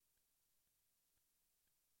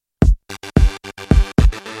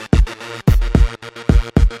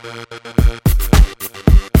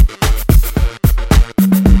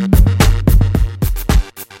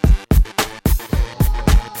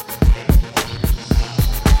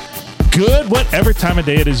Good, whatever time of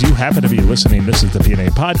day it is you happen to be listening. This is the P&A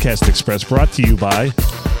Podcast Express, brought to you by...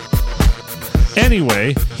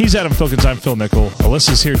 Anyway, he's Adam Filkins, I'm Phil Nickel.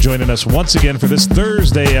 Alyssa's here joining us once again for this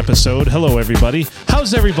Thursday episode. Hello, everybody.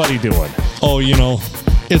 How's everybody doing? Oh, you know,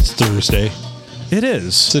 it's Thursday. It is.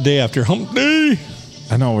 It's the day after Hump Day.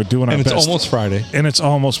 I know, we're doing our best. And it's almost Friday. And it's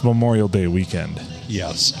almost Memorial Day weekend.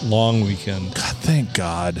 Yes, long weekend. God, thank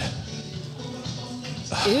God.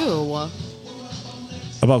 Ew.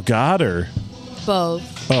 About God or?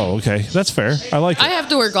 Both. Oh, okay. That's fair. I like it. I have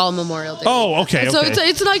to work all Memorial Day. Oh, okay. So okay.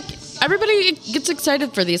 it's like everybody gets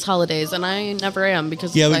excited for these holidays, and I never am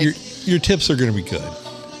because Yeah, it's but like, your tips are going to be good.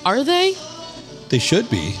 Are they? They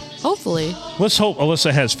should be. Hopefully. Let's hope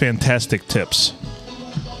Alyssa has fantastic tips.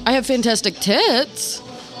 I have fantastic tits.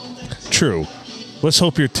 True. Let's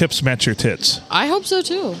hope your tips match your tits. I hope so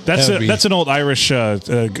too. That's an old Irish, what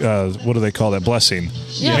do they call that? Blessing.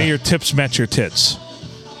 Yeah. May your tips match your tits.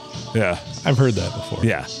 Yeah. I've heard that before.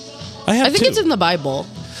 Yeah. I think it's in the Bible.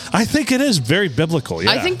 I think it is very biblical,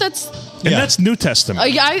 yeah. I think that's... And that's New Testament.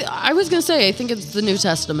 Yeah, I was going to say, I think it's the New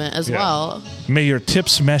Testament as well. May your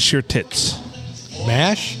tips mash your tits.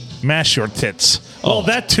 Mash? Mash your tits. Oh. Well,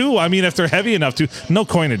 that too. I mean, if they're heavy enough to. No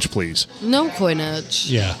coinage, please. No coinage.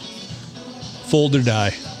 Yeah. Fold or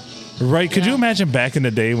die. Right. Could you imagine back in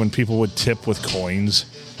the day when people would tip with coins?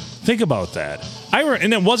 Think about that.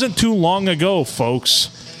 And it wasn't too long ago,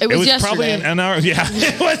 folks. It was yesterday. Probably an hour. Yeah.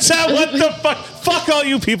 What's that? What the fuck? Fuck all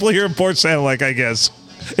you people here in Port Sound, like, I guess.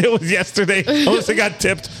 It was yesterday. Alyssa got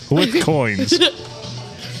tipped with coins. It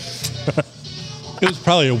was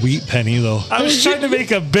probably a wheat penny, though. I was trying to make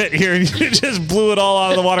a bit here, and you just blew it all out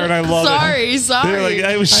of the water, and I love it. Sorry. Like,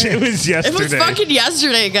 it was yesterday. It was fucking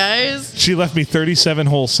yesterday, guys. She left me 37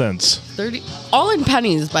 whole cents. 30, all in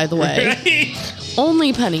pennies, by the way.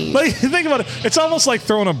 Only pennies. Like, think about it. It's almost like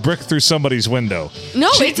throwing a brick through somebody's window.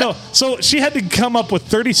 So she had to come up with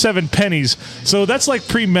 37 pennies. So that's like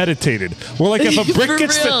premeditated. Where like if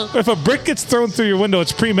a brick gets thrown through your window,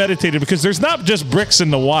 it's premeditated because there's not just bricks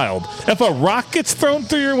in the wild. If a rock gets thrown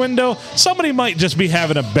through your window, somebody might just be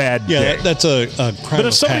having a bad day. Yeah, that's a crime. But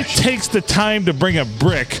if somebody takes the time to bring a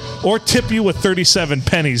brick or tip you with 37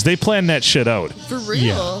 pennies, they plan that shit out. For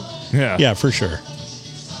real. Yeah. Yeah, for sure.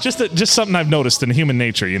 Just something I've noticed in human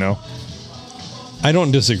nature, you know? I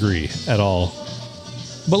don't disagree at all.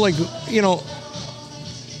 But, like, you know,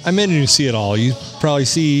 I mean, you see it all. You probably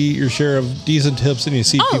see your share of decent tips, and you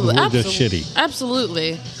see people who are just shitty.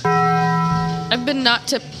 Absolutely. I've been not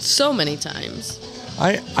tipped so many times.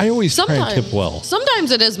 I always try and tip well. Sometimes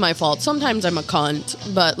it is my fault. Sometimes I'm a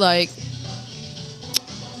cunt. But, like...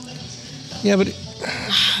 Yeah, but...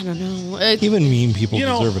 I don't know. Even mean people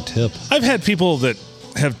deserve a tip. I've had people that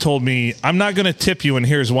have told me, I'm not going to tip you, and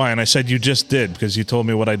here's why. And I said, you just did, because you told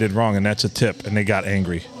me what I did wrong, and that's a tip. And they got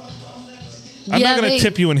angry. I'm not going to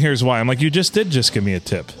tip you, and here's why. I'm like, you just did just give me a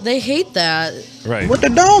tip. They hate that. Right. What the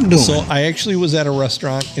dog doing? So I actually was at a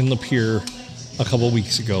restaurant in Lapeer a couple of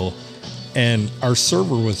weeks ago, and our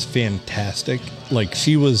server was fantastic. Like,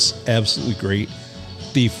 she was absolutely great.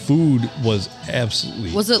 The food was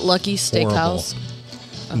absolutely Was it Lucky Steakhouse?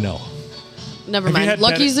 No. Never mind.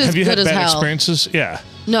 Lucky's is good as hell. Have you had bad experiences? Yeah.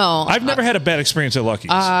 No. I've never had a bad experience at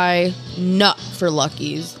Lucky's. I nut for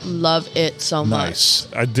Lucky's. Love it so much.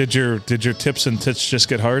 Nice. Did your tips and tits just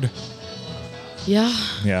get hard? Yeah.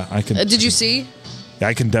 Yeah, I can. Did you see? Yeah,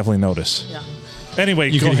 I can definitely notice. Yeah. Anyway,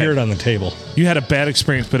 you can hear it on the table. You had a bad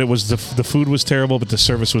experience, but it was the food was terrible, but the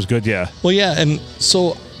service was good. Yeah. Well, yeah, and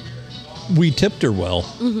so we tipped her well,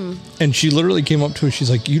 and she literally came up to us. She's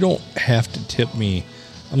like, "You don't have to tip me."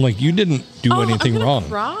 I'm like, "You didn't do anything wrong."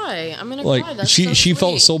 I'm gonna cry. That's she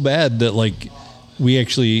felt so bad that like we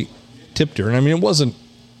actually tipped her, and I mean it wasn't,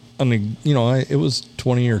 it was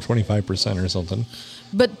 20 or 25% or something.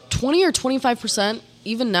 But 20 or 25%,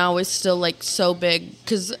 even now, is still like so big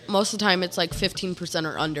because most of the time it's like 15%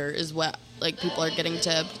 or under is what like people are getting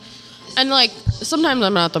tipped, and like sometimes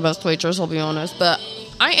I'm not the best waitress, I'll be honest, but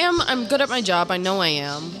I'm good at my job. I know I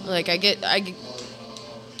am. Like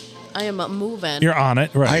I am moving. You're on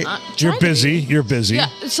it, right? You're busy. You're busy. Yeah.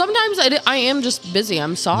 Sometimes I am just busy.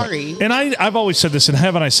 I'm sorry. And I've always said this, and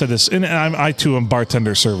haven't I said this? And I too am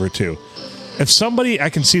bartender server too. If somebody I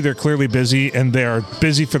can see they're clearly busy and they are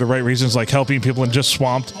busy for the right reasons, like helping people and just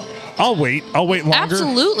swamped, I'll wait. I'll wait longer.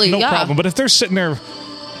 Absolutely, no problem. But if they're sitting there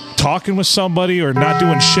talking with somebody or not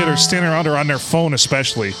doing shit or standing around or on their phone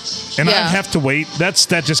especially, and I have to wait, that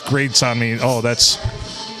just grates on me. Oh, that's.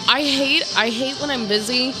 I hate when I'm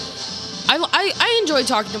busy. I enjoy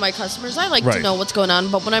talking to my customers. I like to know what's going on,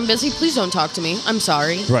 but when I'm busy, please don't talk to me. I'm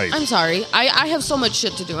sorry. Right. I'm sorry. I have so much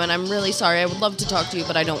shit to do, and I'm really sorry. I would love to talk to you,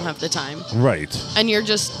 but I don't have the time. Right. And you're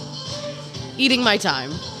just eating my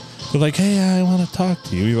time. They're like, hey, I want to talk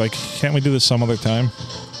to you. You're like, can't we do this some other time?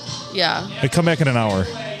 Yeah. Hey, come back in an hour.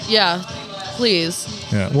 Yeah. Please.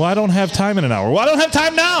 Yeah. Well, I don't have time in an hour. Well, I don't have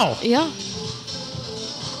time now. Yeah.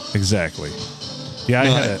 Exactly.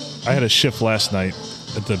 Yeah, I had a shift last night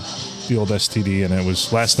at the old STD, and it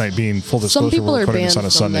was last night being full disclosure. Some people we're are recording banned this on a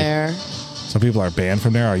from Sunday. there. Some people are banned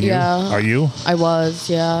from there. Are you? Yeah. Are you? I was,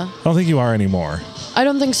 yeah. I don't think you are anymore. I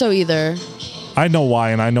don't think so either. I know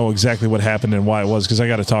why, and I know exactly what happened and why it was, because I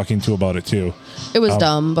got a talking to about it, too. It was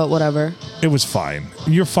dumb, but whatever. It was fine.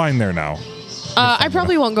 You're fine there now. I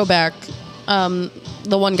probably won't go back.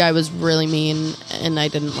 The one guy was really mean, and I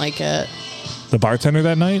didn't like it. The bartender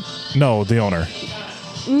that night? No, the owner.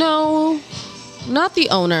 No, not the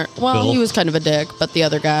owner. Well, Phil? he was kind of a dick, but the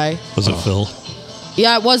other guy. Was it Phil?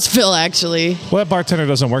 Yeah, it was Phil, actually. Well, that bartender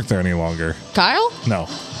doesn't work there any longer. Kyle? No.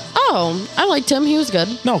 Oh, I liked him. He was good.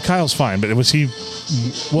 No, Kyle's fine, but was he...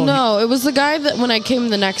 Well, No, it was the guy that when I came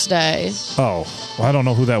the next day. Oh, well, I don't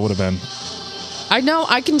know who that would have been. I know,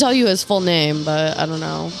 I can tell you his full name, but I don't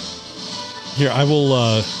know. Here, I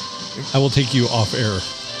will take you off air.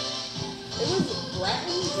 It was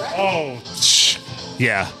Bratton? Oh,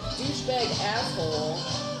 yeah. Douchebag asshole.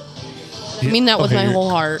 I mean that with my whole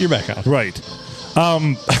heart. You're back on. Right.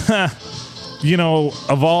 You know,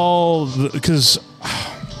 of all... Because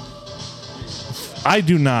I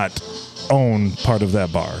do not own part of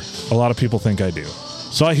that bar. A lot of people think I do.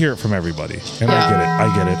 So I hear it from everybody. And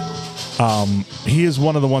I get it. He is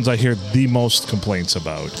one of the ones I hear the most complaints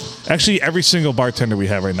about. Actually, every single bartender we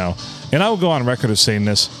have right now. And I will go on record as saying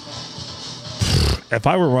this. If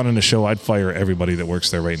I were running a show, I'd fire everybody that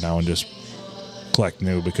works there right now and just collect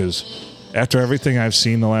new, because after everything I've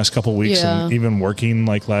seen the last couple of weeks and even working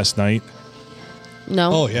like last night.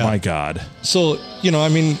 No. Oh, yeah. My God. So, I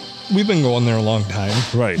mean, we've been going there a long time.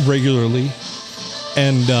 Right. Regularly.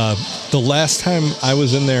 And the last time I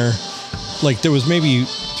was in there, like, there was maybe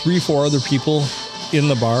 3-4 other people in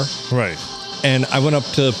the bar. Right. And I went up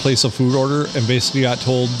to place a food order and basically got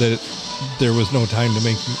told that there was no time to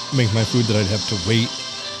make my food, that I'd have to wait.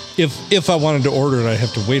 If I wanted to order it, I'd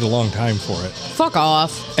have to wait a long time for it. Fuck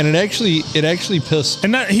off. And it actually pissed.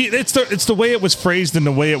 And it's the way it was phrased and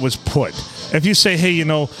the way it was put. If you say, hey,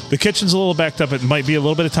 the kitchen's a little backed up, it might be a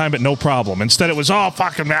little bit of time, but no problem. Instead, it was, oh,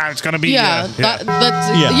 fucking man, it's going to be... Yeah,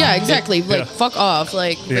 exactly. Like, fuck off.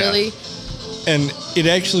 Like, really? And it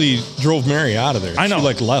actually drove Mary out of there. I know.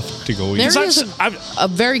 She, left to go eat. Mary is a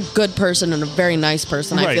very good person and a very nice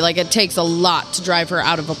person. Right. I feel like it takes a lot to drive her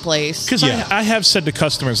out of a place. Because I have said to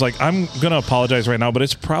customers, like, I'm going to apologize right now, but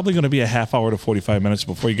it's probably going to be a half hour to 45 minutes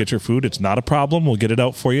before you get your food. It's not a problem. We'll get it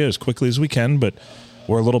out for you as quickly as we can, but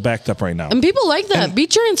we're a little backed up right now. And people like that. Be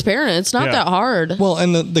transparent. It's not that hard. Well,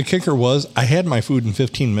 and the kicker was I had my food in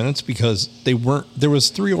 15 minutes because there was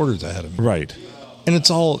 3 orders ahead of me. Right. And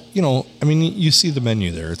it's all, I mean, you see the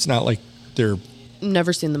menu there. It's not like they're...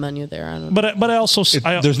 Never seen the menu there. I don't know. But I also...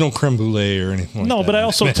 there's no creme brulee or anything like that. No, but I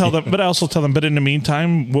also tell them, but in the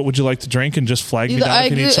meantime, what would you like to drink? And just flag me down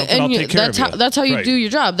if you need something, I'll take care of you. That's how you do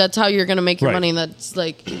your job. That's how you're going to make your money.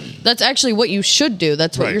 That's actually what you should do.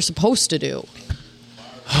 That's what you're supposed to do.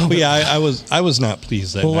 But yeah, I was not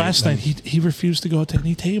pleased that night. Well, last night he refused to go to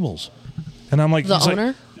any tables. And I'm like... The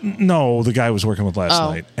owner? No, the guy I was working with last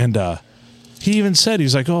night. And... he even said,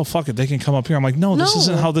 he's like, oh, fuck it, they can come up here. I'm like, no, this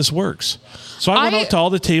isn't how this works. So I went out to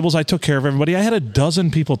all the tables. I took care of everybody. I had a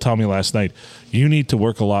dozen people tell me last night, you need to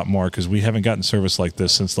work a lot more because we haven't gotten service like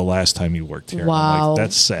this since the last time you worked here. Wow. I'm like,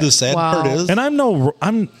 that's sad. The sad part is... And I'm no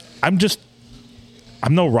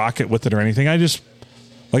rocket with it or anything. I just...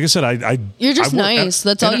 Like I said, you're just nice.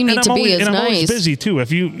 That's all you need to be is nice. And I'm always busy, too.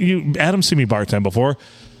 If you Adam seen me bartend before,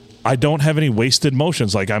 I don't have any wasted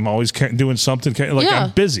motions. Like, I'm always doing something. Like,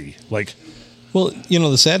 I'm busy. Like... Well,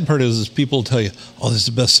 the sad part is people tell you, oh, this is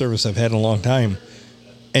the best service I've had in a long time.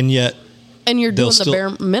 And yet... And you're doing the bare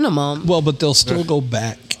minimum. Well, but they'll still go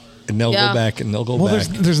back. And they'll go back and they'll go back.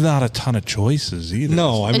 There's not a ton of choices either.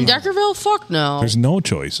 No, I mean... In Deckerville? Fuck no. There's no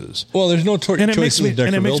choices. Well, there's no choices in Deckerville.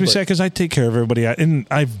 And it makes me sad because I take care of everybody. And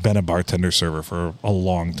I've been a bartender server for a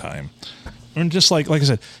long time. And just like I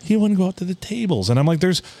said, he wouldn't go out to the tables. And I'm like,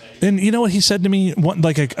 and you know what he said to me?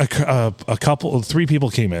 Like a couple, 3 people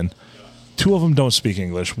came in. 2 of them don't speak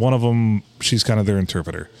English. One of them, she's kind of their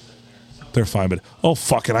interpreter. They're fine, but, oh,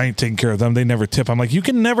 fuck it, I ain't taking care of them. They never tip. I'm like, you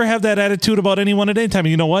can never have that attitude about anyone at any time.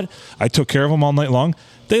 And you know what? I took care of them all night long.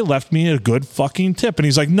 They left me a good fucking tip. And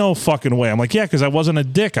he's like, no fucking way. I'm like, yeah, because I wasn't a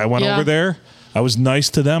dick. I went over there. I was nice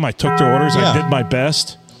to them. I took their orders. I did my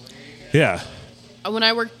best. Yeah. when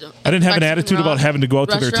I worked, I didn't have an attitude about having to go out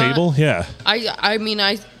to their table. Yeah. I mean,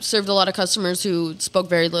 I served a lot of customers who spoke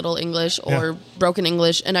very little English or broken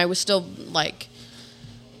English, and I was still like,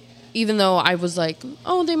 even though I was like,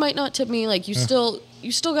 oh, they might not tip me, like you still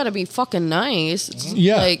got to be fucking nice. It's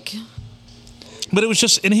like, but it was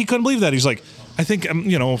just, and he couldn't believe that. He's like, I think, for a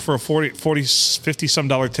 $50 some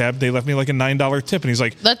tab, they left me like a $9 tip. And he's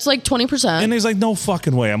like, that's like 20%. And he's like, no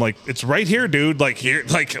fucking way. I'm like, it's right here, dude. Like here,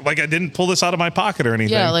 like I didn't pull this out of my pocket or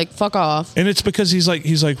anything. Yeah, like fuck off. And it's because he's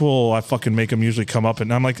like, well, I fucking make him usually come up.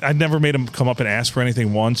 And I'm like, I never made him come up and ask for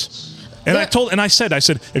anything once. And I said,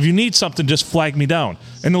 if you need something, just flag me down.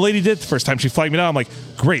 And the lady did the first time. She flagged me down. I'm like,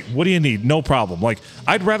 great. What do you need? No problem. Like,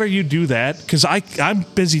 I'd rather you do that because I'm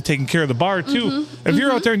busy taking care of the bar too. If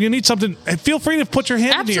you're out there and you need something, feel free to put your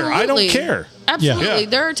hand in the air. I don't care. Absolutely. Yeah.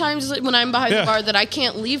 There are times when I'm behind the bar that I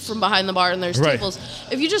can't leave from behind the bar and there's tables.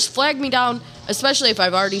 If you just flag me down, especially if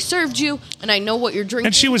I've already served you and I know what you're drinking.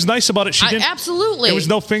 And she was nice about it. She didn't. Absolutely. There was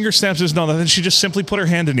no finger snaps. There's no nothing. She just simply put her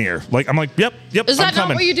hand in the air. Like, I'm like, yep. Is that not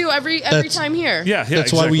what you do every time here? Yeah.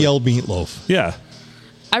 That's why we yell meatloaf. Yeah.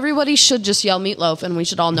 Everybody should just yell meatloaf, and we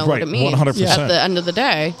should all know what it means 100%. at the end of the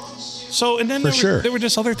day. So, and then there were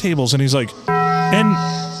just other tables, and he's like, and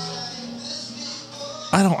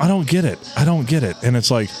I don't get it. And it's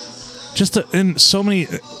like,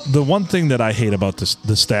 the one thing that I hate about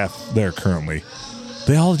the staff there currently,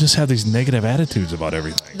 they all just have these negative attitudes about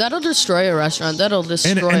everything. That'll destroy a restaurant. That'll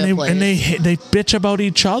destroy a place. And they bitch about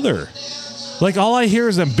each other. Like, all I hear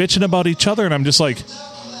is them bitching about each other, and I'm just like,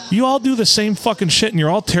 you all do the same fucking shit, and you're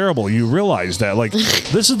all terrible. You realize that. Like,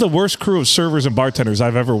 this is the worst crew of servers and bartenders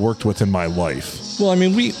I've ever worked with in my life. Well, I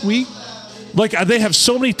mean, we like, they have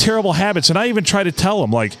so many terrible habits, and I even try to tell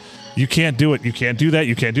them, like, you can't do it. You can't do that.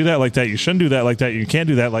 You can't do that like that. You shouldn't do that like that. You can't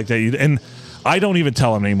do that like that. And I don't even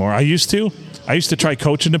tell them anymore. I used to try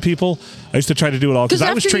coaching to people. I used to try to do it all because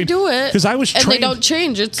I was trained. Because I was trained, and they don't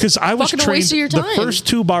change. It's because I was trained. A waste of your time. The first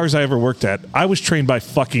 2 bars I ever worked at, I was trained by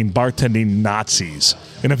fucking bartending Nazis.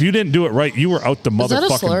 And if you didn't do it right, you were out the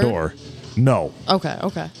motherfucking door. No.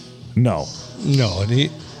 Okay. No,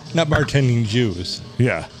 not bartending Jews.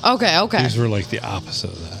 Yeah. Okay. These were like the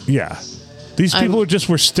opposite of that. Yeah. These people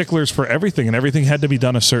were sticklers for everything, and everything had to be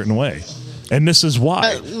done a certain way. And this is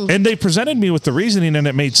why. And they presented me with the reasoning, and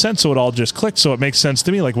it made sense, so it all just clicked, so it makes sense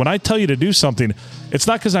to me. Like, when I tell you to do something, it's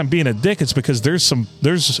not because I'm being a dick, it's because there's some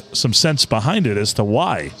sense behind it as to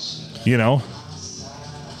why, Yeah.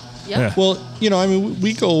 Well, I mean,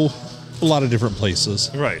 we go a lot of different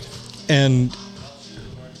places. Right. And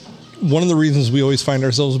one of the reasons we always find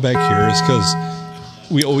ourselves back here is because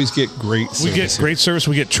we always get great service. We get great service.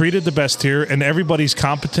 We get treated the best here, and everybody's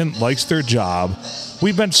competent, likes their job.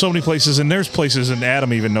 We've been so many places, and there's places, and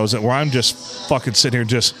Adam even knows it, where I'm just fucking sitting here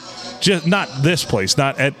just not this place,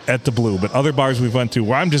 not at the Blue, but other bars we've went to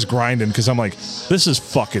where I'm just grinding because I'm like, this is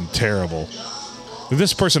fucking terrible.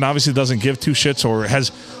 This person obviously doesn't give 2 shits or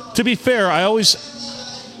has... To be fair,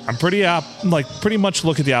 I'm pretty much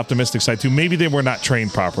look at the optimistic side too. Maybe they were not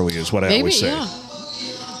trained properly, is what I always say. Yeah.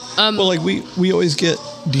 Well, like we always get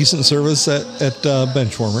decent service at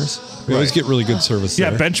Benchwarmers. We always get really good service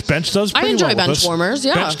there. Yeah, Bench does pretty well. I enjoy Benchwarmers,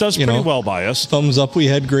 yeah. Bench does pretty well by us. Thumbs Up, we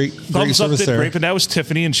had great Thumbs Up service did there. great, but that was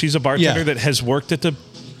Tiffany, and she's a bartender that has worked at the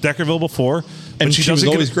Deckerville before. And she was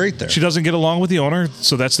always great there. She doesn't get along with the owner,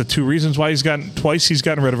 so that's the 2 reasons why he's gotten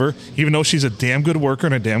rid of her, even though she's a damn good worker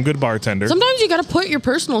and a damn good bartender. Sometimes you got to put your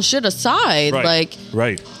personal shit aside.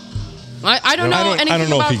 Right. I don't know anything I don't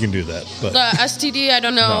know about if you can do that. But. The STD, I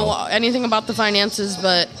don't know anything about the finances,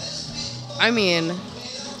 but I mean,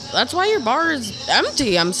 that's why your bar is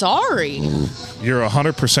empty. I'm sorry. You're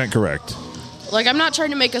 100% correct. Like, I'm not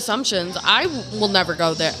trying to make assumptions. I will never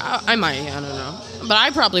go there. I might, I don't know. But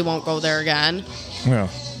I probably won't go there again. Yeah.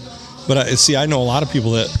 But I know a lot of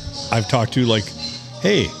people that I've talked to, like,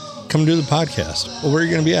 hey, come do the podcast. Well, where are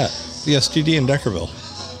you going to be at? The STD in Deckerville.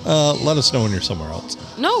 Let us know when you're somewhere else.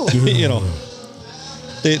 No.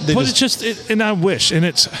 It's just, and I wish, and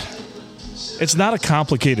it's not a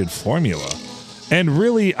complicated formula. And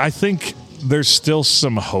really, I think there's still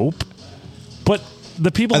some hope. But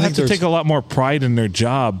the people have to take a lot more pride in their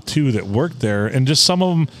job, too, that work there. And just some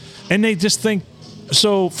of them, and they just think,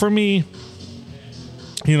 so for me,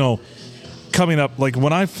 coming up, like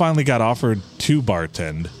when I finally got offered to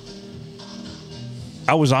bartend,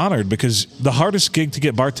 I was honored because the hardest gig to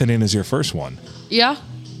get bartending is your first one. Yeah.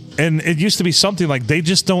 And it used to be something like they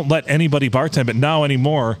just don't let anybody bartend, but now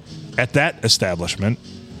anymore at that establishment,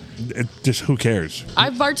 it just who cares?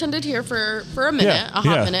 I've bartended here for a minute, a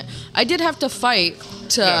hot minute. I did have to fight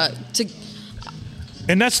to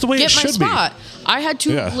and that's the way it should get my spot. I had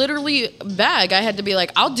to literally beg. I had to be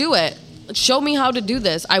like, I'll do it. show me how to do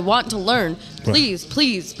this. I want to learn. Please,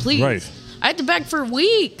 please, please. Right. I had to beg for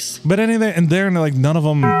weeks. But anyway, and they're like, none of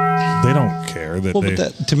them, they don't care.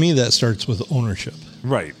 But to me, that starts with ownership.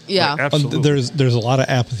 Right. Yeah. Like, absolutely. There's a lot of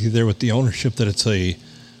apathy there with the ownership, that it's a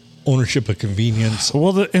ownership of convenience.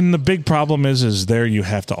 Well, and the big problem is there you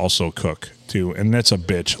have to also cook too, and that's a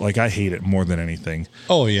bitch. Like, I hate it more than anything.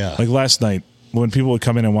 Oh yeah. Like last night when people would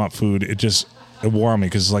come in and want food, it wore on me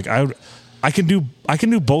because like I can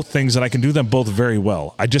do both things, and I can do them both very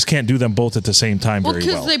well. I just can't do them both at the same time very well.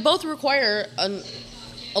 Because they both require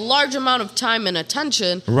a large amount of time and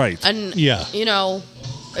attention. Right. And yeah. You know,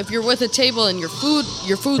 if you're with a table and your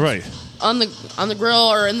food right. on the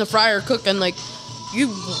grill or in the fryer cooking, like, you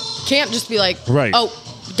can't just be like, right. Oh,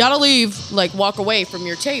 gotta leave, like, walk away from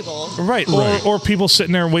your table. Right. Or people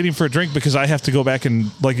sitting there waiting for a drink because I have to go back and,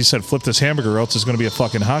 like you said, flip this hamburger, or else it's going to be a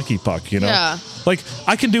fucking hockey puck, you know? Yeah. Like,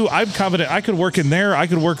 I'm confident I could work in there, I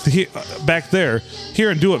could work back there, here,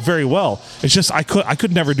 and do it very well. It's just I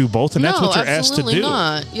could never do both, and that's what you're asked to do.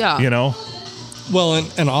 Not. Yeah. You know? Well,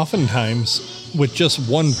 and oftentimes with just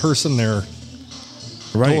one person there,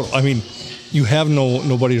 right? I mean, you have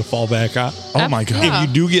nobody to fall back on. Oh my God! Yeah. If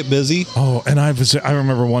you do get busy. Oh, and I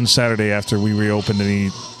remember one Saturday after we reopened,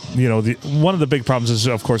 and one of the big problems is,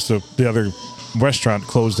 of course, the other restaurant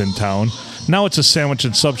closed in town. Now it's a sandwich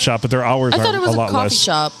and sub shop, but their hours are a lot less.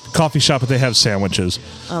 Coffee shop, but they have sandwiches,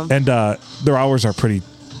 and their hours are pretty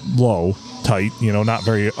low, tight. Not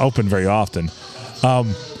very open very often.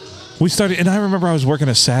 We started, and I remember I was working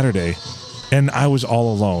a Saturday, and I was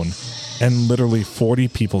all alone. And literally 40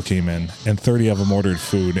 people came in, and 30 of them ordered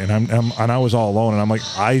food, and I was all alone, and I'm like,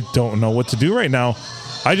 I don't know what to do right now.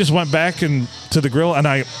 I just went back to the grill,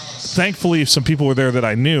 and thankfully some people were there that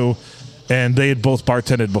I knew, and they had both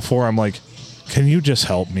bartended before. I'm like, can you just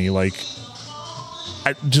help me? Like,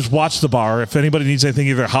 I just watch the bar. If anybody needs anything,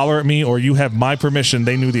 either holler at me or you have my permission.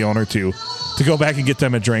 They knew the owner to go back and get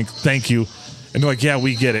them a drink. Thank you. And they're like, yeah,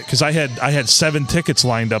 we get it. Because I had 7 tickets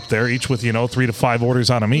lined up there, each with 3 to 5 orders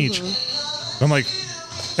on them each. I'm like,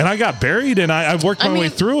 and I got buried, and I worked my way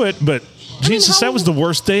through it, but Jesus, that was the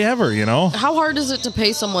worst day ever, How hard is it to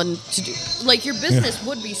pay someone to do, like, your business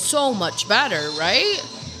would be so much better, right?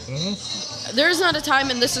 Mm-hmm. There's not a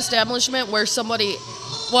time in this establishment where somebody,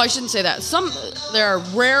 well, I shouldn't say that. There are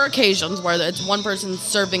rare occasions where it's one person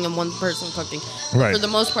serving and one person cooking. Right. For the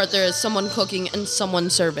most part, there is someone cooking and someone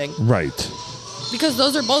serving. Right. Because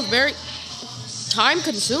those are both very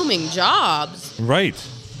time-consuming jobs. Right.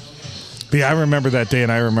 But yeah, I remember that day,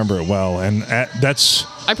 and I remember it well. And that's...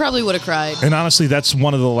 I probably would have cried. And honestly, that's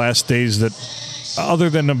one of the last days that, other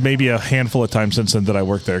than maybe a handful of times since then, that I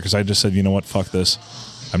worked there, because I just said, you know what, fuck this.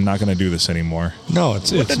 I'm not going to do this anymore. No,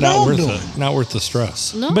 it's not worth it. Not worth the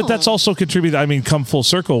stress. No. But that's also contributed, come full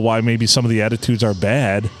circle, why maybe some of the attitudes are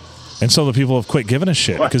bad, and some of the people have quit giving a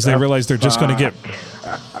shit, because they realize they're just going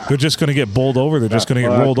to get bowled over. They're just going to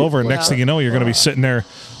get rolled over. And next thing you know, you're going to be sitting there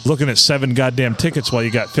looking at 7 goddamn tickets while you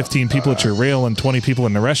got 15 people at your rail and 20 people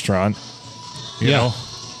in the restaurant. You know?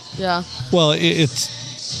 Yeah. Well,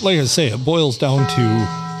 it's like I say, it boils down to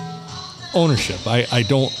ownership. I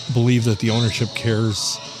don't believe that the ownership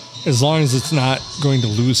cares. As long as it's not going to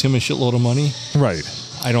lose him a shitload of money. Right.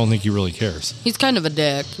 I don't think he really cares. He's kind of a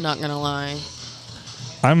dick, not going to lie.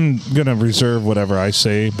 I'm going to reserve whatever I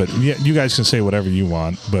say, but yeah, you guys can say whatever you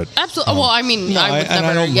want. But absolutely. Well, I mean, I would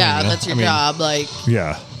never. Yeah, that's your job. Like,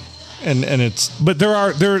 yeah. And it's... But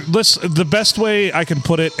the best way I can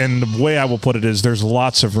put it, and the way I will put it, is there's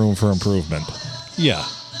lots of room for improvement. Yeah.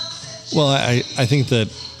 Well, I think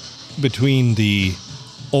that between the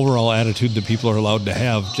overall attitude that people are allowed to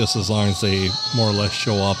have, just as long as they more or less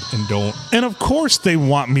show up and don't... And of course they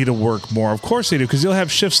want me to work more. Of course they do, because you'll have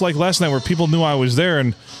shifts like last night where people knew I was there,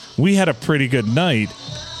 and we had a pretty good night.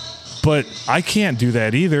 But I can't do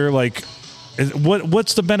that either. Like,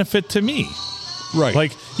 what's the benefit to me? Right.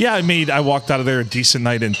 Like, yeah, I walked out of there a decent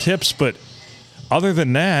night in tips, but other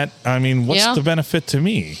than that, what's the benefit to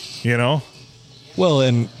me, Well,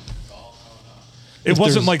 and... It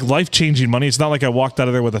wasn't like life-changing money. It's not like I walked out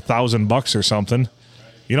of there with $1,000 or something.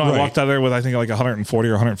 I walked out of there with, I think, like $140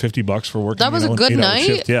 or $150 for working. That was a good night?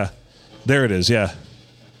 Shift. Yeah. There it is, yeah.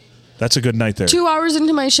 That's a good night there. 3 hours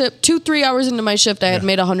into my shift, I had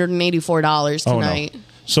made $184 tonight. Oh, no.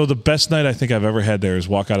 So the best night I think I've ever had there is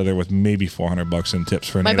walk out of there with maybe $400 in tips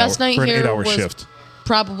for an 8-hour shift.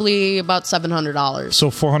 Probably about $700.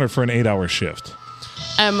 So $400 for an 8-hour shift.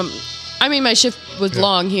 My shift was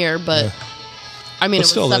long here, but... Yeah. It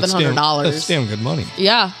was $700. That's damn good money.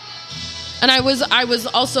 Yeah. And I was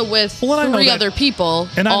also with 3 other people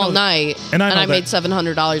all night, and I made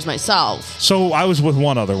 $700 myself. So I was with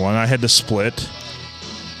one other one. I had to split.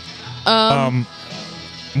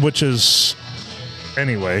 Which is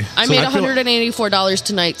anyway. I made $184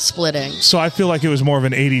 tonight splitting. So I feel like it was more of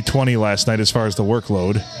an 80-20 last night as far as the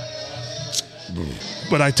workload.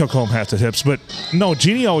 But I took home half the tips. But no,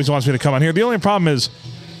 Jeannie always wants me to come on here. The only problem is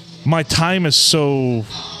my time is so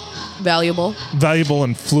valuable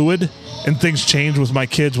and fluid, and things change with my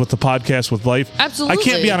kids, with the podcast, with life. Absolutely. I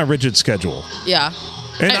can't be on a rigid schedule. Yeah.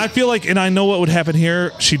 And I feel like, and I know what would happen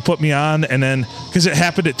here. She'd put me on, and then, because it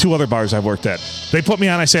happened at 2 other bars I've worked at. They put me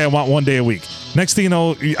on, I say I want 1 day a week. Next thing you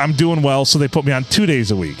know, I'm doing well, so they put me on 2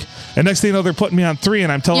 days a week. And next thing you know, they're putting me on 3,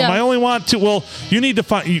 and I'm telling them I only want 2. Well, you need to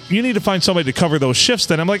find somebody to cover those shifts.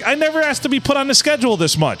 Then I'm like, I never asked to be put on the schedule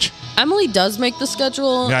this much. Emily does make the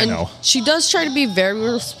schedule. Yeah, and I know. She does try to be very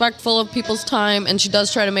respectful of people's time, and she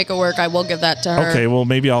does try to make it work. I will give that to her. Okay, well,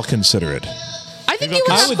 maybe I'll consider it. I think you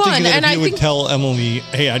would have fun. Think that and if I you think would tell Emily,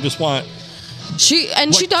 hey, I just want... She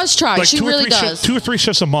does try. Like she really does. 2 or 3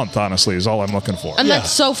 shifts a month, honestly, is all I'm looking for. And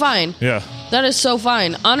that's so fine. Yeah. That is so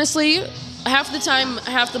fine. Honestly, half the time,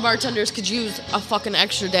 half the bartenders could use a fucking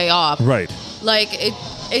extra day off. Right. Like,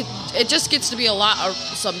 it just gets to be a lot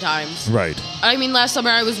sometimes. Right. I mean, last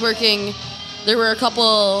summer I was working, there were a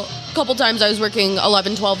couple times I was working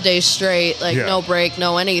 11, 12 days straight, like no break,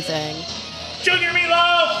 no anything. Junior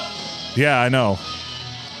Meatloaf! Yeah, I know.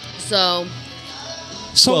 So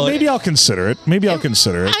maybe I'll consider it.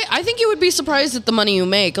 I think you would be surprised at the money you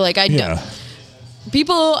make. Like,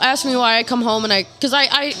 people ask me why I come home, and because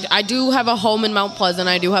I do have a home in Mount Pleasant.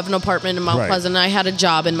 I do have an apartment in Mount Pleasant. I had a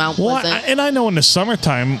job in Mount Pleasant. And I know in the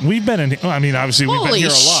summertime, we've been in, I mean, obviously we've been here a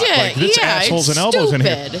lot. Shit. Like, it's assholes and elbows in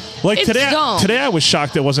here. Like today I was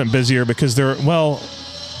shocked it wasn't busier because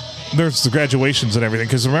there's the graduations and everything.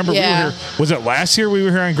 Because remember, we were here, was it last year we were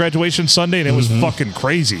here on graduation Sunday, and it was fucking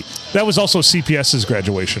crazy. That was also CPS's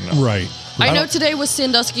graduation. Right. I know today was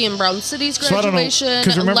Sandusky and Brown City's graduation.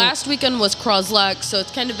 So last weekend was Croslex, so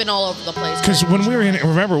it's kind of been all over the place. Because when we were in,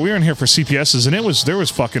 remember, we were in here for CPS's, and there was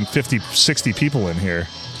fucking 50, 60 people in here.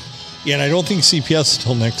 Yeah, and I don't think CPS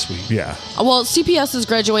until next week. Yeah. Well, CPS's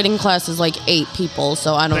graduating class is like 8 people,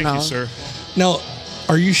 so I don't know. Thank you, sir. Now,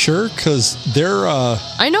 are you sure? Because they're...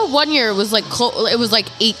 I know one year it was like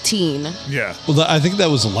 18. Yeah. Well, I think that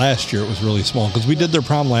was last year. It was really small because we did their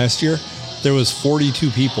prom last year. There was 42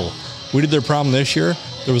 people. We did their prom this year.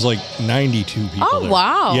 There was like 92 people. Oh, there.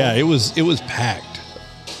 wow. Yeah, it was packed.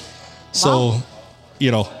 So,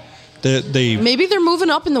 they maybe they're moving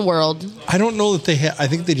up in the world. I don't know that they had. I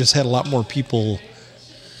think they just had a lot more people.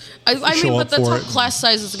 I mean, but that's how class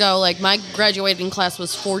sizes go. Like, my graduating class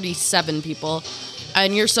was 47 people.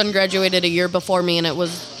 And your son graduated a year before me, and it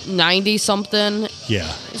was 90 something. Yeah.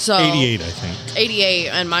 So 88, I think. 88,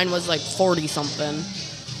 and mine was like 40 something.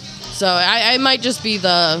 So I might just be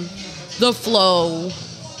the flow.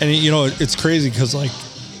 And it's crazy because like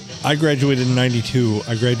I graduated in 92.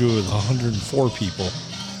 I graduated with 104 people,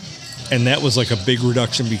 and that was like a big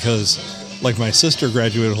reduction because like my sister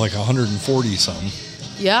graduated with like 140 something.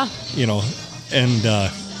 Yeah. And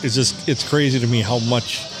it's crazy to me how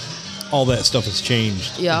much all that stuff has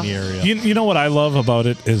changed in the area. You know what I love about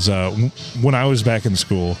it is when I was back in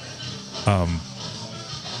school,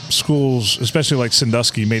 schools, especially like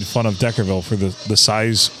Sandusky, made fun of Deckerville for the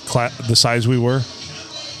size we were.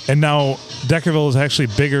 And now Deckerville is actually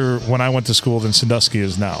bigger when I went to school than Sandusky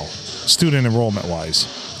is now, student enrollment wise.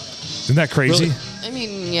 Isn't that crazy? Really? I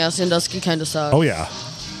mean, yeah, Sandusky kind of sucks. Oh yeah.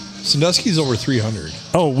 Sandusky's over 300.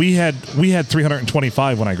 Oh, we had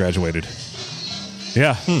 325 when I graduated.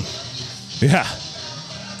 Yeah. Yeah.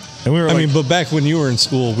 And we were but back when you were in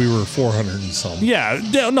school, we were 400 and something. Yeah.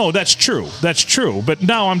 No, that's true. That's true. But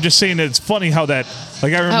now I'm just saying it's funny how that,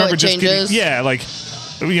 like, I remember just changes. getting, like,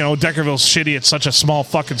 Deckerville's shitty. It's such a small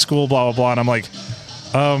fucking school, blah, blah, blah. And I'm like,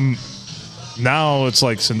 now it's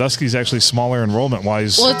like Sandusky's actually smaller enrollment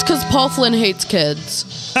wise. Well, it's because Paul Flynn hates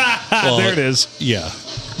kids. There it is. Yeah.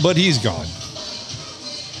 But he's gone.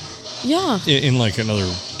 Yeah. In like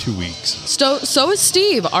another 2 weeks. So is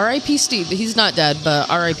Steve. R.I.P. Steve. He's not dead, but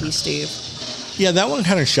R.I.P. Steve. Yeah, that one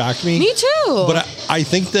kind of shocked me. Me too. But I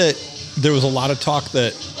think that there was a lot of talk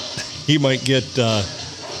that he might get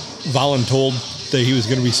voluntold that he was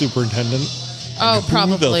going to be superintendent. Oh,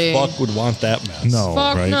 probably. Who the fuck would want that mess? No,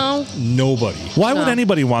 fuck right? No. Nobody. Why would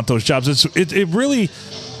anybody want those jobs? It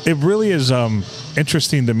really is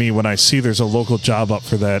interesting to me when I see there's a local job up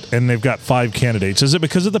for that and they've got 5 candidates. Is it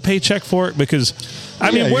because of the paycheck for it? Because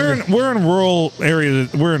we're in rural area.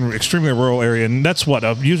 We're in extremely rural area, and that's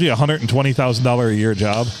usually $120,000 a year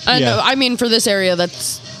job. And I mean, for this area,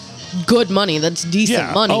 that's good money. That's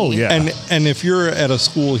decent money. Oh yeah. And if you're at a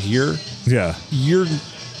school here, you're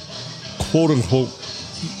quote unquote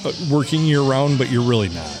working year round, but you're really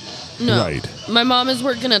not. No. Right. My mom is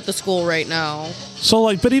working at the school right now.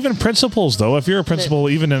 So, but even principals, though, if you're a principal,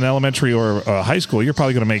 even in elementary or high school, you're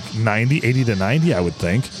probably going to make 80 to 90, I would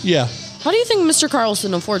think. Yeah. How do you think Mr.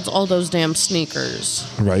 Carlson affords all those damn sneakers?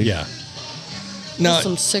 Right. Yeah. Now,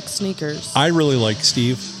 some sick sneakers. I really like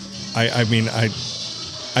Steve.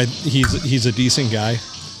 He's a decent guy.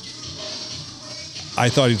 I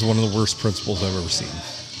thought he's one of the worst principals I've ever seen.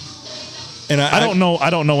 And I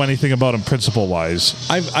don't know anything about him principal wise.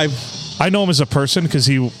 I know him as a person because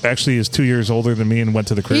he actually is 2 years older than me and went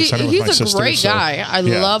to the career center with my sister. He's a great guy. I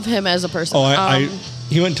love him as a person.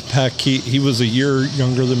 He went to Peck. He was a year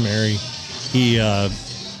younger than Mary. I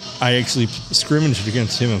actually scrimmaged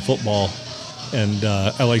against him in football, and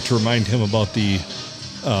I like to remind him about the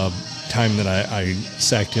time that I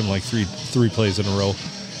sacked him like three plays in a row.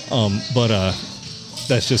 But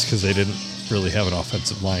that's just because they didn't really have an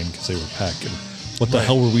offensive line because they were Peck. And what the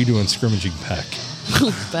hell were we doing scrimmaging Peck?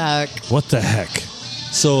 Back. What the heck?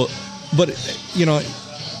 So, but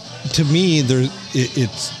to me,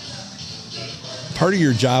 it's part of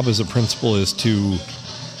your job as a principal is to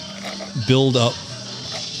build up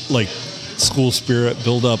like school spirit,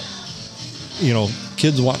 build up,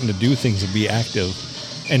 kids wanting to do things and be active.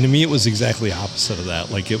 And to me, it was exactly opposite of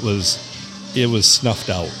that. Like it was snuffed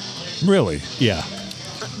out. Really? Yeah.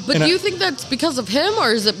 But do you think that's because of him,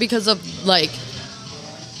 or is it because of like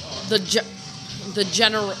the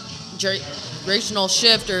generational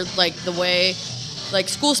shift, or like the way, like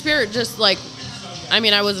school spirit? Just like, I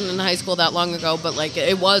mean, I wasn't in high school that long ago, but like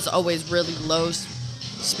it was always really low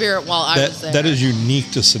spirit while I was there. That is unique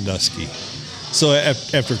to Sandusky. So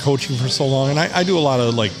after coaching for so long, and I do a lot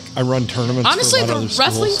of I run tournaments. Honestly, for a lot the of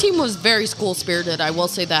wrestling schools. team was very school spirited. I will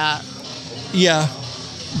say that. Yeah,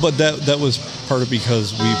 but that was part of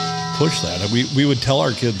because we pushed that. We would tell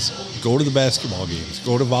our kids, go to the basketball games,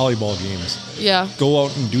 go to volleyball games. Yeah. Go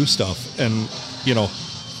out and do stuff, and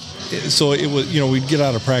so it was. We'd get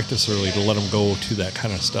out of practice early to let them go to that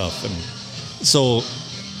kind of stuff, and so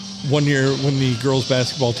one year when the girls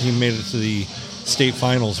basketball team made it to the state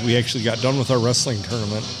finals, we actually got done with our wrestling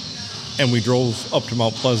tournament, and we drove up to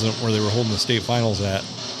Mount Pleasant where they were holding the state finals at,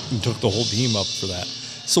 and took the whole team up for that.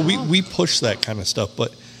 So we push that kind of stuff,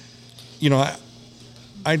 but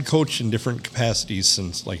I'd coached in different capacities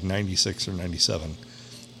since like 96 or 97.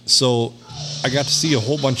 So I got to see a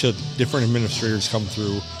whole bunch of different administrators come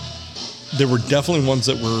through. There were definitely ones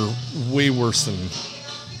that were way worse than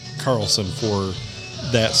Carlson for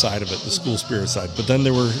that side of it, the school spirit side. But then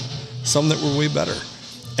there were some that were way better.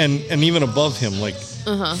 And even above him, like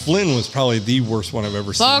Flynn was probably the worst one I've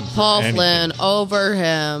ever seen. Fuck Paul Flynn over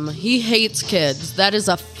him. He hates kids. That is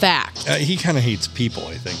a fact. He kind of hates people,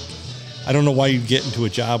 I think. I don't know why you get into a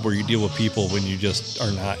job where you deal with people when you just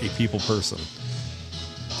are not a people person.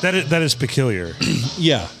 That is peculiar.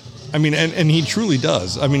 Yeah. I mean, and he truly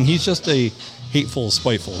does. I mean, he's just a hateful,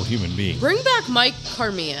 spiteful human being. Bring back Mike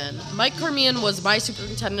Carmian. Mike Carmian was my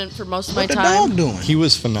superintendent for most of my time. What's the dog doing? He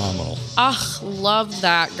was phenomenal. Love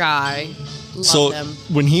that guy. Love him.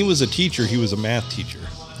 When he was a teacher, he was a math teacher.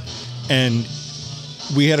 And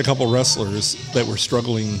we had a couple wrestlers that were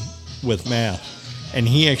struggling with math. And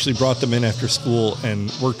he actually brought them in after school and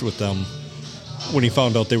worked with them when he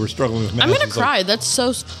found out they were struggling with math. I'm going to cry. That's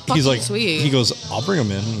so fucking sweet. He goes, I'll bring them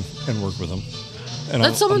in and work with them. And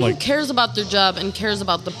that's someone who cares about their job and cares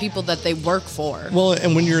about the people that they work for. Well,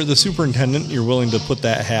 and when you're the superintendent, you're willing to put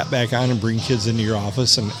that hat back on and bring kids into your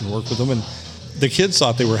office and work with them. And the kids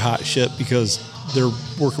thought they were hot shit because they're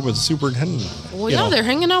working with the superintendent. Well, yeah, they're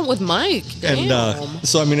hanging out with Mike. Damn. And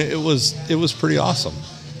so, I mean, it was pretty awesome.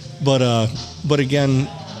 But again,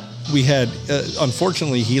 we had,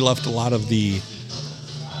 unfortunately, he left a lot of the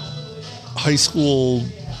high school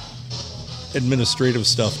administrative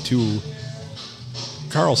stuff to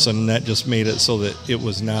Carlson, and that just made it so that it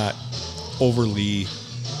was not overly,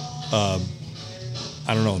 I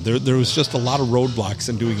don't know, there was just a lot of roadblocks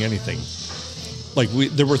in doing anything. Like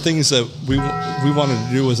there were things that we wanted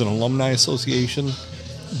to do as an alumni association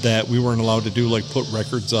that we weren't allowed to do, like put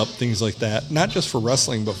records up, things like that. Not just for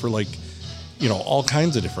wrestling, but for all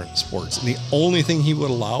kinds of different sports. And the only thing he would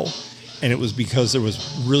allow, and it was because there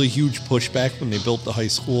was really huge pushback when they built the high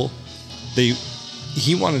school,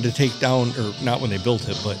 he wanted to take down, or not when they built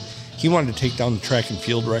it, but he wanted to take down the track and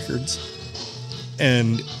field records.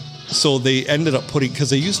 And so they ended up because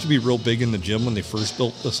they used to be real big in the gym when they first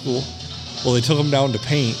built the school. Well, they took them down to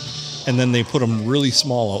paint, and then they put them really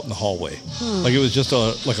small out in the hallway. Like it was just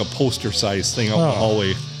a poster size thing out in the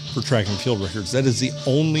hallway for track and field records. That is the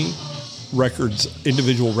only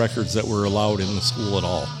individual records that were allowed in the school at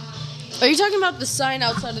all. Are you talking about the sign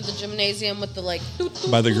outside of the gymnasium with the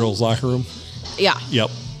by the girls' locker room? Yeah. Yep.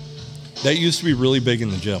 That used to be really big in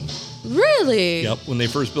the gym. Really? Yep, when they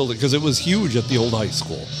first built it, because it was huge at the old high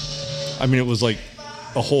school. I mean, it was like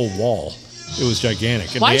a whole wall. It was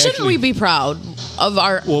gigantic. And why shouldn't we be proud of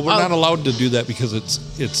our... Well, we're not allowed to do that because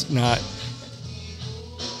it's not...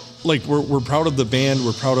 Like, we're proud of the band.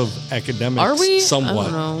 We're proud of academics. Are we? Somewhat.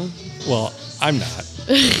 I don't know. Well, I'm not.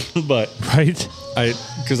 But... Right?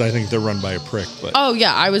 Because I think they're run by a prick. But oh,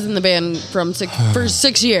 yeah. I was in the band for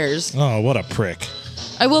 6 years. Oh, what a prick.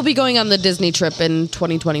 I will be going on the Disney trip in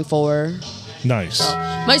 2024. Nice.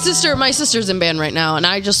 My sister's in band right now, and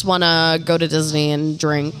I just want to go to Disney and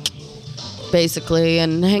drink, basically,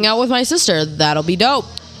 and hang out with my sister. That'll be dope.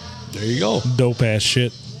 There you go. Dope ass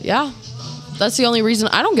shit. Yeah. That's the only reason.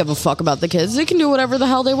 I don't give a fuck about the kids. They can do whatever the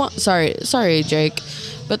hell they want. Sorry, Jake.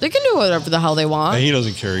 But they can do whatever the hell they want. And he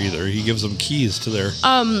doesn't care either. He gives them keys to their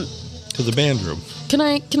to the band room. Can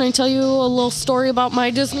I tell you a little story about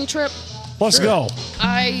my Disney trip? Let's go.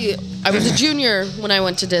 I was a junior when I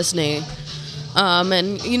went to Disney.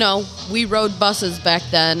 And, you know, we rode buses back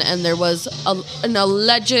then, and there was an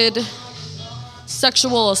alleged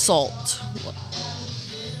sexual assault.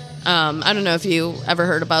 I don't know if you ever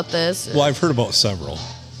heard about this. Well, I've heard about several.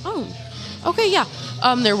 Oh, okay, yeah.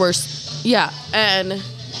 There were, and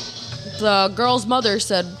the girl's mother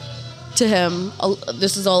said to him,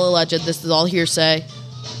 this is all alleged, this is all hearsay.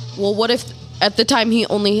 Well, what if, at the time he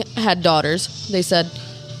only had daughters, they said,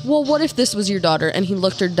 well, what if this was your daughter? And he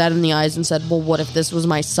looked her dead in the eyes and said, well, what if this was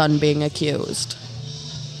my son being accused?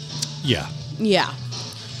 Yeah. Yeah.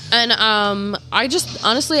 And I just,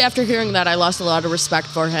 honestly, after hearing that, I lost a lot of respect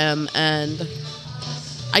for him, and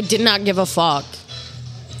I did not give a fuck.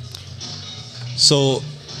 So,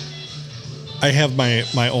 I have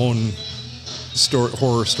my own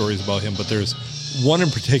horror stories about him, but there's one in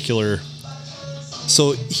particular.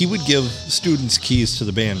 So, he would give students keys to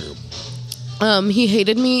the band room. He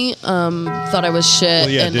hated me, thought I was shit. Well,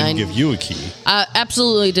 yeah, and didn't give you a key. I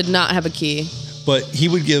absolutely did not have a key. But he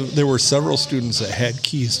would there were several students that had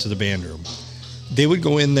keys to the band room. They would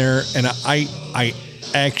go in there, and I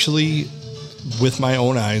actually, with my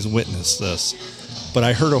own eyes, witnessed this. But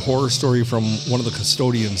I heard a horror story from one of the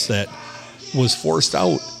custodians that was forced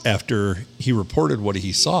out after he reported what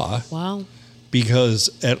he saw. Wow. Because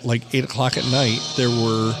at like 8 o'clock at night, there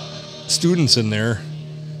were students in there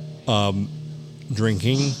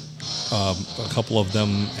drinking, a couple of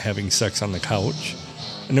them having sex on the couch.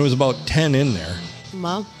 And there was about 10 in there.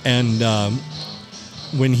 Wow. And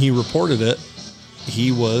when he reported it,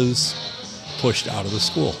 he was pushed out of the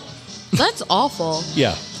school. That's awful.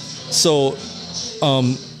 Yeah. So,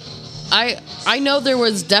 I know there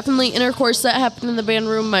was definitely intercourse that happened in the band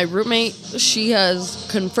room. My roommate, she has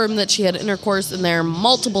confirmed that she had intercourse in there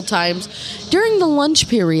multiple times during the lunch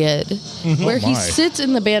period, where he sits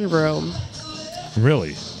in the band room.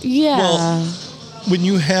 Really? Yeah. Well, when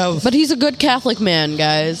you have... But he's a good Catholic man,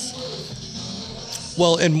 guys.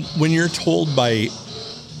 Well, and when you're told by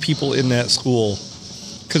people in that school...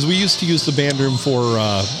 Because we used to use the band room for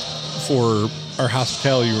our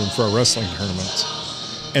hospitality room for our wrestling tournaments.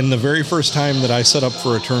 And the very first time that I set up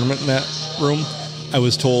for a tournament in that room, I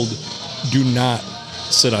was told, do not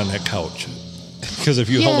sit on that couch. Because if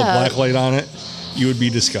you held a black light on it, you would be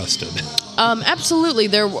disgusted. Absolutely.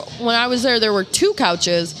 When I was there were 2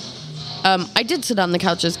 couches. I did sit on the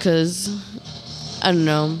couches because, I don't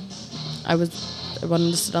know, I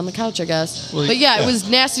wanted to sit on the couch, I guess. Well, but yeah, it was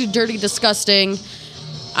nasty, dirty, disgusting.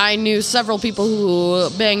 I knew several people who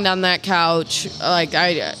banged on that couch. Like,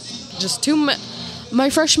 my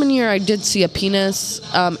freshman year, I did see a penis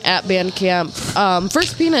at band camp.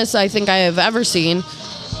 First penis I think I have ever seen.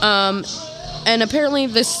 And apparently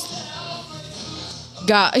this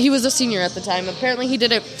guy, he was a senior at the time. Apparently he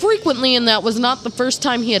did it frequently, and that was not the first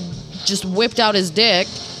time he had just whipped out his dick.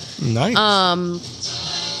 Nice.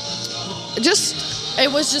 It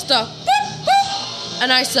was just a boop, boop.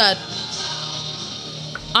 And I said,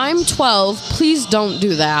 I'm 12. Please don't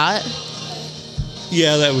do that.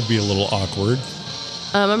 Yeah, that would be a little awkward.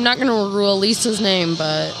 I'm not going to release his name,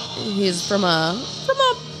 but he's from a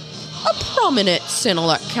prominent St.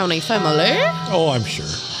 Alouette County family. Oh, I'm sure.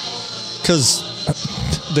 Because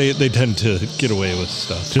they tend to get away with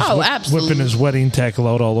stuff. Just absolutely. Whipping his wedding tackle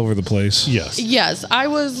out all over the place. Yes. Yes, I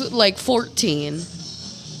was like 14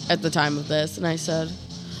 at the time of this, and I said,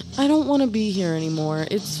 I don't want to be here anymore.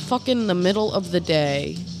 It's fucking the middle of the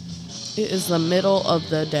day. It is the middle of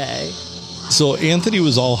the day. So Anthony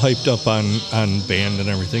was all hyped up on band and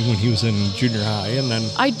everything when he was in junior high, and then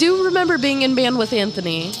I do remember being in band with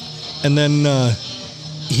Anthony. And then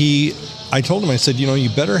I told him, I said, you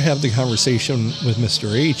better have the conversation with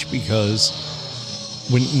Mr. H, because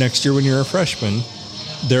next year when you're a freshman,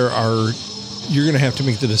 you're going to have to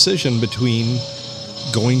make the decision between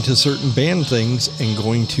going to certain band things and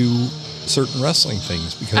going to certain wrestling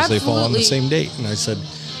things because they fall on the same date. And I said,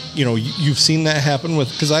 you've seen that happen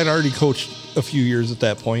because I'd already coached a few years at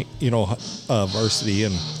that point, varsity.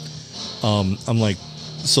 And I'm like,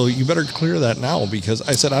 so you better clear that now because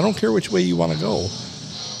I said, I don't care which way you want to go.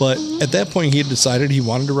 But at that point, he had decided he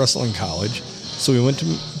wanted to wrestle in college. So we went to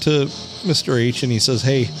Mr. H and he says,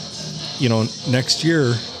 hey, next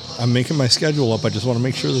year I'm making my schedule up. I just want to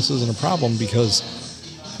make sure this isn't a problem because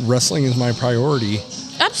wrestling is my priority.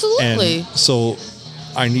 Absolutely. And so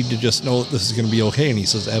I need to just know this is going to be okay. And he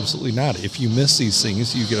says, absolutely not. If you miss these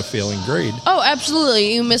things, you get a failing grade. Oh,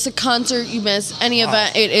 absolutely. You miss a concert, you miss any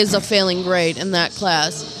event, it is a failing grade in that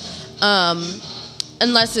class.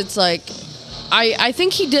 Unless it's like, I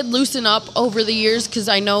think he did loosen up over the years because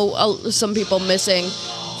I know some people missing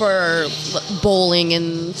for bowling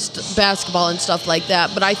and basketball and stuff like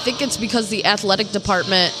that. But I think it's because the athletic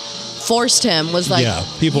department forced him, was like... Yeah,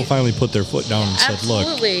 people finally put their foot down and said, look...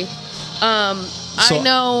 Absolutely. So I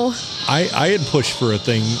know... I had pushed for a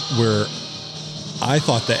thing where I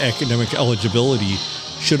thought the academic eligibility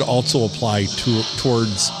should also apply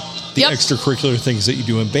towards the extracurricular things that you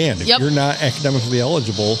do in band. If you're not academically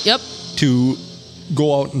eligible to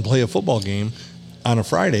go out and play a football game on a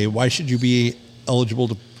Friday, why should you be eligible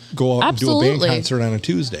to go out and do a band concert on a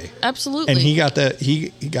Tuesday? Absolutely. And he got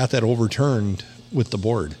that overturned with the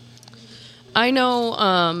board. I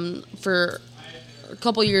know for a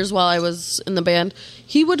couple years while I was in the band,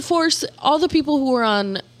 he would force all the people who were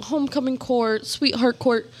on homecoming court, sweetheart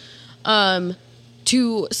court,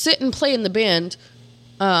 to sit and play in the band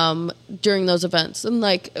during those events. And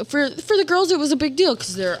like for the girls, it was a big deal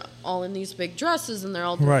because they're all in these big dresses and they're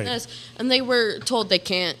all doing this. And they were told they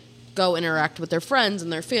can't go interact with their friends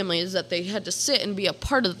and their families, that they had to sit and be a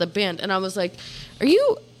part of the band. And I was like, are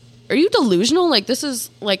you delusional? Like, this is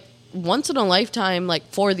like once in a lifetime, like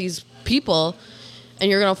for these people, and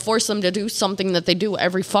you're gonna force them to do something that they do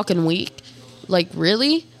every fucking week. Like,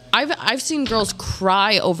 really? I've seen girls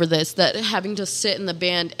cry over this, that having to sit in the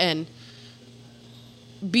band and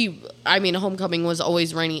homecoming was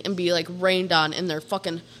always rainy, and be like rained on in their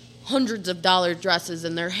fucking hundreds of dollar dresses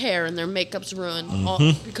and their hair and their makeup's ruined all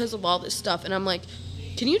because of all this stuff. And I'm like,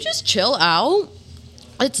 can you just chill out?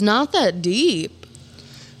 It's not that deep.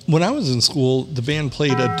 When I was in school, the band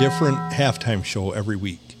played a different halftime show every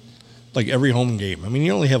week, like every home game. I mean,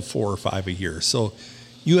 you only have 4 or 5 a year, so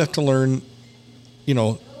you have to learn,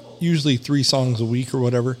 usually 3 songs a week or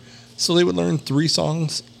whatever. So they would learn 3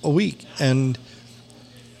 songs a week. And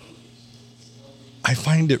I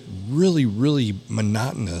find it really, really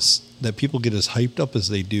monotonous that people get as hyped up as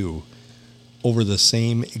they do over the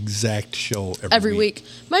same exact show every week.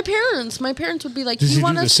 My parents would be like, "Did you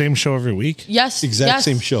want to do the same show every week?" Yes,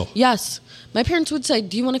 same show. Yes, my parents would say,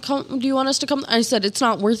 "Do you want to come? Do you want us to come?" I said, "It's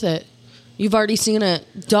not worth it. You've already seen it.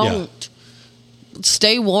 Don't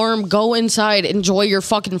stay warm. Go inside. Enjoy your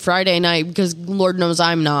fucking Friday night because Lord knows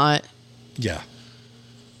I'm not. Yeah,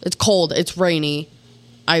 it's cold. It's rainy.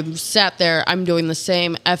 I've sat there. I'm doing the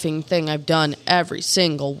same effing thing I've done every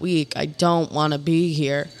single week. I don't want to be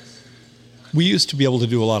here." We used to be able to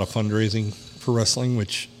do a lot of fundraising for wrestling,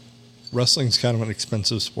 which wrestling's kind of an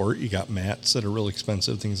expensive sport. You got mats that are real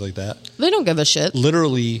expensive, things like that. They don't give a shit.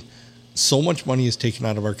 Literally, so much money is taken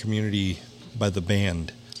out of our community by the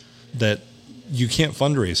band that you can't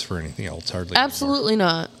fundraise for anything else hardly. Absolutely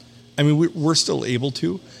not. I mean, we're still able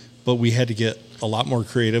to, but we had to get a lot more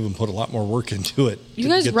creative and put a lot more work into it. You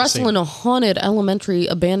guys wrestle in a haunted elementary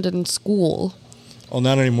abandoned school. Oh,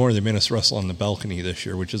 not anymore. They made us wrestle on the balcony this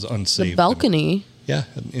year, which is unsafe. The balcony? Yeah,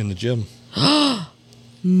 in the gym.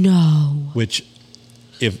 No. Which,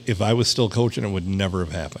 if I was still coaching, it would never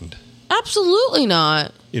have happened. Absolutely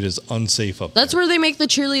not. It is unsafe up there. That's where they make the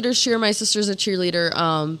cheerleaders cheer. My sister's a cheerleader.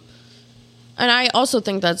 And I also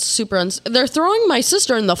think that's super unsafe. They're throwing my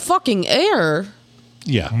sister in the fucking air.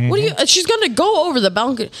 Yeah. Mm-hmm. What do you? She's gonna go over the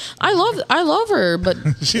balcony. I love her, but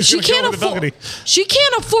she can't afford. She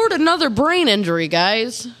can't afford another brain injury,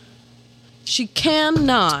 guys. She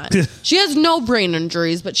cannot. She has no brain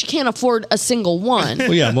injuries, but she can't afford a single one.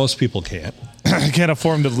 Well, yeah, most people can't. Can't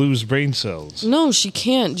afford to lose brain cells. No, she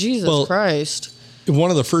can't. Jesus Christ. One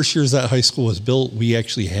of the first years that high school was built, we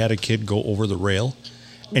actually had a kid go over the rail,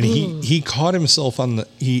 and he caught himself on the.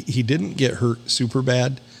 He didn't get hurt super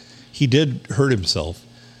bad. He did hurt himself,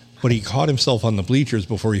 but he caught himself on the bleachers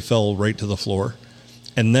before he fell right to the floor.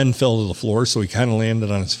 and then fell to the floor. So he kind of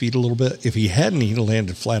landed on his feet a little bit. If he hadn't, he'd have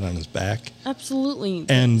landed flat on his back. Absolutely.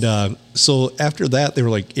 And so after that, they were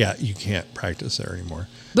like, yeah, you can't practice there anymore.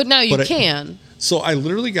 But now you can. So I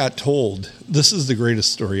literally got told, this is the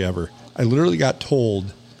greatest story ever. I literally got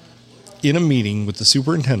told in a meeting with the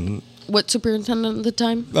superintendent. What superintendent at the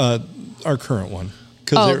time? Our current one.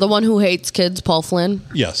 Oh, the one who hates kids, Paul Flynn?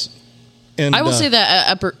 Yes. And I will say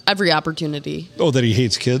that at every opportunity. Oh, that he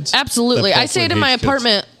hates kids? Absolutely. I say it in my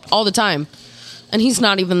apartment all the time. And he's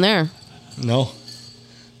not even there. No.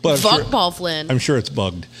 But Fuck Paul Flynn. I'm sure it's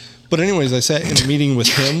bugged. But anyways, I sat in a meeting with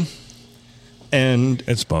him and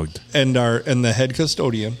it's bugged. And the head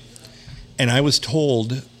custodian, and I was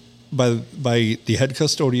told by the head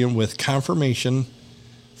custodian with confirmation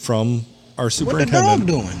from our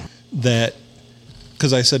superintendent that,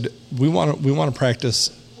 because I said we want to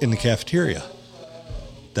practice in the cafeteria.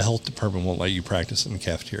 The health department won't let you practice in the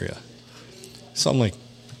cafeteria. So I'm like,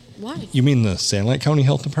 why? You mean the Sanilac County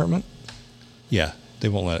Health Department? Yeah, they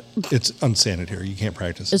won't let it. It's unsanitary. You can't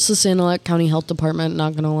practice. It's the Sanilac County Health Department,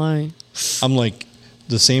 not going to lie. I'm like,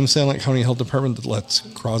 the same Sanilac County Health Department that lets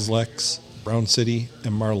Croslex, Brown City,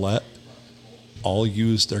 and Marlette all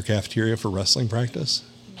use their cafeteria for wrestling practice?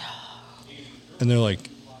 No. And they're like,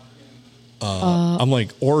 I'm like,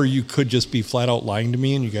 or you could just be flat out lying to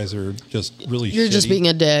me and you guys are just really You're shitty. just being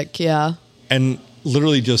a dick, yeah. And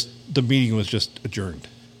literally just, the meeting was just adjourned.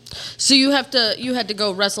 So you had to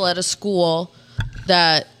go wrestle at a school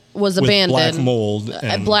that was abandoned. Black mold.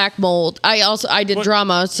 Black mold. I did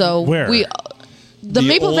drama, so where? The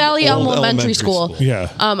Maple Valley Elementary School.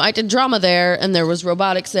 Yeah. I did drama there, and there was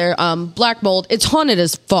robotics there. Black mold. It's haunted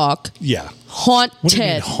as fuck. Yeah. Haunted. What do you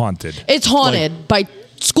mean haunted? It's haunted by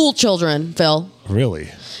school children, Phil.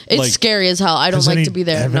 Really? It's scary as hell. I don't like to be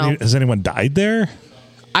there. No. Has anyone died there?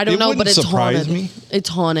 I don't know, but it's haunted. Me. It's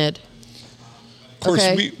haunted. Of course,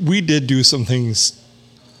 we did do some things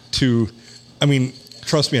to, I mean,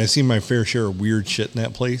 trust me, I've seen my fair share of weird shit in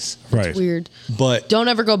that place. Right. It's weird. But don't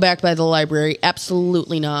ever go back by the library.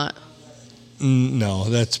 Absolutely not. No,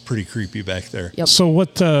 that's pretty creepy back there. Yep. So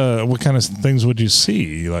what kind of things would you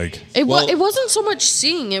see? Like it wasn't so much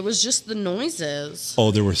seeing, it was just the noises.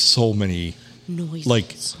 Oh, there were so many noises.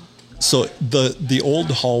 Like, so the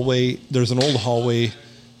old hallway, there's an old hallway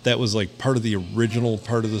that was like part of the original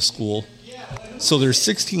part of the school. So there's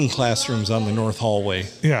 16 classrooms on the north hallway.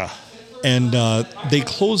 Yeah. And they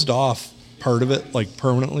closed off part of it, like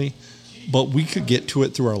permanently, but we could get to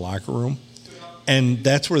it through our locker room. And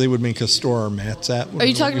that's where they would make us store our mats at. Are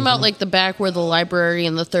you talking about like the back where the library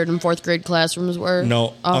and the 3rd and 4th grade classrooms were?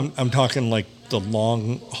 No, I'm talking like the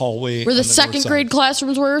long hallway. Where the 2nd grade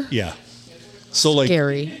classrooms were? Yeah. So like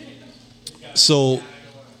scary. So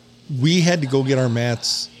we had to go get our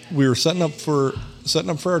mats. We were setting up for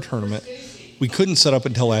our tournament. We couldn't set up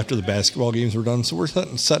until after the basketball games were done. So we're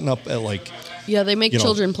setting up at like... Yeah, they make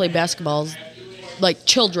children play basketballs. Like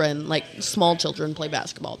children, like small children play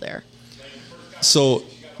basketball there. So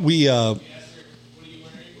we had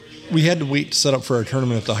to wait to set up for our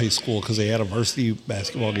tournament at the high school because they had a varsity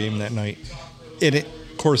basketball game that night. And of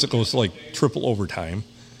course, it goes to like triple overtime.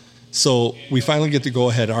 So we finally get to go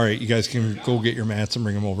ahead. All right, you guys can go get your mats and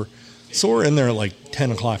bring them over. So we're in there at like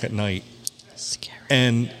 10 o'clock at night. Scary.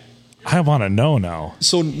 And I want to know now.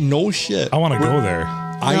 So no shit. I want to go there.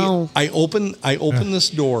 I open this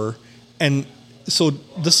door, and so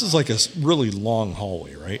this is like a really long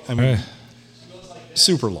hallway, right? I mean,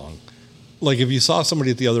 super long. Like if you saw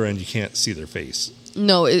somebody at the other end, you can't see their face.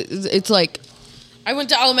 No, it's like I went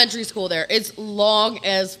to elementary school there. It's long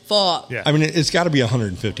as fuck. Yeah. I mean, it's got to be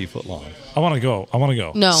 150 foot long. I want to go.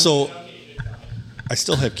 No. So I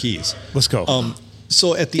still have keys. Let's go.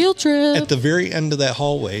 So at the very end of that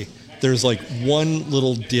hallway, there's like one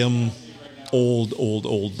little dim,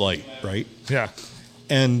 old light, right? Yeah.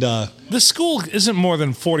 And the school isn't more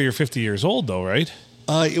than 40 or 50 years old, though, right?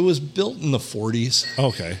 It was built in the 40s.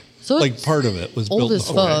 Okay. So like part of it was built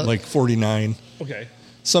in like 49. Okay.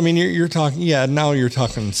 So I mean, you're talking, now you're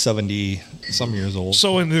talking 70 some years old.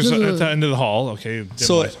 So at the end of the hall, okay.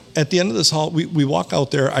 So at the end of this hall, we walk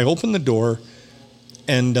out there. I open the door,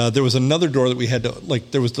 and there was another door that we had to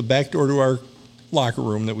there was the back door to our locker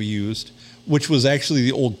room that we used, which was actually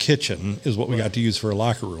the old kitchen, is what we got to use for a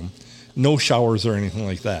locker room. No showers or anything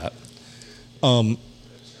like that.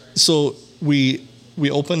 So we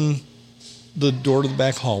open the door to the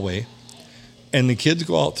back hallway, and the kids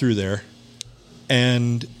go out through there.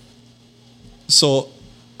 And so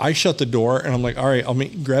I shut the door, and I'm like, all right,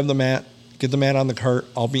 grab the mat, get the mat on the cart.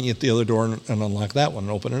 I'll meet you at the other door and unlock that one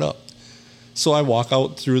and open it up. So I walk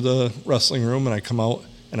out through the wrestling room, and I come out,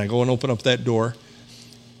 and I go and open up that door.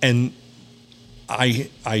 And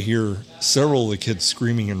I hear several of the kids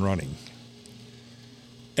screaming and running.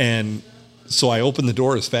 And so I open the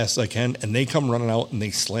door as fast as I can, and they come running out, and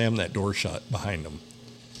they slam that door shut behind them.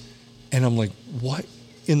 And I'm like, what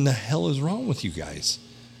in the hell is wrong with you guys?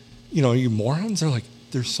 You know, you morons? They're like,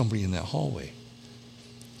 there's somebody in that hallway.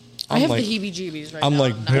 I have the heebie-jeebies right now. I'm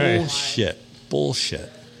like, bullshit.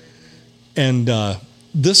 And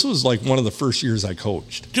this was like one of the first years I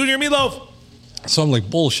coached. Junior Meatloaf. So I'm like,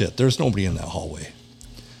 bullshit, there's nobody in that hallway.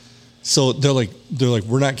 So they're like,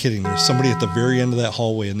 we're not kidding. There's somebody at the very end of that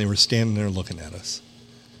hallway, and they were standing there looking at us.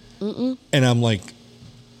 And I'm like,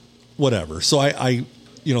 whatever. So I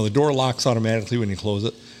the door locks automatically when you close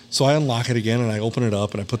it. So I unlock it again, and I open it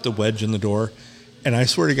up, and I put the wedge in the door. And I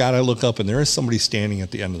swear to God, I look up, and there is somebody standing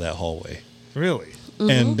at the end of that hallway. Really?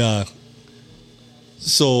 And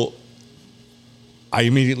so I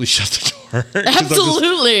immediately shut the door.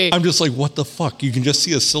 Absolutely. I'm just like, what the fuck? You can just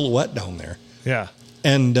see a silhouette down there. Yeah.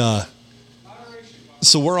 And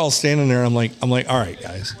so we're all standing there. I'm like, all right,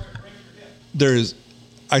 guys.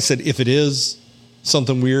 I said, if it is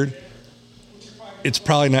something weird, it's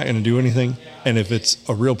probably not going to do anything. And if it's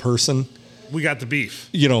a real person, we got the beef.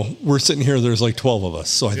 You know, we're sitting here. There's like 12 of us,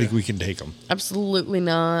 so I think we can take them. Absolutely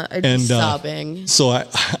not. I'd be sobbing. So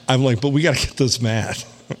I'm like, but we got to get this mat.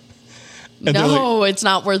 No, like, it's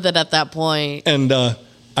not worth it at that point. And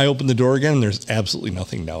I opened the door again, and there's absolutely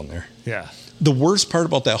nothing down there. Yeah. The worst part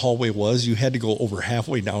about that hallway was you had to go over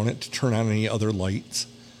halfway down it to turn on any other lights.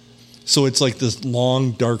 So it's like this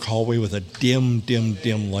long, dark hallway with a dim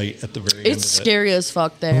light at the very end of it. It's scary as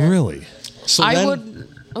fuck there. Really? So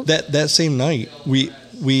that same night, we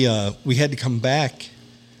had to come back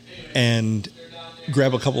and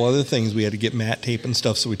grab a couple other things. We had to get mat tape and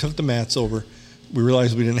stuff. So we took the mats over. We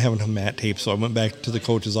realized we didn't have enough mat tape, so I went back to the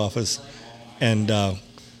coach's office, and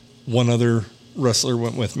one other wrestler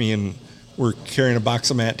went with me, and we're carrying a box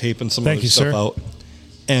of mat tape and some other stuff out.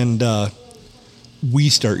 And we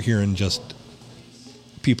start hearing just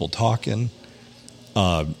people talking,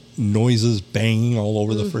 noises banging all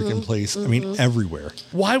over the freaking place. I mean, everywhere.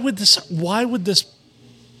 Why would this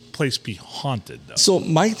place be haunted, though? So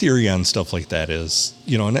my theory on stuff like that is,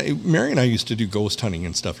 and Mary and I used to do ghost hunting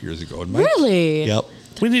and stuff years ago. Really? Yep.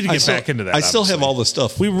 We need to get back into that. I still have all the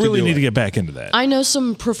stuff. We really need to get back into that. I know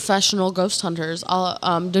some professional ghost hunters.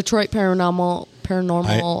 Detroit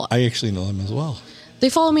Paranormal. I actually know them as well. They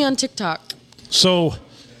follow me on TikTok. So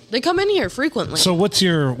they come in here frequently. So what's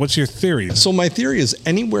your theory? So my theory is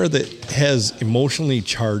anywhere that has emotionally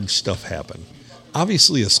charged stuff happen.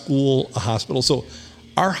 Obviously, a school, a hospital. So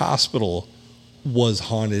our hospital was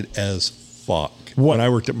haunted as fuck when I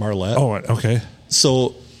worked at Marlette. Oh, okay.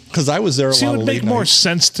 So, because I was there a lot of late nights. It would make more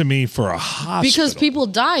sense to me for a hospital. Because people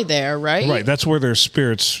die there, right? Right. That's where their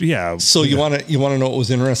spirits, yeah. So you want to know what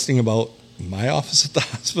was interesting about my office at the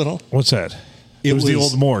hospital? What's that? It was the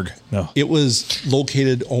old morgue. No. It was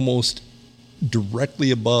located almost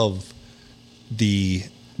directly above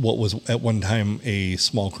what was at one time a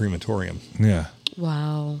small crematorium. Yeah.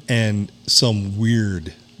 Wow. And some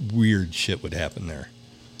weird shit would happen there.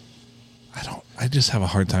 I just have a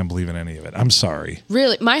hard time believing any of it. I'm sorry.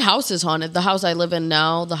 Really? My house is haunted. The house I live in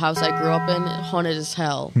now, the house I grew up in, haunted as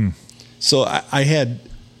hell. So I had,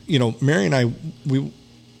 Mary and I, we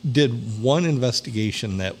did one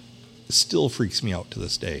investigation that still freaks me out to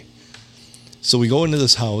this day. So we go into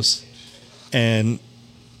this house, and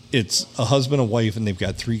it's a husband and wife, and they've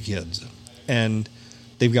got 3 kids. And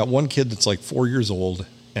they've got one kid that's like 4 years old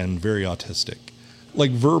and very autistic.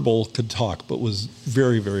 Like verbal, could talk, but was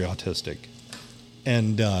very, very autistic.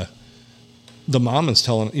 And the mom is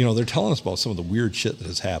they're telling us about some of the weird shit that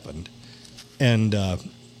has happened. And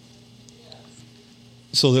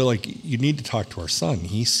so they're like, you need to talk to our son.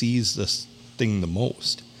 He sees this thing the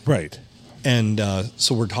most. Right. And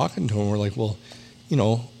so we're talking to him. We're like, well,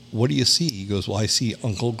 what do you see? He goes, well, I see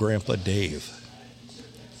Uncle Grandpa Dave.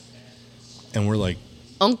 And we're like,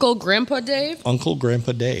 Uncle Grandpa Dave? Uncle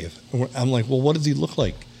Grandpa Dave. And I'm like, well, what does he look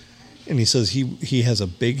like? And he says he has a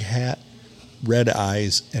big hat, red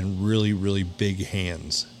eyes, and really, really big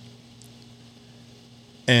hands.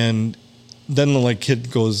 And then the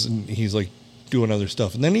kid goes and he's like doing other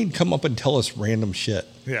stuff. And then he'd come up and tell us random shit.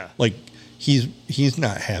 Yeah. Like he's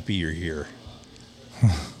not happy you're here.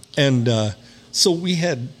 And so we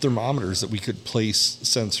had thermometers that we could place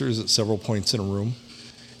sensors at several points in a room.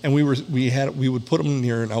 And we would put them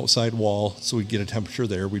near an outside wall so we'd get a temperature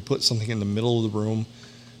there. We'd put something in the middle of the room,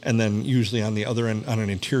 and then usually on the other end, on an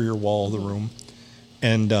interior wall of the room.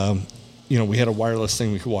 And, we had a wireless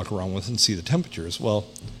thing we could walk around with and see the temperatures. Well,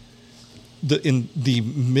 in the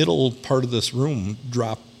middle part of this room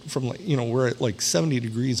dropped from like, we're at like 70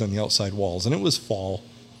 degrees on the outside walls, and it was fall.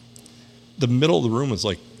 The middle of the room was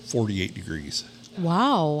like 48 degrees.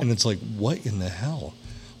 Wow. And it's like, what in the hell?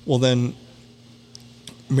 Well, then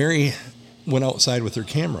Mary went outside with her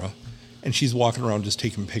camera, and she's walking around just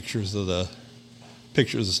taking pictures of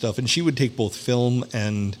stuff. And she would take both film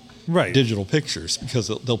and digital pictures because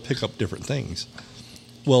they'll pick up different things.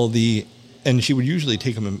 Well, and she would usually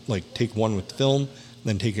take them and like take one with film,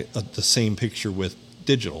 then take the same picture with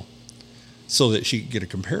digital, so that she could get a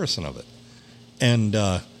comparison of it. And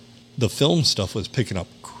the film stuff was picking up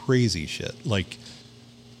crazy shit, like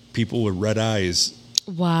people with red eyes.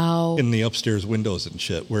 Wow. In the upstairs windows and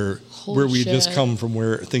shit, where we had just come from,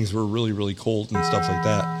 where things were really, really cold and stuff like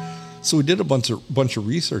that. So we did a bunch of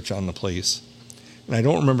research on the place, and I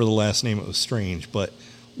don't remember the last name. It was strange, but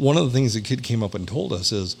one of the things the kid came up and told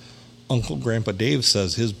us is Uncle Grandpa Dave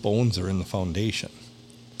says his bones are in the foundation.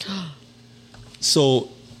 So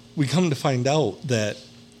we come to find out that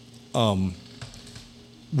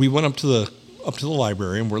we went up to the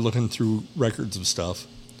library, and we're looking through records of stuff,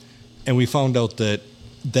 and we found out that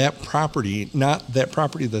property, not that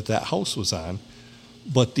property that house was on,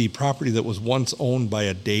 but the property that was once owned by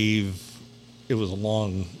a Dave. It was a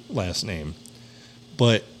long last name,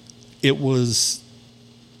 but it was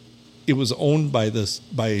owned by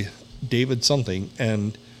David something,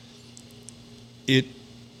 and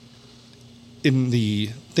in the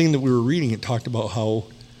thing that we were reading, it talked about how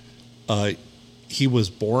he was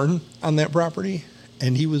born on that property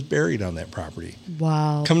and he was buried on that property.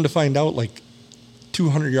 Wow. Come to find out, like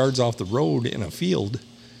 200 yards off the road in a field,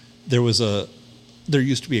 there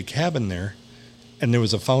used to be a cabin there, and there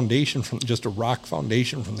was a foundation just a rock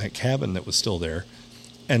foundation from that cabin that was still there.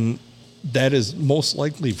 And that is most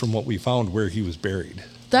likely, from what we found, where he was buried.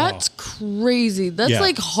 That's crazy. That's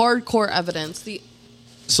like hardcore evidence.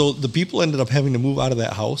 So the people ended up having to move out of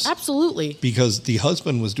that house. Absolutely. Because the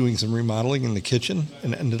husband was doing some remodeling in the kitchen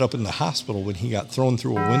and ended up in the hospital when he got thrown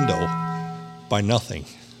through a window by nothing.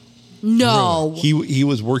 No. He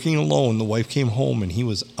was working alone. The wife came home, and he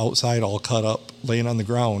was outside all cut up, laying on the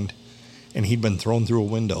ground, and he'd been thrown through a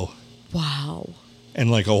window. Wow. And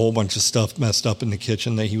like a whole bunch of stuff messed up in the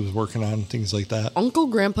kitchen that he was working on, things like that. Uncle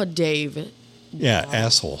Grandpa Dave. Yeah, wow.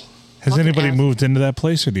 Asshole. Has anybody moved into that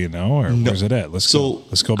place, or do you know, or no. Where's it at? Let's go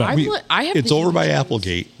back. It's over by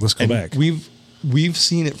Applegate. Let's go back. We've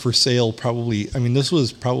seen it for sale probably. I mean, this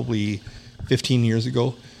was probably 15 years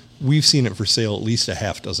ago. We've seen it for sale at least a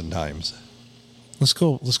half dozen times. Let's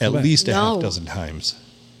go at back. least a half dozen times.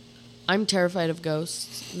 I'm terrified of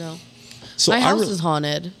ghosts. No. So my house is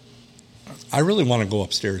haunted. I really want to go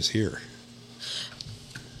upstairs here.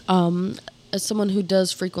 As someone who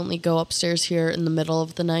does frequently go upstairs here in the middle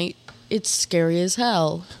of the night, it's scary as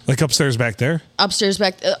hell. Like upstairs back there? Upstairs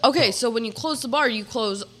back. Okay, so when you close the bar, you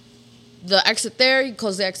close the exit there, you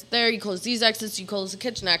close the exit there, you close these exits, you close the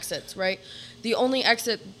kitchen exits, right? The only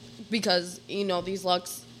exit, because, these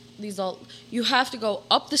locks, you have to go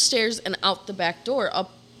up the stairs and out the back door,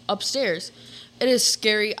 upstairs. It is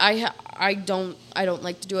scary. I don't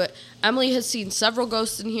like to do it. Emily has seen several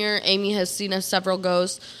ghosts in here. Amy has seen several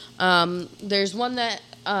ghosts. There's one that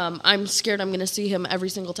I'm scared I'm going to see him every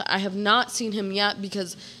single time. I have not seen him yet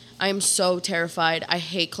because I am so terrified. I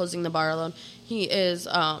hate closing the bar alone. He is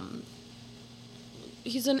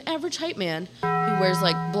he's an average height man. He wears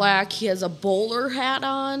like black. He has a bowler hat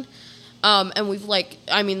on. And we've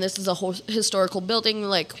this is a whole historical building.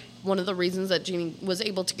 Like, one of the reasons that Jeannie was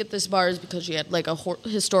able to get this bar is because she had like a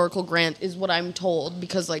historical grant, is what I'm told,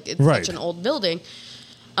 because like it's such an old building.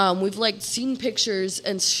 We've like seen pictures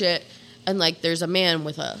and shit, and like there's a man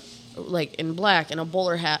with in black and a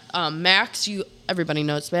bowler hat. Max, everybody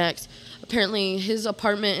knows Max. Apparently his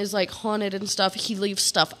apartment is like haunted and stuff. He leaves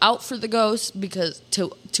stuff out for the ghosts because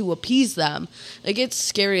to appease them. Like, it's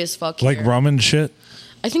scary as fuck. Like rum and shit?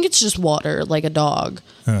 I think it's just water, like a dog.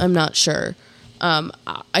 I'm not sure.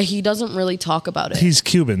 He doesn't really talk about it. He's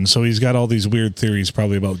Cuban, so he's got all these weird theories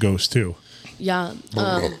probably about ghosts too. Yeah.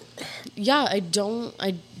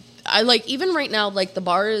 I like, even right now, like the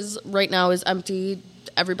bar is empty.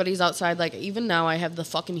 Everybody's outside. Like, even now I have the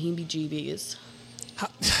fucking heebie-jeebies.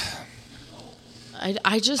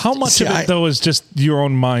 I just... How much of it, though, is just your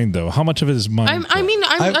own mind, though? How much of it is mind?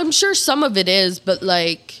 I'm sure some of it is, but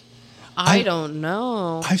like... I don't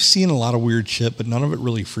know. I've seen a lot of weird shit, but none of it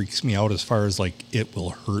really freaks me out as far as like it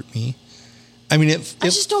will hurt me. I mean, it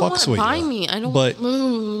just don't fucks with you. Me. I don't. But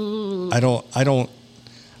I don't.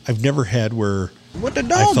 I've never had where what the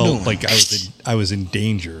dog I felt doing? like I was in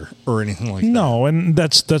danger or anything like that. No, and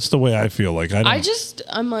that's the way I feel. Like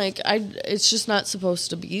I'm like, it's just not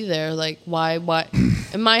supposed to be there. Like, why?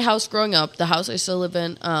 In my house growing up, the house I still live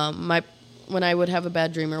in, when I would have a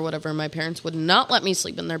bad dream or whatever, my parents would not let me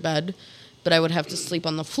sleep in their bed, but I would have to sleep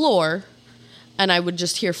on the floor, and I would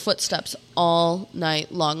just hear footsteps all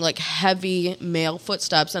night long, like heavy male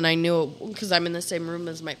footsteps, and I knew it because I'm in the same room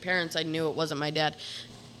as my parents. I knew it wasn't my dad.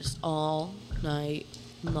 Just all night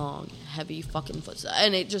long, heavy fucking footsteps,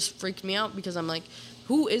 and it just freaked me out because I'm like,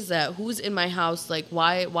 who is that? Who's in my house? Like,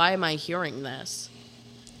 why am I hearing this?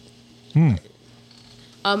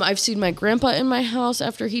 I've seen my grandpa in my house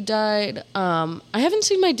after he died. I haven't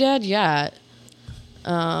seen my dad yet.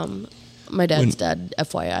 My dad's dead,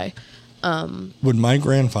 FYI. When my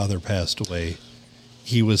grandfather passed away,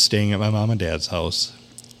 he was staying at my mom and dad's house,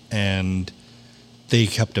 and they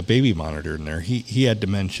kept a baby monitor in there. He had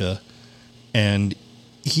dementia, and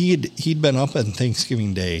he'd been up on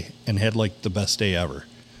Thanksgiving Day and had like the best day ever.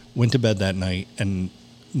 Went to bed that night and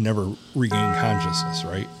never regained consciousness,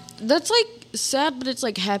 right? That's like sad, but it's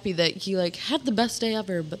like happy that he like had the best day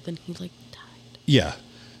ever, but then he like died. Yeah.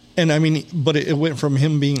 And I mean, but it went from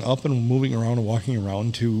him being up and moving around and walking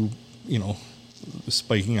around to,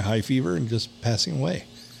 spiking a high fever and just passing away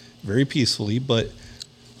very peacefully. But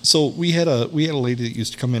so we had a lady that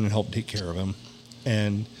used to come in and help take care of him,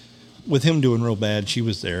 and with him doing real bad, she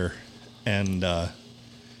was there, and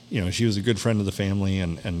she was a good friend of the family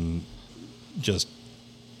and just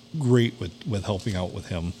great with helping out with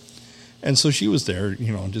him. And so she was there,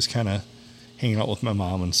 just kind of hanging out with my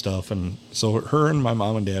mom and stuff. And so her and my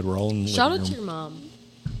mom and dad were all in the living room. Shout out to your mom.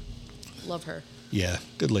 Love her. Yeah,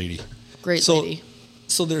 good lady. Great lady.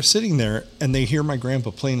 So they're sitting there, and they hear my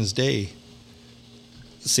grandpa plain as day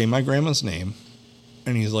say my grandma's name.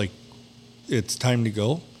 And he's like, it's time to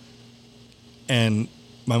go. And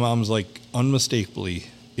my mom's like, unmistakably,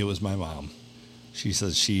 it was my mom. She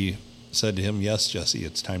says she said to him, yes, Jesse,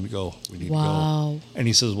 it's time to go. We need to go. And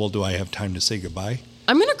he says, well, do I have time to say goodbye?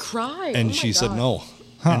 I'm going to cry. And she said no.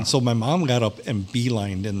 And so my mom got up and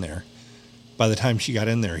beelined in there. By the time she got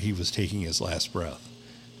in there, he was taking his last breath.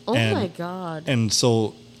 Oh, my God. And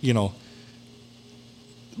so,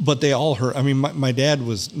 but they all heard. I mean, my dad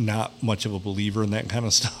was not much of a believer in that kind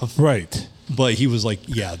of stuff. Right. But he was like,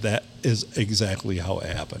 yeah, that is exactly how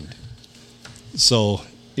it happened. So,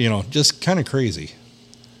 just kind of crazy.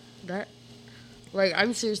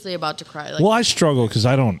 I'm seriously about to cry. Well, I struggle because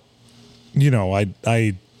I don't,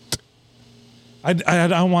 I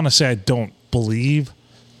don't want to say I don't believe,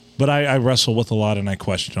 but I wrestle with a lot and I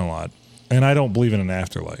question a lot, and I don't believe in an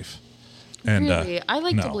afterlife. And really, I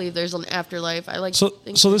like to believe there's an afterlife. I like. So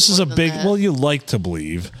this is a big. Well, you like to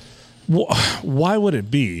believe. Why would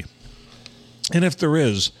it be? And if there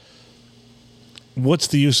is, what's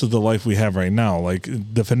the use of the life we have right now? Like,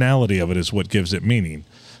 the finality of it is what gives it meaning.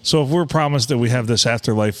 So if we're promised that we have this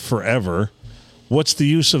afterlife forever, what's the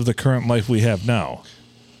use of the current life we have now?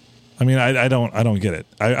 I mean, I don't get it.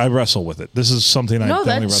 I wrestle with it. This is something I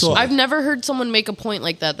definitely wrestle with. I've never heard someone make a point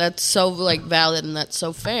like that. That's so valid and that's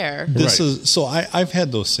so fair. I've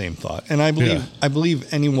had those same thoughts, and I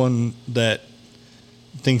believe anyone that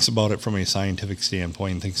thinks about it from a scientific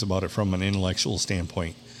standpoint, thinks about it from an intellectual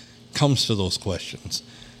standpoint, comes to those questions.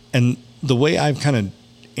 And the way I've kind of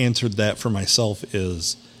answered that for myself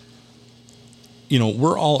is,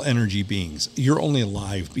 we're all energy beings. You're only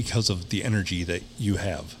alive because of the energy that you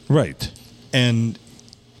have. Right. And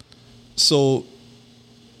so,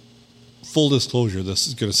 full disclosure, this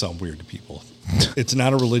is going to sound weird to people. It's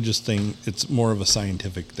not a religious thing. It's more of a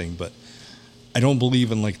scientific thing. But I don't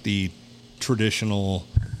believe in like the traditional,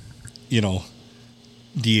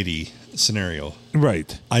 deity scenario.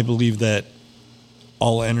 Right. I believe that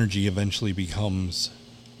all energy eventually becomes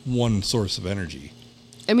one source of energy.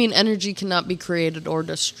 I mean, energy cannot be created or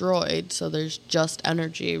destroyed, so there's just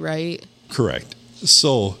energy, right? Correct.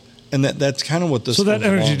 So, and that's kind of what this. So that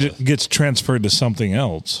energy gets transferred to something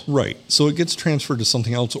else, right? So it gets transferred to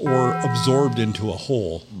something else or absorbed into a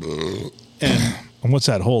whole. And what's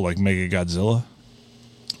that whole, like Mega Godzilla?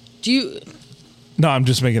 Do you? No, I'm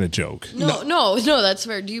just making a joke. No, that's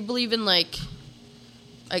fair. Do you believe in like?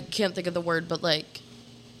 I can't think of the word, but like.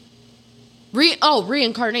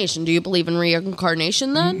 Reincarnation. Do you believe in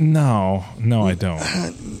reincarnation then? No, I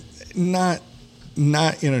don't. Not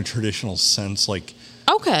in a traditional sense. Like,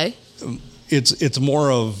 okay, it's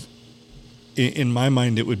more of, in my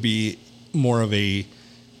mind, it would be more of a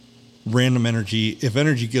random energy. If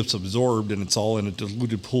energy gets absorbed and it's all in a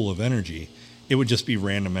diluted pool of energy, it would just be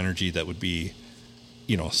random energy that would be,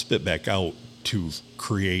 spit back out to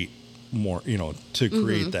create more, to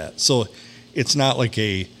create that. So it's not like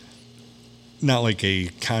not like a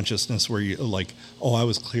consciousness where you like, oh, I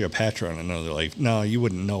was Cleopatra in another life. No, you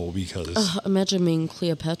wouldn't know because. Imagine being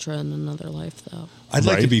Cleopatra in another life, though. I'd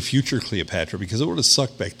like to be future Cleopatra because it would have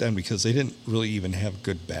sucked back then because they didn't really even have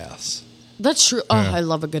good baths. That's true. Oh, I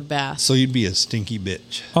love a good bath. So you'd be a stinky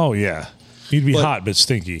bitch. Oh, yeah. You'd be hot but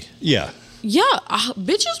stinky. Yeah. Yeah,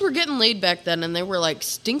 bitches were getting laid back then, and they were like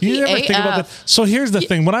stinky You ever AF. think about that? So here's the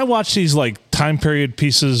thing: when I watch these like time period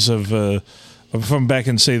pieces of from back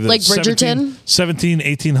in say the like Bridgerton,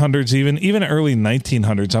 1800s, even early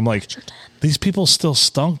 1900s, I'm like, these people still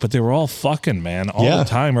stunk, but they were all fucking, man, all the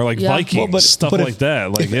time, or like Vikings, stuff like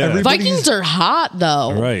that. Like, Vikings are hot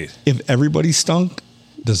though, right? If everybody stunk,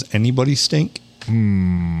 does anybody stink?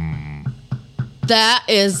 That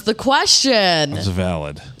is the question. That's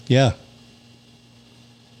valid. Yeah.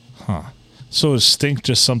 Huh. So is stink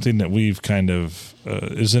just something that we've kind of,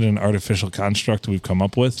 is it an artificial construct we've come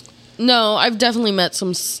up with? No, I've definitely met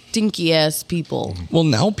some stinky ass people. Well,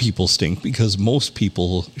 now people stink because most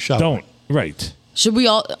people shower. Don't. Right. Should we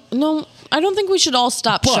all? No, I don't think we should all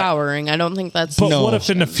stop showering. I don't think that's. But what if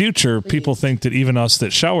in the future people think that even us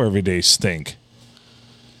that shower every day stink?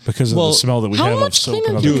 Because of the smell that we have of soap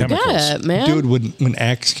and other chemicals. Man? Dude, when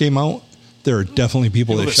Axe came out, there are definitely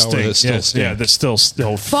people that shower that still stink. Yeah, that still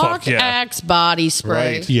fuck Axe body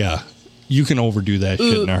spray. Right. Yeah. You can overdo that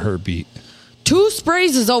shit in a heartbeat. 2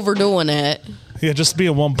 sprays is overdoing it. Yeah, just be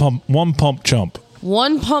a one pump chump.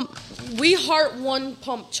 One pump. We heart one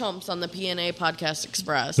pump chumps on the P&A Podcast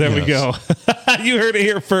Express. There we go. You heard it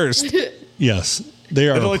here first. Yes, they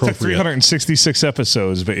are. It only took 366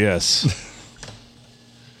 episodes, but yes.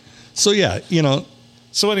 So yeah,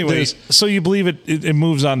 So anyways, so you believe it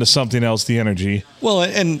moves on to something else, the energy. Well,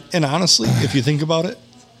 and honestly, if you think about it,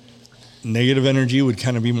 negative energy would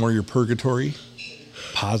kind of be more your purgatory.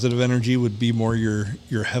 Positive energy would be more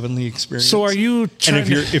your heavenly experience. So are you trying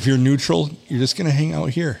if you're neutral, you're just going to hang out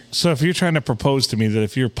here. So if you're trying to propose to me that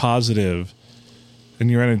if you're positive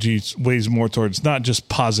and your energy weighs more towards not just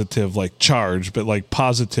positive like charge, but like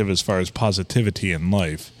positive as far as positivity in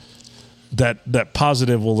life, that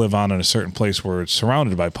positive will live on in a certain place where it's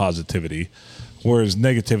surrounded by positivity, whereas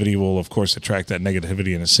negativity will, of course, attract that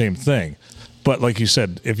negativity in the same thing. But like you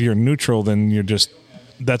said, if you're neutral, then you're just,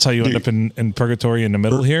 that's how you end up in purgatory in the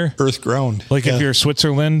middle here. Earth ground. Like if you're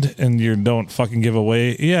Switzerland and you don't fucking give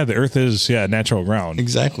away, the earth is, natural ground.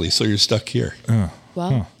 Exactly. So you're stuck here. Wow.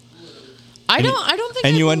 Huh. I don't think.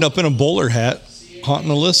 And you end up in a bowler hat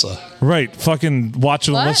haunting Alyssa. Right. Fucking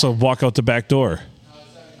watching Alyssa walk out the back door.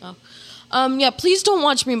 Please don't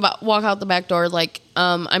watch me walk out the back door. Like,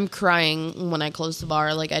 I'm crying when I close the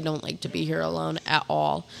bar. Like, I don't like to be here alone at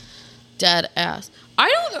all. Dead ass. I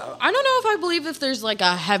don't know if I believe if there's like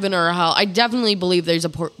a heaven or a hell. I definitely believe there's a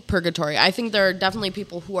purgatory. I think there are definitely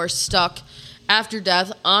people who are stuck after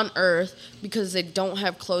death on Earth because they don't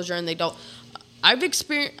have closure and they don't.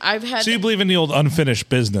 So you believe in the old unfinished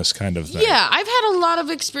business kind of thing? Yeah, I've had a lot of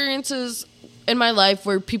experiences in my life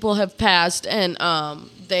where people have passed and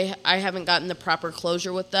I haven't gotten the proper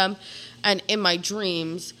closure with them, and in my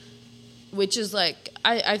dreams, which is like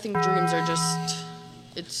I think dreams are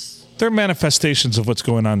just they're manifestations of what's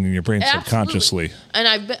going on in your brain subconsciously. And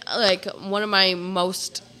I've been like one of my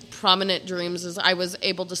most prominent dreams is I was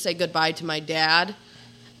able to say goodbye to my dad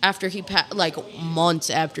after he passed, like months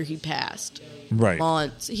after he passed. Right.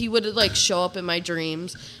 Months. He would like show up in my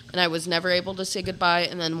dreams and I was never able to say goodbye.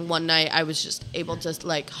 And then one night I was just able to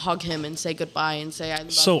like hug him and say goodbye and say I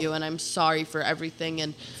love you and I'm sorry for everything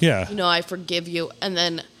and I forgive you. And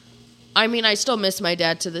then I still miss my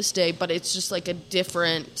dad to this day, but it's just like a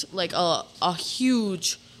different, like a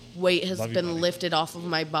huge weight has been lifted off of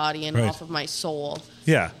my body and off of my soul.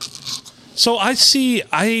 Yeah. So I see.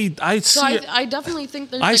 I definitely think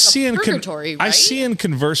there's a purgatory, right? I see and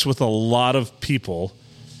converse with a lot of people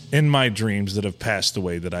in my dreams that have passed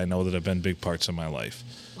away that I know that have been big parts of my life.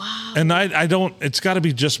 Wow. And I don't, it's got to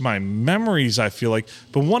be just my memories, I feel like.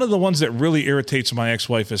 But one of the ones that really irritates my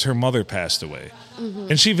ex-wife is her mother passed away. Mm-hmm.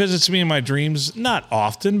 And she visits me in my dreams, not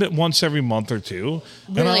often, but once every month or two.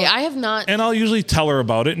 Really? I have not. And I'll usually tell her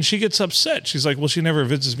about it, and she gets upset. She's like, well, she never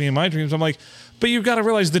visits me in my dreams. I'm like, but you've got to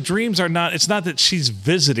realize the dreams are not, it's not that she's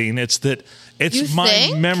visiting, it's that it's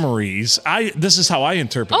my memories. This is how I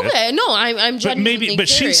interpret it. Okay, no, I'm genuinely curious. But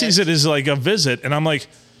she sees it as like a visit, and I'm like,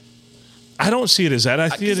 I don't see it as that. I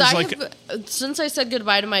see it as like... Since I said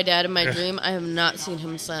goodbye to my dad in my dream, I have not seen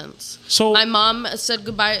him since. So my mom said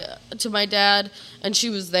goodbye to my dad, and she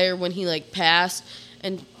was there when he like passed,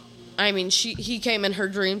 and he came in her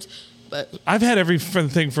dreams. But I've had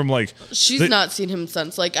everything from like... She's not seen him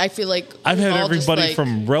since. Like, I feel like... I've had everybody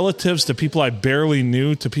from relatives to people I barely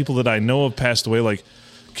knew to people that I know have passed away. Like,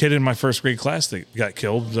 kid in my first grade class that got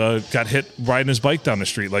killed, got hit riding his bike down the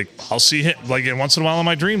street. Like, I'll see him, like, once in a while in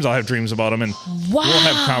my dreams, I'll have dreams about him, and we'll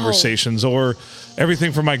have conversations. Or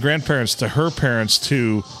everything from my grandparents to her parents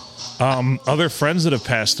to other friends that have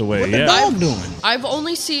passed away. What the dog doing? I've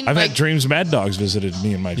only seen. I've had dreams Mad Dogs visited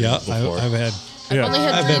me in my dreams before. I've had. I've only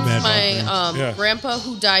had dreams. Mad My grandpa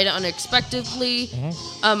who died unexpectedly.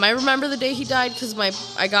 I remember the day he died because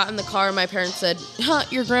I got in the car and my parents said,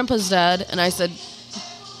 your grandpa's dead. And I said,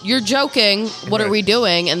 you're joking. What are we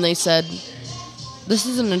doing? And they said, this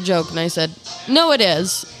isn't a joke. And I said, no, it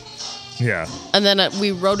is. Yeah. And then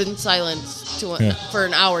we rode in silence for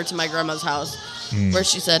an hour to my grandma's house where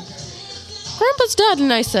she said, Grandpa's dead.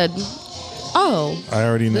 And I said, oh. I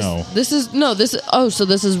already know. So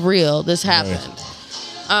this is real. This happened.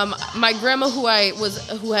 My grandma who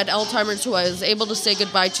had Alzheimer's, who I was able to say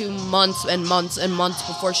goodbye to months and months and months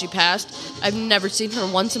before she passed. I've never seen her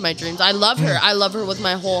once in my dreams. I love her. I love her with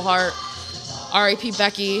my whole heart. R.I.P.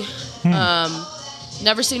 Becky.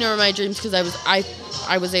 Never seen her in my dreams because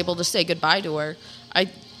I was able to say goodbye to her.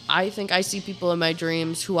 I think I see people in my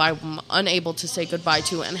dreams who I'm unable to say goodbye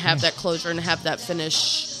to and have that closure and have that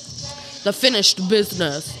finished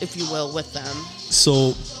business, if you will, with them.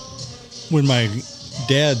 So when my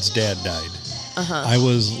dad's dad died, I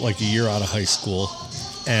was like a year out of high school,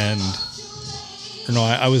 it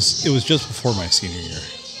was just before my senior year.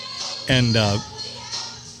 And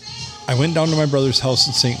I went down to my brother's house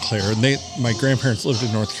in St. Clair, and my grandparents lived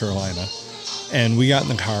in North Carolina. And we got in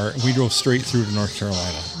the car, and we drove straight through to North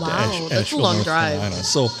Carolina. Wow, that's a long North drive. Carolina.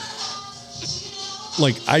 So,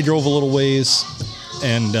 like, I drove a little ways,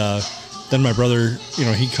 and then my brother,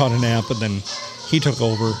 he caught a nap, and then he took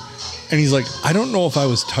over. And he's like, I don't know if I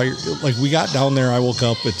was tired. Like, we got down there, I woke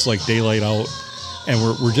up, it's like daylight out, and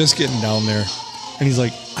we're just getting down there. And he's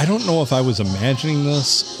like, I don't know if I was imagining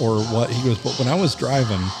this or what. He goes, but when I was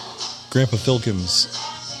driving, Grandpa Filkins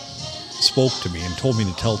spoke to me and told me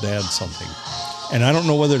to tell Dad something. And I don't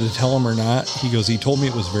know whether to tell him or not. He goes, he told me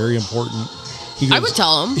it was very important. He goes, I would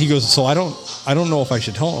tell him. He goes, so I don't know if I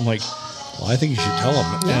should tell him. I'm like, well, I think you should tell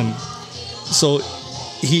him. Yeah. And so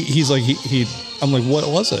he's like, I'm like, what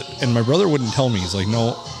was it? And my brother wouldn't tell me. He's like,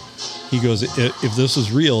 no. He goes, if this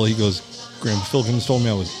is real, he goes, Grandpa Filkins told me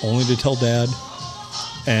I was only to tell Dad,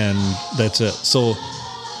 and that's it. So,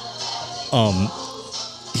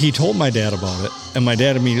 he told my dad about it, and my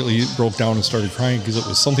dad immediately broke down and started crying because it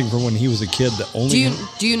was something from when he was a kid that only.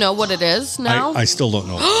 Do you know what it is now? I still don't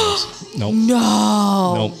know what it is. Nope.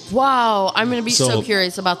 Nope. Wow. I'm going to be so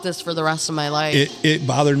curious about this for the rest of my life. It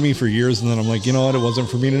bothered me for years, and then I'm like, you know what? It wasn't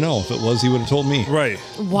for me to know. If it was, he would have told me. Right.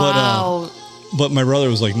 Wow. But my brother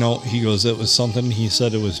was like, no. He goes, it was something. He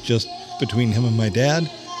said it was just between him and my dad,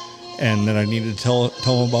 and that I needed to tell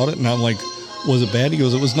him about it. And I'm like, was it bad? He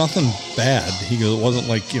goes, it was nothing bad. He goes, it wasn't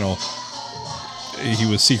like, he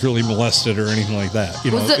was secretly molested or anything like that.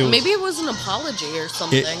 Maybe it was an apology or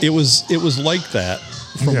something. It was like that.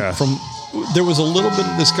 From there was a little bit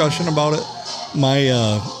of discussion about it.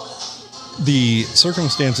 The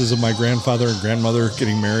circumstances of my grandfather and grandmother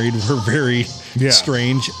getting married were very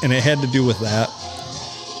strange, and it had to do with that.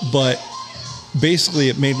 But basically,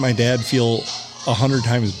 it made my dad feel 100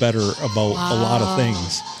 times better about a lot of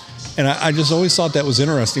things. And I just always thought that was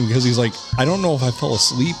interesting because he's like, I don't know if I fell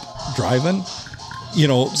asleep driving.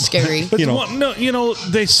 Scary. But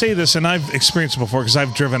they say this, and I've experienced it before because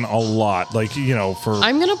I've driven a lot. Like,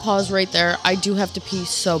 I'm going to pause right there. I do have to pee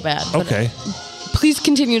so bad. Okay. Please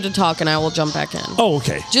continue to talk, and I will jump back in. Oh,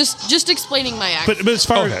 okay. Just explaining my action.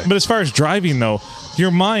 But as far as driving, though,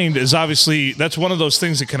 your mind is obviously, that's one of those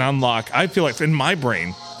things that can unlock. I feel like in my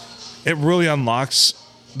brain, it really unlocks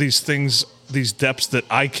these things, these depths that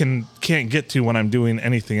I can't get to when I'm doing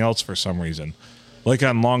anything else for some reason. Like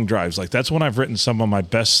on long drives, like that's when I've written some of my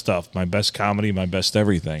best stuff, my best comedy, my best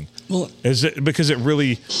everything. Well, is it because it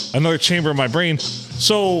really another chamber in my brain?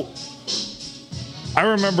 So I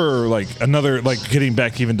remember getting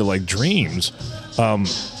back even to like dreams,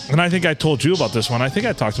 and I think I told you about this one. I think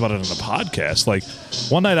I talked about it on the podcast. Like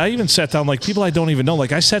one night, I even sat down like people I don't even know.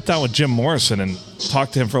 Like I sat down with Jim Morrison and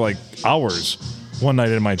talked to him for like hours one night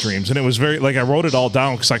in my dreams, and it was very like I wrote it all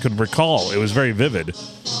down because I could recall. It was very vivid.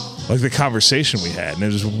 Like the conversation we had, and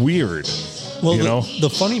it was weird. Well, the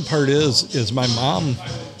funny part is my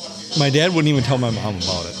dad wouldn't even tell my mom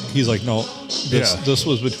about it. He's like, no, this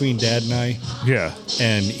was between Dad and I. Yeah.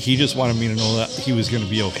 And he just wanted me to know that he was going to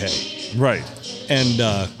be okay. Right. And,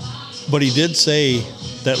 but he did say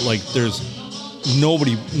that like there's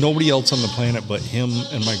nobody else on the planet but him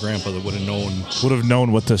and my grandpa that would have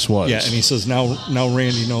known what this was. Yeah. And he says now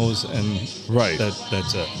Randy knows, and right.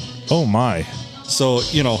 That's it. Oh my. So,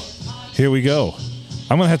 here we go.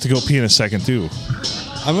 I'm going to have to go pee in a second, too.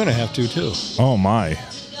 I'm going to have to, too. Oh, my.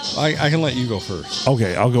 I can let you go first.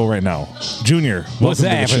 Okay, I'll go right now. Junior, what's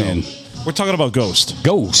welcome to the happening? show. We're talking about Ghost.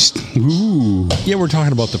 Ghost. Ooh. Yeah, we're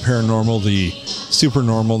talking about the paranormal, the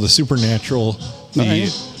supernormal, the supernatural,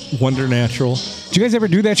 the wonder natural. Did you guys ever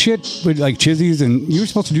do that shit with like chizzies? And you were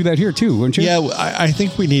supposed to do that here too, weren't you? Yeah, I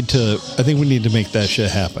think we need to. I think we need to make that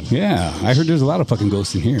shit happen. Yeah, I heard there's a lot of fucking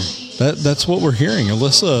ghosts in here. That's what we're hearing.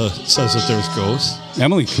 Alyssa says that there's ghosts.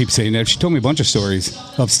 Emily keeps saying that. She told me a bunch of stories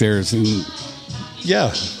upstairs, and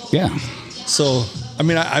yeah. So, I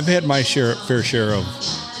mean, I've had my fair share of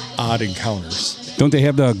odd encounters. Don't they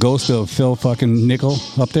have the ghost of Phil fucking Nickel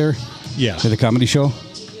up there? Yeah. At the comedy show?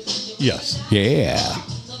 Yes. Yeah.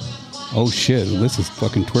 Oh shit, this is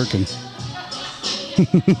fucking twerking.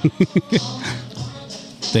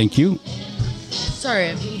 Thank you. Sorry,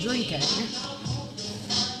 I've been drinking.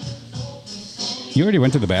 You already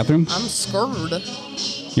went to the bathroom? I'm scared.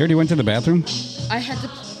 You already went to the bathroom? I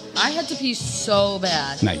had to pee so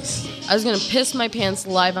bad. Nice. I was gonna piss my pants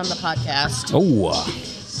live on the podcast. Oh.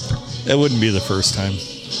 That wouldn't be the first time.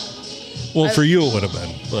 Well, for you it would have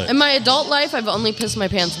been. But In my adult life, I've only pissed my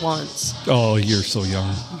pants once. oh, you're so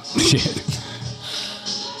young. Shit.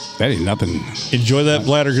 That ain't nothing. Enjoy that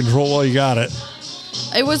bladder control while you got it.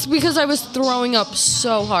 It was because I was throwing up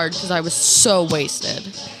so hard because I was so wasted.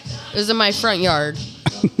 It was in my front yard.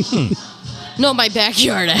 No, my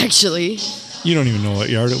backyard, actually. You don't even know what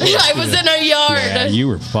yard it was. I was in a yard. Yeah, you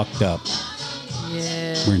were fucked up,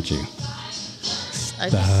 Yeah. weren't you?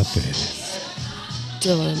 Stop it.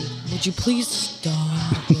 Dylan, would you please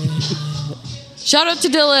stop it? Shout out to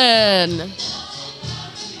Dylan.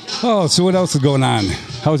 Oh, so what else is going on?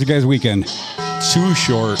 How was your guys' weekend? Too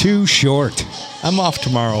short. Too short. I'm off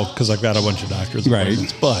tomorrow because I've got a bunch of doctor's Right.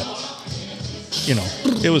 appointments. But, you know,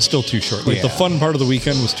 it was still too short. Like, Yeah. the fun part of the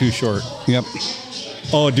weekend was too short. Yep.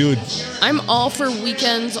 Oh, dude. I'm all for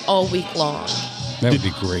weekends all week long. That would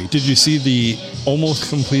be great. Did you see the almost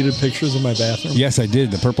completed pictures of my bathroom? Yes, I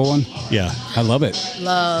did. The purple one. Yeah. I love it.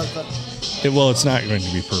 Love. Well, it's not going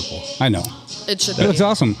to be purple. I know. It should That be. looks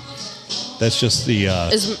awesome. That's just the...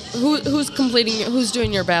 Who's completing it? Who's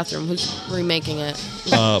doing your bathroom? Who's remaking it?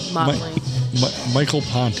 Modeling. Michael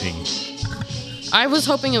Ponting. I was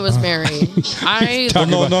hoping it was Mary.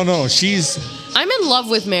 No. I'm in love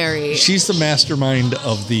with Mary. She's the mastermind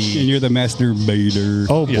of the... And you're the masturbator.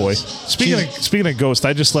 Oh, boy. Yes. Speaking of ghost,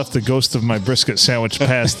 I just left the ghost of my brisket sandwich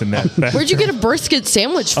past in that. Where'd you get a brisket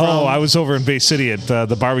sandwich from? Oh, I was over in Bay City at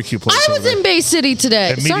the barbecue place. I was in Bay City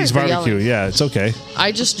today. At Sorry Meaty's for Barbecue. yelling. Yeah, it's okay.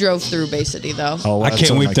 I just drove through Bay City, though. Oh, well, I that's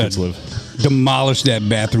can't where wait my to kids live. demolish that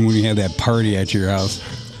bathroom when you have that party at your house.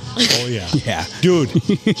 Oh, yeah. Yeah. Dude,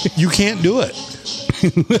 you can't do it.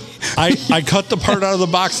 I cut the part out of the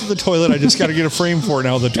box of the toilet. I just got to get a frame for it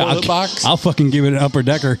now. The toilet box. I'll fucking give it an upper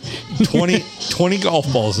decker. 20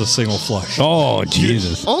 golf balls a single flush. Oh,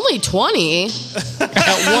 Jesus. Only 20?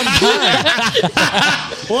 At one time.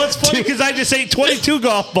 Well, it's funny because I just ate 22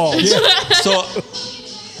 golf balls. So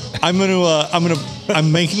I'm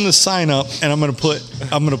making the sign up, and I'm gonna put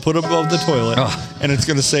above the toilet, and it's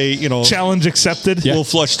gonna say, Challenge accepted. we'll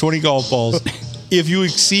flush 20 golf balls. If you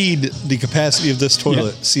exceed the capacity of this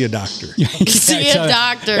toilet, see a doctor. See a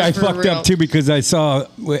doctor. I for fucked real. up too because I saw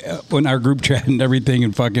when our group chat and everything,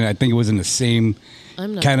 and fucking, I think it was in the same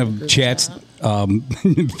I'm not kind in a of group chats. chat.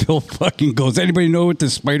 Phil fucking goes, anybody know what the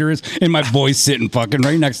spider is? And my boy's sitting fucking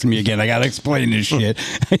right next to me again. I gotta explain this shit.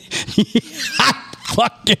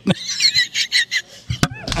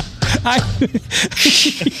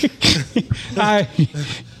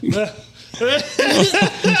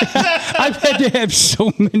 I've had to have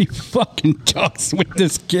so many fucking talks with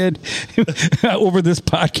this kid over this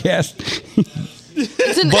podcast.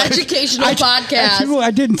 It's an educational podcast.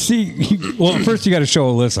 I didn't see. Well, first you got to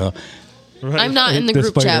show Alyssa. Right. I'm not in the group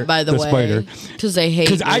spider, chat, by the way. spider. Because they hate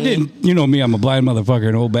me. Because I didn't, me, I'm a blind motherfucker,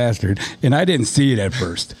 an old bastard, and I didn't see it at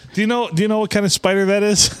first. Do you know what kind of spider that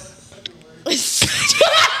is?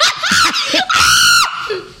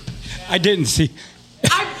 I didn't see.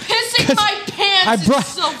 I'm pissing my pants. It's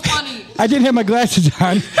so funny. I didn't have my glasses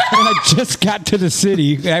on, and I just got to the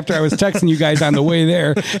city after I was texting you guys on the way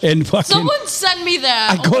there, and fucking. Someone send me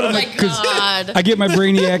that. I go oh to my God. I get my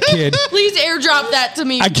Brainiac kid. Please airdrop that to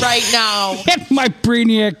me right now. Get my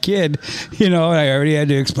Brainiac kid. And I already had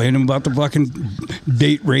to explain to him about the fucking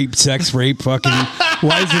date rape, sex rape, fucking.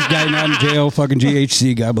 Why is this guy not in jail? Fucking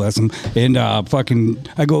GHC, God bless him. And fucking,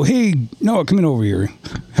 I go, hey, Noah, come in over here.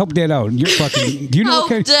 Help Dad out. You're fucking. Do you know?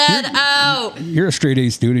 Help Dad out. You're a straight A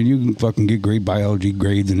student. You can fucking get great biology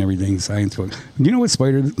grades and everything, science. Do you know what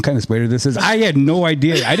kind of spider this is? I had no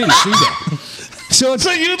idea. I didn't see that. showed.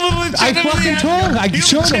 So you legitimately I fucking told him. I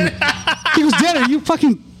showed him. He was dead. Are you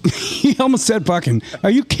fucking? He almost said fucking. Are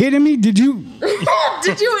you kidding me? Did you?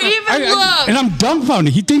 Did you even look? And I'm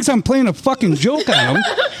dumbfounded. He thinks I'm playing a fucking joke on him.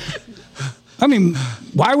 I mean,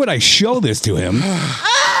 why would I show this to him?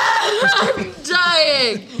 I'm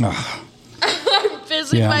dying. I'm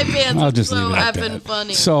pissing my pants. I'll just so leave it at effing that.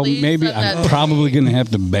 funny. So Please maybe send that I'm to probably me. going to have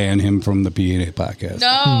to ban him from the P&A podcast.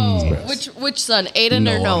 No. Which son? Aiden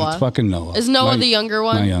or Noah? It's fucking Noah. Is Noah the younger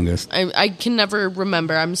one? My youngest. I can never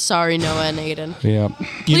remember. I'm sorry, Noah and Aiden. Yeah.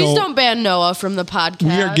 Please don't ban Noah from the podcast.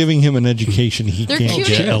 We are giving him an education he They're can't cute.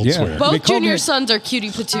 get Yeah. elsewhere. They Both called junior me- sons are cutie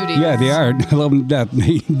patooties. Yeah, they are. I love them to death.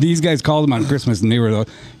 These guys called him on Christmas, and they were.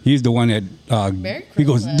 He's the one that. Merry He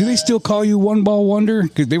goes, "Do they still call you One Ball Wonder?"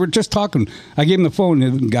 Because they were just talking. I gave him the phone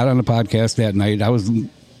and got on the podcast that night. I was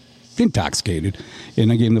intoxicated,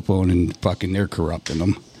 and I gave him the phone, and fucking they're corrupting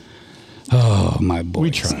him. Oh my boy!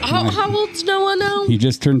 We try. How old's Noah now? He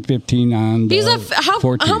just turned 15 on. He's how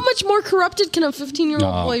 14. much more corrupted can a 15-year-old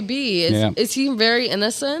No. boy be? Yeah. Is he very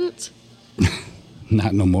innocent?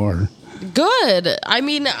 Not no more. Good. I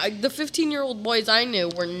mean, the 15-year-old boys I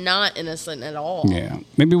knew were not innocent at all. Yeah,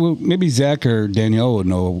 maybe Zach or Danielle would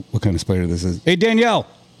know what kind of spider this is. Hey, Danielle,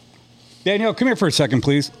 come here for a second,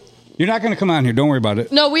 please. You're not going to come on here. Don't worry about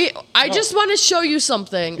it. No, I just want to show you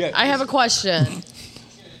something. Yeah. I have a question.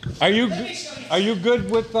 Are you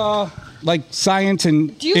good with like science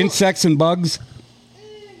and insects and bugs?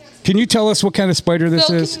 Can you tell us what kind of spider this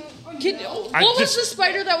Phil, is? what was the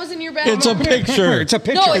spider that was in your bag? It's a picture. It's a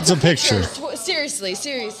picture. No, It's a picture. Seriously.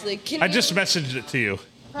 I just messaged it to you.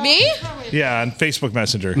 Me? Yeah, on Facebook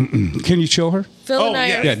Messenger. Can you show her? Phil and I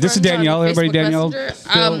yeah. are Yeah, this is friends on Danielle. Everybody, Facebook Danielle. Messenger.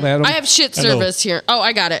 Phil, Adam. I have shit Hello. service here. Oh,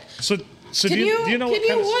 I got it. So Can do you know what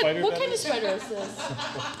kind of spider what that kind of is? spider is this?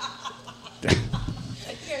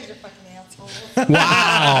 You guys are fucking assholes.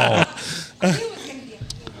 Wow. I knew it was going to be a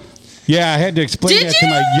Yeah, I had to explain Did that to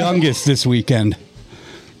you? my youngest this weekend.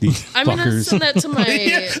 These I'm gonna fuckers. send that to my.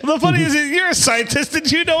 Yeah, the funny is, you're a scientist.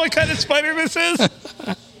 Did you know what kind of spider this is?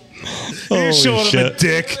 You're Holy showing him a shit.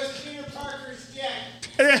 dick.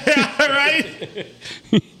 Yeah, right?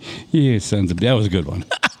 Yeah, sons of. That was a good one.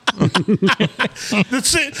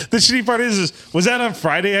 That's it. The shitty part is, was that on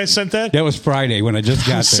Friday I sent that? That was Friday when I just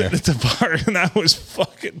I got was there. sitting at the bar and I was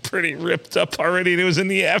fucking pretty ripped up already. And it was in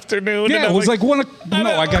the afternoon. and Yeah, I'm it was like 1 o'clock.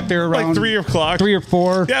 No, I got there around like 3 o'clock. 3 or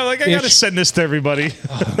 4. Yeah, like I got to ish. send this to everybody.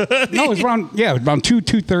 No, it was around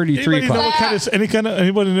 2:30, 3 Anybody know o'clock. what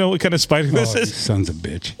anybody know what kind of spider this Oh, you is? sons of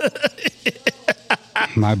bitch.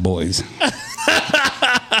 My boys.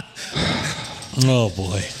 Oh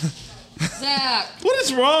boy. Zach. What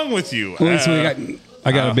is wrong with you? Well, so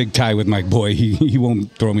I got a big tie with my boy. He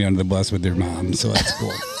won't throw me under the bus with their mom, so that's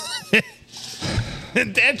cool.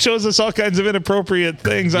 And Dad shows us all kinds of inappropriate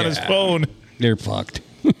things on his Yeah. phone. They're fucked.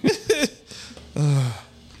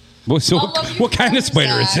 Well, so I'll love you what kind of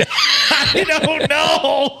spider is Zach. that? I don't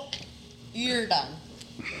know. You're done.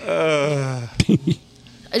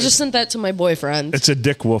 I just sent that to my boyfriend. It's a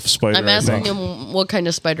dick wolf spider. I'm asking him what kind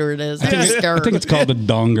of spider it is. I'm Yeah. scared. I think it's called a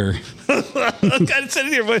donger.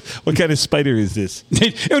 What kind of spider is this?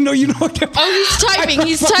 Oh no, you know what? Oh, he's typing.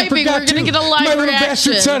 He's I typing. forgot We're gonna to. get a My live little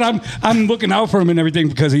reaction. bastard son, I'm looking out for him and everything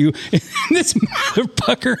because of you. And this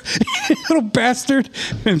motherfucker, little bastard.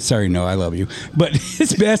 I'm sorry, no, I love you, but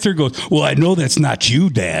this bastard goes, "Well, I know that's not you,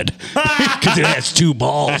 Dad, because it has 2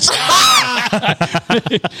 balls."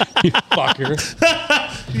 You fucker.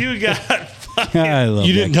 You got I love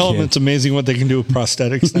You didn't that tell kid. them it's amazing what they can do with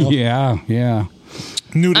prosthetics now. Yeah.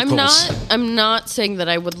 nudicles. I'm not saying that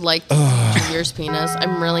I would like to see Junior's penis.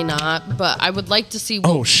 I'm really not. But I would like to see what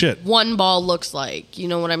Oh, shit. one ball looks like. You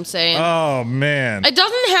know what I'm saying? Oh, man. It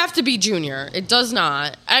doesn't have to be Junior. It does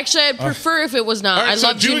not. Actually, I'd prefer if it was not. All right, I so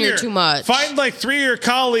love Junior too much. Find like 3 of your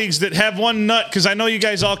colleagues that have one nut, because I know you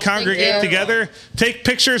guys all congregate you. together. Take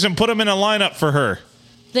pictures and put them in a lineup for her.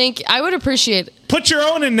 I would appreciate it. Put your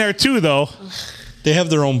own in there, too, though. They have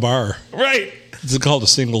their own bar. Right. It's called a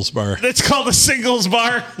singles bar. It's called a singles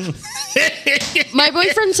bar. My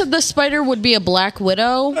boyfriend said the spider would be a black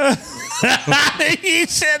widow. He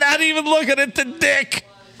said, not even looking at the dick.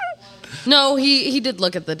 No, he did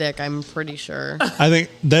look at the dick, I'm pretty sure. I think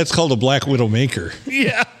that's called a black widow maker.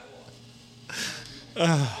 Yeah.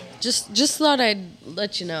 Just thought I'd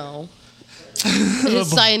let you know. His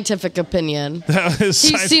scientific opinion. That was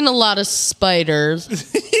He's seen a lot of spiders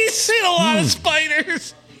He's seen a lot of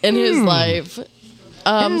spiders. in his life.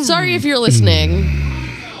 Sorry if you're listening.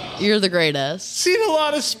 You're the greatest. Seen a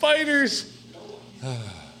lot of spiders.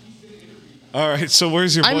 All right, so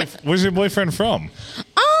where's your boyfriend from?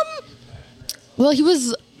 Well, he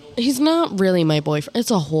was He's not really my boyfriend.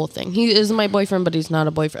 It's a whole thing. He is my boyfriend, but he's not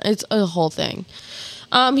a boyfriend. It's a whole thing.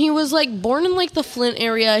 He was like born in like the Flint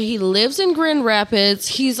area. He lives in Grand Rapids.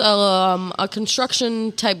 He's a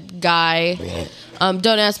construction type guy.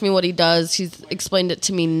 Don't ask me what he does. He's explained it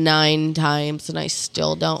to me 9 times, and I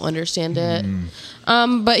still don't understand it.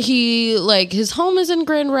 But he like his home is in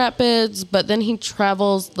Grand Rapids, but then he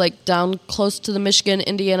travels like down close to the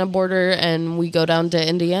Michigan-Indiana border, and we go down to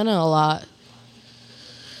Indiana a lot.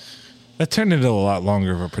 That turned into a lot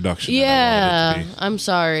longer of a production. Yeah, than I wanted it to be. I'm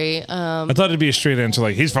sorry. I thought it'd be a straight answer,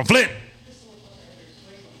 like he's from Flint.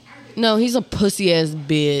 No, he's a pussy ass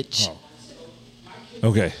bitch. Oh.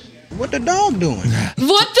 Okay. What the dog doing?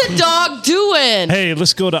 What the dog doing? Hey,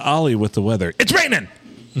 let's go to Ollie with the weather. It's raining.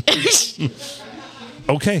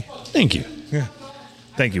 Okay. Thank you. Yeah.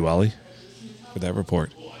 Thank you, Ollie, for that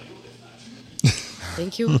report.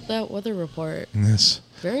 Thank you for that weather report. Yes.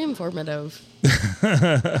 Very informative.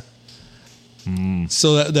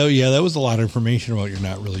 So that was a lot of information about your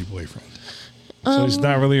not really boyfriend. So he's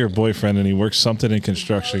not really your boyfriend, and he works something in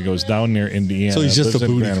construction. He goes down near Indiana. So he's just lives a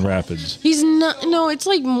in booty Grand call. Rapids. He's not. No, it's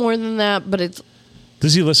like more than that, but it's.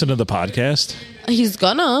 Does he listen to the podcast? He's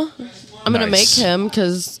gonna. I'm gonna make Nice. him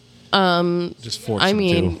because. Just force I him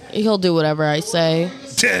mean, he'll do whatever I say.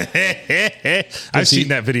 to. I've seen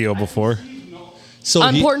that video before. So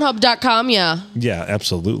On Pornhub.com, yeah. Yeah,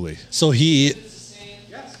 absolutely. So he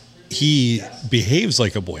behaves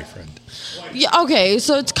like a boyfriend. Yeah, okay,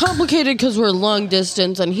 so it's complicated because we're long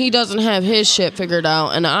distance and he doesn't have his shit figured out,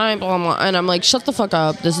 and I'm blah, blah, and I'm like, shut the fuck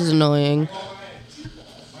up. This is annoying.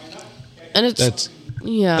 And it's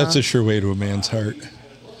That's a sure way to a man's heart.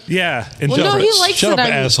 Yeah. And Well, no, he likes Shut that up,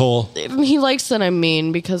 I'm asshole. He likes that I'm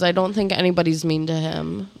mean because I don't think anybody's mean to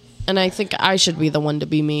him, and I think I should be the one to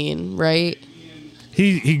be mean, right?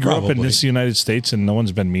 He grew up in Probably. this United States, and no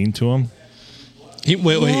one's been mean to him.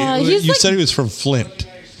 Yeah, You he's like- said he was from Flint.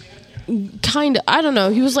 Kind of. I don't know.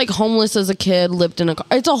 He was like homeless as a kid, lived in a car.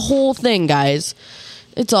 It's a whole thing, guys.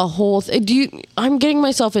 It's a whole thing. I'm getting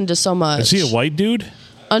myself into so much. Is he a white dude?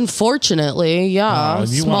 Unfortunately, yeah. Oh,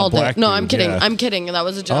 you Small want a black dick. No, dude, I'm kidding. yeah. I'm kidding. That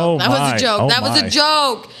was a joke. Oh, that was my. a joke. Oh, that was my. a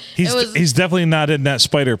joke. He's it was he's definitely not in that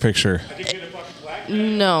spider picture.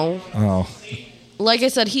 no. Oh, Like I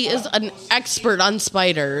said, he is an expert on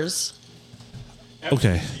spiders.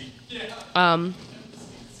 okay.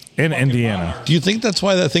 In Indiana. Do you think that's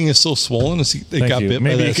why that thing is so swollen? Is it Thank got you. bit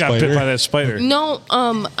Maybe by he that got spider? bit by that spider. No,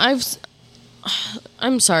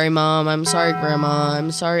 I'm sorry, Mom. I'm sorry, Grandma.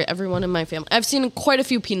 I'm sorry, everyone in my family. I've seen quite a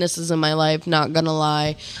few penises in my life, not gonna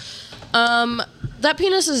lie. That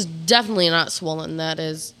penis is definitely not swollen. That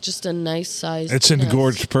is just a nice size. It's penis.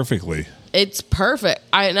 engorged perfectly. It's perfect.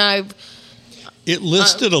 It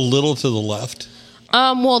listed a little to the left.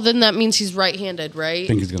 Well, then that means he's right-handed, I right?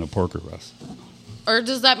 think he's gonna porker us. Or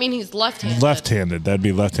does that mean he's left-handed? Left-handed. That'd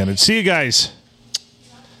be left-handed. See you guys.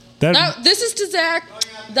 This is to Zach.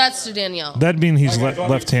 That's to Danielle. That'd mean he's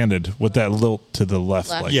left-handed with that lilt to the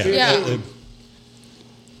left. Left. Like, Yeah.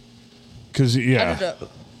 Because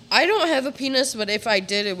I don't have a penis, but if I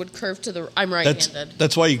did, it would curve to the. I'm right-handed.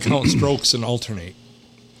 That's why you count strokes and alternate.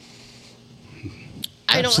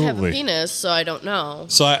 I don't have a absolutely. penis, so I don't know.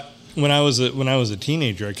 So when I was a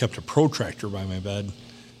teenager, I kept a protractor by my bed,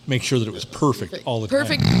 make sure that it was perfect all the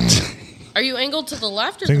Perfect. time. Are you angled to the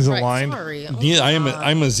left or Things the right? aligned? Sorry. Oh, Yeah, God.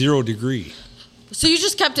 I'm a 0 degree. So you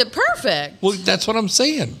just kept it perfect. Well, that's what I'm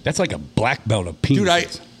saying, That's like a black belt of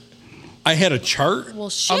penis. dude. I had a chart Well, on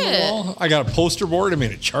the shit. wall. I got a poster board. I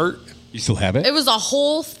made a chart. You still have it? It was a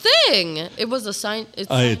whole thing. It was a sign.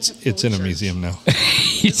 It's in a museum now.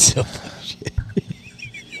 You still-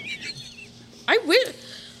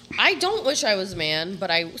 I don't wish I was a man,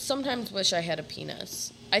 but I sometimes wish I had a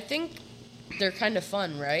penis. I think they're kind of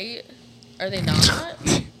fun, right? Are they not?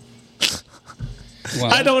 Well,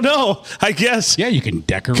 I don't know. I guess. Yeah, you can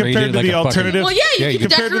decorate Compared it to like the a fucking- alternative. Well, yeah, you could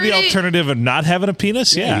Compared to the decorate it. alternative of not having a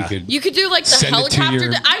penis, yeah. You could do like the Send it to helicopter.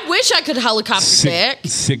 your- I wish I could helicopter dick.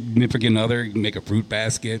 significant other, make a fruit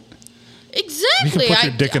basket. Exactly. You can put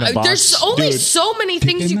your dick in a box. There's only Dude. so many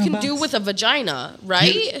things in you a can do box. with a vagina,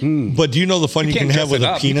 right? But do you know the fun you can have dress with it a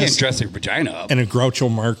up. You can't penis dress your vagina up. and a Groucho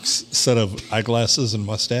Marx set of eyeglasses and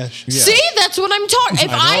mustache? Yeah. See, that's what I'm talking.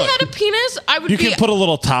 If I know I it. had a penis, I would You be can put a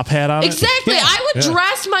little top hat on exactly. it. I would Yeah.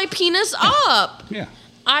 dress my penis up. Yeah.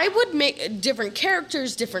 I would make different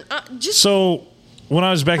characters, different. Just So when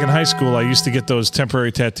I was back in high school, I used to get those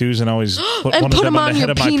temporary tattoos and always put And one put of them them on on the head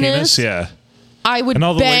your of my penis? penis. Yeah. I would And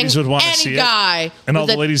all the bang ladies would wanna any see it? guy. And all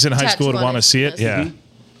with the a ladies in high school would tattoo on want to his see it. penis. Yeah.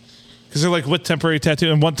 Because they're like, what temporary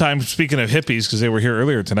tattoo? And one time, speaking of hippies, because they were here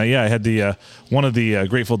earlier tonight, yeah, I had the one of the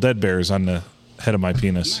Grateful Dead bears on the head of my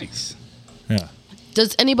penis. Nice. Yeah.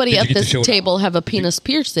 Does anybody Did you at get to this show it table have a penis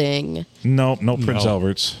piercing? No Prince No.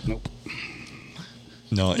 Albert's. Nope.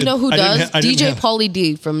 No, You know who does? DJ Pauly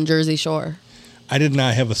D from Jersey Shore. I did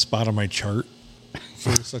not have a spot on my chart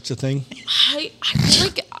for such a thing. I feel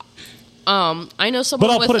like I know someone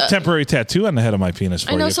But I'll with put a temporary tattoo on the head of my penis for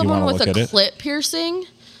I you know if you someone want to with look a at it. clit piercing.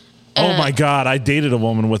 Oh my God, I dated a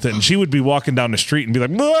woman with it, and she would be walking down the street and be like,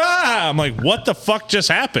 "Wah!" I'm like, what the fuck just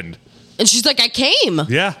happened? And she's like, I came.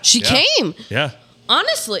 Yeah. She yeah, came. Yeah.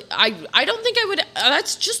 Honestly, I don't think I would.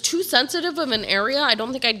 That's just too sensitive of an area. I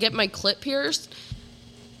don't think I'd get my clit pierced.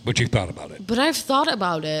 But you thought about it. But I've thought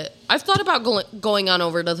about it. I've thought about going on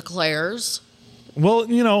over to the Claire's. Well,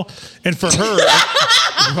 and for her,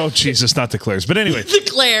 oh Jesus, not the Claire's, but anyway, The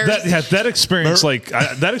Claire's. that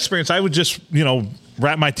experience, I would just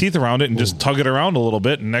wrap my teeth around it and just tug it around a little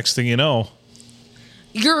bit, and next thing you know,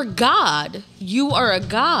 You're a god. You are a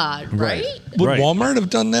god, right? Would Right. Walmart have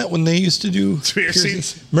done that when they used to do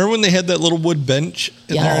Piercings? Remember when they had that little wood bench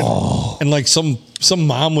in there, and like some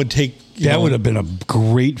mom would take That would have been a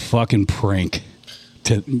great fucking prank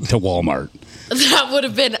to Walmart. That would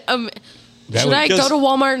have been. Should would I go just- to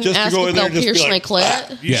Walmart and just to ask go if in there they'll and just pierce be my like,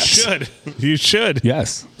 clit? you Yes. should, you should.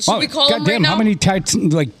 Yes. Should we call them goddamn, right now? how many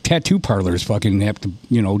tattoo parlors fucking have to,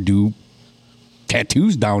 do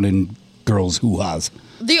tattoos down in girls' hoo-has?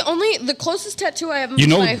 The closest tattoo I have You in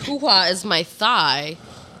know- my hoo-ha is my thigh.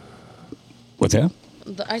 What's that?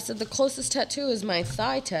 I said the closest tattoo is my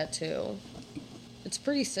thigh tattoo. It's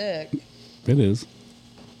pretty sick. It is.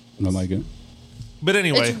 I like it. But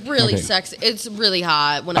anyway, It's really Okay. sexy. It's really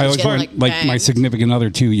hot when I I'm always getting find, like like my banged. significant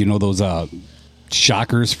other too, those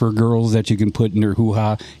shockers for girls that you can put in their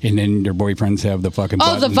hoo-ha, and then their boyfriends have the fucking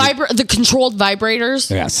Oh, button. the controlled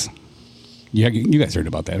vibrators. Yes. Yeah, you guys heard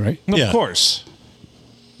about that, right? of Yeah. course,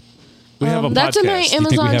 we have a That's in my podcast. You think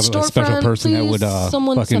Amazon we have a special storefront, person that would please?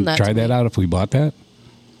 Someone fucking send that try to that me. out if we bought that?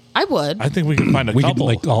 I would. I think we can find a We could couple.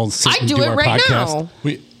 like all sit I'd and do it our right podcast.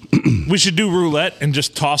 now. We should do roulette and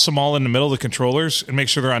just toss them all in the middle of the controllers and make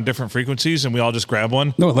sure they're on different frequencies, and we all just grab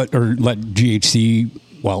one. No, let GHC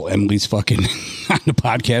while Emily's fucking on the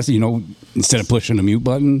podcast, instead of pushing the mute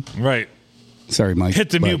button. Right. Sorry, Mike. Hit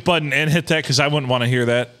the but- mute button and hit that because I wouldn't want to hear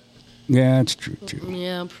that. Yeah, it's true, too.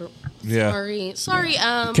 Yeah. Yeah. Sorry.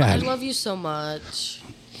 I God. love you so much.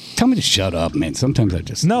 Tell me to shut up, man. Sometimes I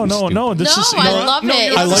just... No. This No, is. I love it.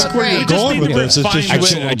 you're I It's like so where great. you're going with this. It's refine just you you a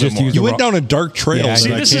little went, bit more. you went down a dark trail. Yeah, that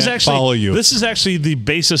See, I this is can't actually follow you. This is actually the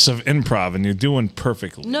basis of improv, and you're doing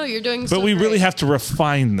perfectly. No, you're doing. So But we great. really have to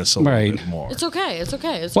refine this a little Right. bit more. It's okay. It's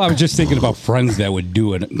okay. It's Well, I okay. was just thinking about friends that would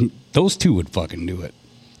do it. Those two would fucking do it.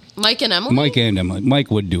 Mike and Emily. Mike and Emily.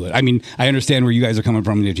 Mike would do it. I mean, I understand where you guys are coming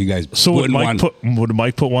from. That you guys So would wouldn't want.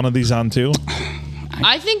 Mike put one of these on too?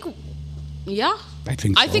 I think. Yeah. I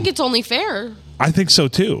think. So. I think it's only fair. I think so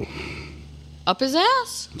too. Up his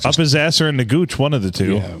ass. Up his ass or in the gooch, one of the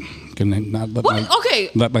two. Yeah. Can I not let What? my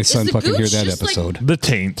Okay. let my Is son the fucking hear gooch that just like- episode? The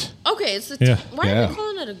taint. Okay, it's the. Yeah. Why are Yeah. you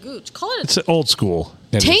calling it a gooch? Call it It's a old school.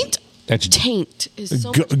 That is- taint. That's Taint is so.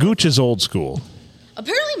 much Gooch is old school.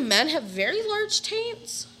 Apparently, men have very large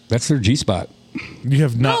taints. that's their G spot. You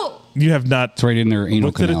have not. No. You have not It's right in their anal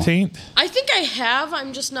looked at canal. a taint. I think I have.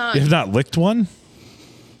 I'm just not. You have not licked one.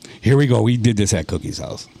 Here we go. We did this at Cookie's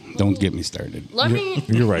house. Don't get me started. Let me.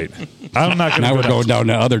 You're right. I'm not going Now we're to going down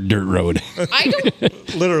the other dirt road. I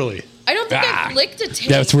don't. Literally. I don't think I've licked a taint.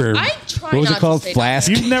 That's where. I try What was not it called? To say Flask.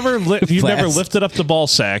 You've never you've never Flask. lifted up the ball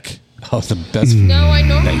sack. Oh, it's the best. No, I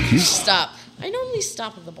normally Thank you. stop. I normally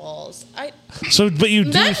stop at the balls. But you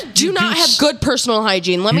Men do you not have good personal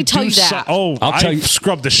hygiene. Let me tell do you that. I'll tell I you-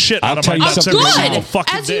 scrub the shit I'll out of tell my you nuts something every right single Good,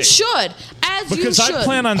 fucking as day. you should. As Because you should. I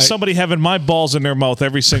plan on somebody having my balls in their mouth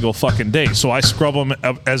every single fucking day, so I scrub them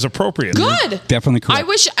as appropriate. Good. Definitely correct. I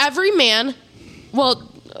wish every man,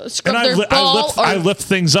 scrub And their ball. I lift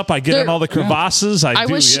things up. I get in their- all the crevasses. I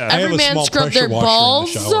do. wish Yeah. have every a man small scrub their pressure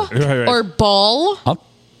washer in the balls shower. Right. or ball.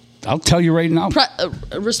 I'll tell you right now.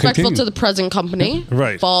 Respectful Continue. to the present company.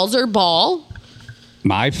 Right. Balls or ball.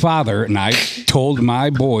 My father and I told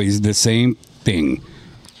my boys the same thing.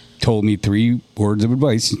 Told me 3 words of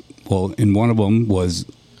advice. Well, and one of them was,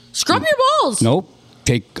 Scrub your balls. nope,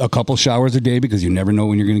 take a couple showers a day because you never know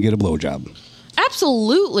when you're going to get a blowjob.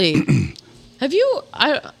 Absolutely. Have you?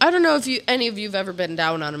 I don't know if any of you've ever been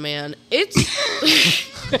down on a man. It's.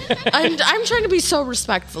 I'm trying to be so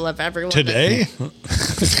respectful of everyone. Today?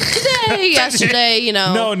 Today, yesterday,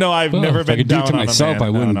 No, I've Well, never if I been could do down it to on a myself, man. I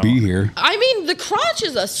wouldn't No. be here. I mean, the crotch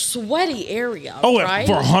is a sweaty area. Oh, right?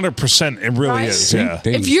 for 100%, it really Right? is. Same Yeah.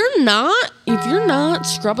 thing. If you're not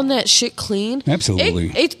scrubbing that shit clean,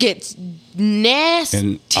 Absolutely. it gets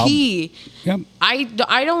nasty. Yep,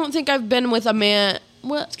 I don't think I've been with a man.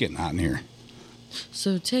 Well, it's getting hot in here.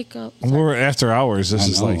 So take up. We're after hours. This I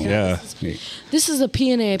is know. like, yeah. This is a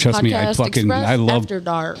P&A Trust Podcast me, I Express love- After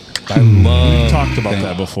Dark. I love. We talked about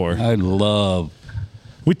that before. I love.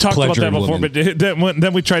 We talked about that Pleasuring before, women. but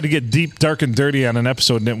then we tried to get deep, dark, and dirty on an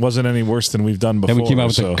episode, and it wasn't any worse than we've done before. Then we came out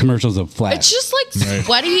with so. the commercials of Flash. It's just like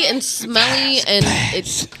sweaty and smelly, and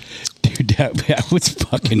it's Dude, that was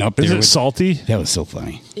fucking up there. Is it with- salty? That was so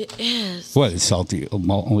funny. it is. What is salty?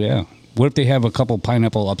 Oh yeah. What if they have a couple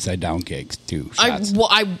pineapple upside down cakes too? Shots?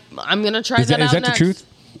 I'm gonna try Is that that- is out that the next. truth?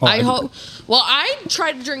 Oh, I hope. Well, I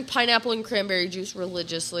try to drink pineapple and cranberry juice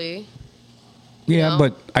religiously. Yeah, know?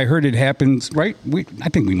 but I heard it happens. Right? I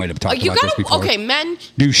think we might have talked You about this gotta. before. Okay, men.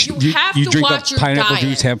 Do you have you to drink watch a your pineapple diet.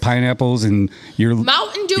 juice, have pineapples, and your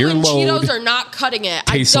Mountain Dew your and load Cheetos are not cutting it.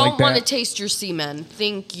 I tastes don't like want to that. taste your semen.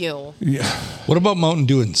 Thank you. Yeah. What about Mountain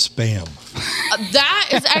Dew and Spam? That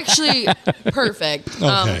is actually perfect.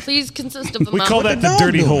 Okay. Please consist of a We call that the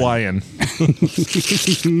dirty Hawaiian.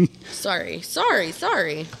 Sorry.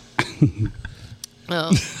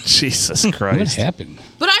 Oh. Jesus What Christ. happened?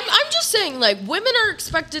 But I'm just saying, like, women are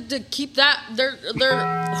expected to keep that their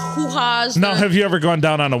hoo-has. Now, their- have you ever gone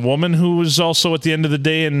down on a woman who was also at the end of the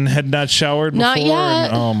day and had not showered before? Not yet.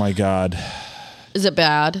 And- oh, my God. Is it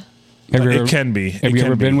bad? Have you It ever- can be. Have you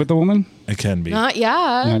ever been with a woman? It can be. Not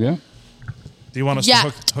yet. Yeah. Do you want us Yeah.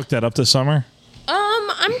 to hook that up this summer?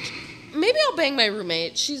 Maybe I'll bang my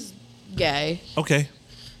roommate. She's gay. Okay.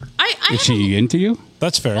 I Is she into you?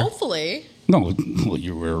 That's fair. hopefully. No. Well,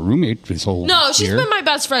 you were a roommate this whole No, she's year. been my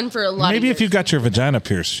best friend for a lot. Maybe of if you years. got your vagina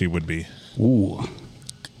pierced, she would be. Ooh.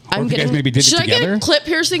 I'm if you guys maybe did it should together? I get clip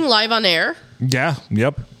piercing live on air? Yeah.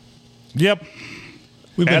 Yep.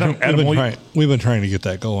 We've Adam, we've been trying to get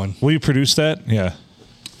that going. Will you produce that? Yeah.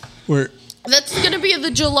 That's gonna be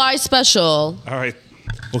the July special. All right.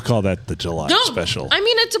 We'll call that the July No, special. I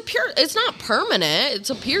mean it's not permanent. It's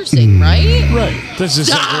a piercing, right? Right. This is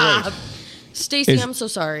Stop. right. Stacy, Is- I'm so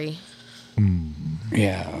sorry.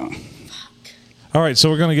 Yeah. All right. So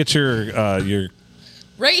we're gonna get your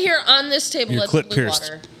Right here on this table at the clit Blue pierced.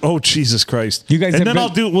 Water. Oh Jesus Christ! You guys and have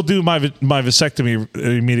then been- we'll do my vasectomy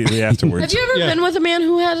immediately afterwards. Have you ever Yeah. been with a man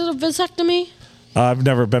who had a vasectomy? I've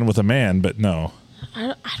never been with a man, but no.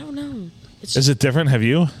 I don't know. It's Is it different? Have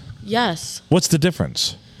you? yes. What's the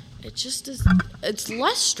difference? It just is. It's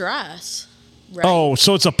less stress. Right? Oh,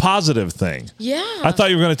 so it's a positive thing. yeah. I thought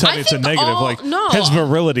you were going to tell I me it's a think negative. all- Like no. his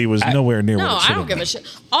virility was nowhere near No, what it I should don't have give been. a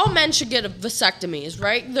shit. All men should get vasectomies,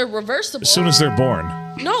 right? They're reversible. As soon as they're born.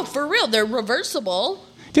 No, for real, they're reversible.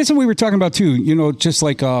 That's what we were talking about too. You know, just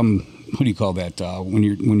like what do you call that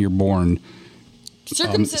when you're born?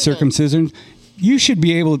 Circumcision. Circumcision. You should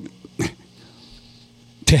be able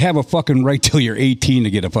to have a fucking right till you're 18 to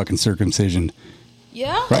get a fucking circumcision.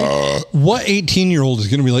 Yeah. Right? What 18-year-old is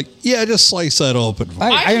going to be like, yeah, just slice that open?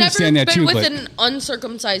 I understand I've that never too, been but with an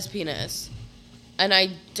uncircumcised penis, and I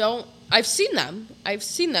don't. I've seen them.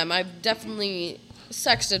 I've definitely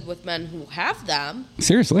sexted with men who have them.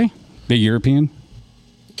 seriously, the European,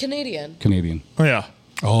 Canadian. Oh, yeah.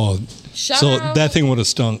 Oh, Shout so out. that thing would have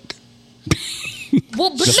stunk. Well,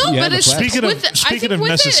 but Just- no, yeah, but the it's plastic. Speaking of- with, I speaking think of with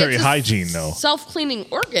necessary it's a hygiene, though. self-cleaning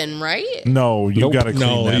organ, right? No, you Nope. got to clean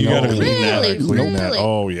No, that. you gotta Oh, clean that. Really, clean really. that.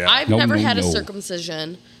 Oh, yeah. I've No, never no, had a no.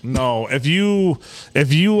 circumcision. No, if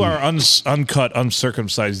you are uncut,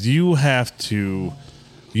 uncircumcised, you have to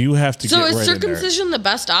So get is right in there. circumcision the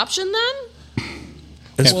best option then?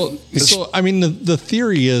 It's- Well, so I mean, the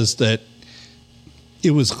theory is that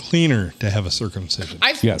it was cleaner to have a circumcision.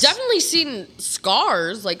 I've Yes. definitely seen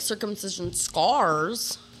scars, like circumcision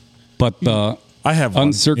scars. but the I have one,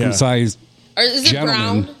 uncircumcised Or is it Gentlemen.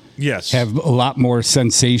 brown? Yeah. Yes, have a lot more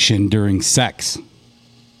sensation during sex,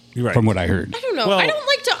 you're right. from what I heard. I don't know. Well- I don't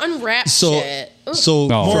like to unwrap So, shit. Ugh. so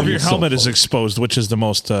No. More from of your the helmet is sofa. exposed, which is the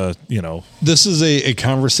most, this is a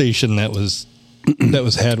conversation that was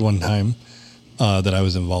had one time that I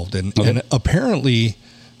was involved in, Okay. and apparently,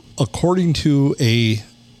 according to a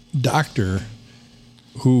doctor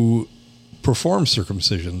who performs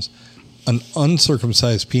circumcisions, an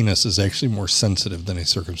uncircumcised penis is actually more sensitive than a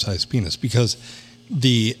circumcised penis because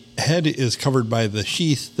the head is covered by the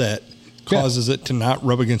sheath that causes it to not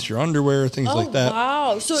rub against your underwear, things Oh, like that.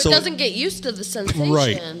 wow. So it So- doesn't get used to the sensation.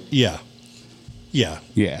 Right? Yeah, yeah.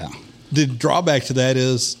 Yeah, The drawback to that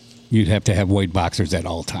is, you'd have to have white boxers at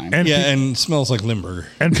all times. and yeah, and smells like Limburger.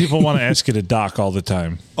 and people want to ask you to dock all the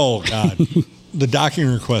time, Oh God, the docking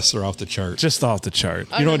requests are off the chart. just off the chart.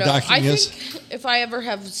 I You know don't what docking I is? think if I ever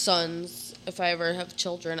have sons, if I ever have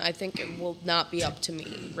children, I think it will not be up to me,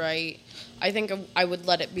 right? I think I would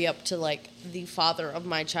let it be up to like the father of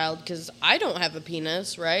my child because I don't have a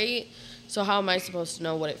penis, right? So how am I supposed to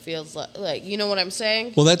know what it feels like? Like, you know what I'm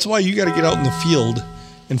saying? Well, that's why you got to get out in the field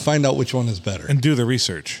and find out which one is better. And do the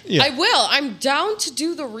research. Yeah. I will. I'm down to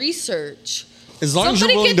do the research. As long as you're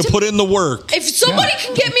Somebody willing get to put in the work. If somebody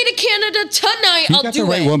can get me to Canada tonight, You I'll got do the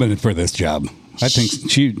right it. woman for this job. I think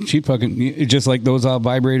she fucking just like those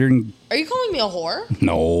vibrator. Are you calling me a whore?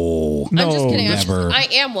 No, I'm just kidding. never. I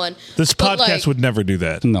am one. This But, podcast like, would never do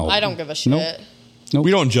that. No, I don't give a shit. Nope. Nope.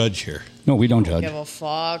 We don't judge here. No, we don't judge. Give a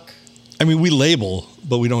fuck. I mean, we label,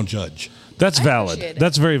 but we don't judge. That's I valid. appreciate it.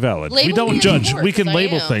 That's very valid. Label we me don't as a judge. whore, We can 'cause I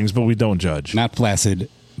label am. things, but we don't judge. Not flaccid,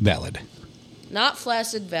 valid. Not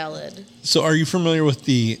flaccid, valid. So are you familiar with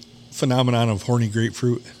the phenomenon of horny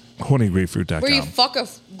grapefruit? HornyGrapefruit.com. Where you fuck a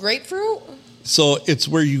grapefruit? So it's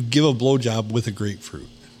where you give a blowjob with a grapefruit.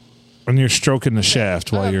 And you're stroking the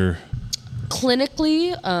shaft while you're...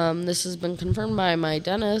 Clinically, this has been confirmed by my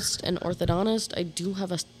dentist and orthodontist. I do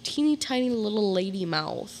have a teeny tiny little lady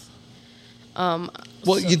mouth.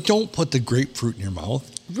 Well, you don't put the grapefruit in your mouth.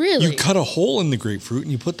 Really? You cut a hole in the grapefruit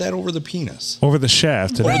and you put that over the penis. Over the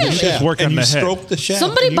shaft. And then Really? you just work and on you the head. stroke the shaft.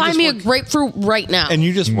 Somebody and you buy just me a work- grapefruit right now. And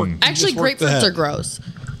you just work. you Actually, just work the grapefruits head. are gross.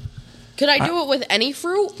 Could I do it with any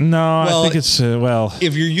fruit? No, Well, I think it's...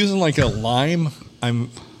 If you're using like a lime, I'm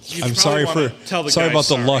probably sorry wanna for tell the sorry guy about the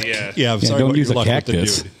sorry, luck. yeah. I'm sorry don't about use your a luck with the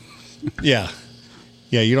cactus. dude. Yeah.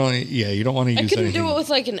 You don't want to I use couldn't anything. do it with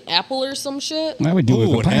like an apple or some shit. I would do it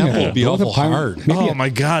Ooh, with a an apple pineapple. would be Go with a awful pine- hard. maybe Oh, a- my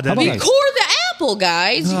God. How That about is... Core the apple,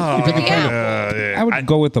 guys. You put the apple. I would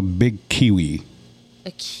go with a big kiwi.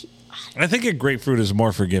 I think a grapefruit is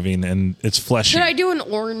more forgiving and it's fleshy. Should I do an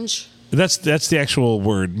orange? That's the actual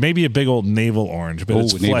word. Maybe a big old navel orange, but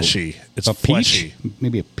it's navel. fleshy. It's a fleshy. peach?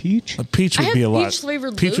 Maybe a peach? A peach I would be a have lot.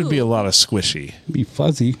 peach-flavored Peach would be a lube. lot of squishy. Be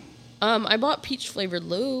fuzzy. I bought peach flavored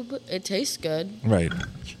lube. It tastes good. Right.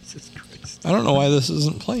 I don't know why this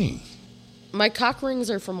isn't playing. My cock rings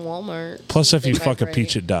are from Walmart. Plus, if They you fuck a vibrate.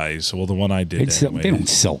 peach, it dies. Well, the one I did anyway. They don't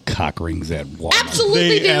sell cock rings at Walmart. Absolutely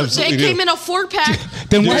They do. absolutely They do. came in a 4-pack.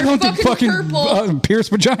 Then why They're don't they fucking purple. pierce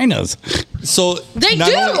vaginas? So They not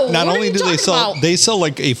do. Only, not What are only you do they talking sell, about? they sell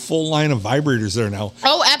like a full line of vibrators there now.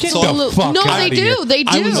 Oh, absolutely. fuck No, outta they here. do. They do.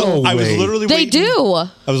 I was way. literally They waiting, do.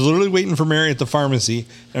 I was literally waiting for Mary at the pharmacy.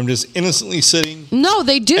 And I'm just innocently sitting, No,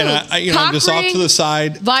 they do. and I'm Cock just off to the rings,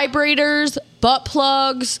 side. vibrators, butt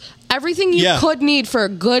plugs, everything you Yeah. could need for a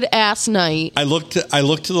good ass night. I look to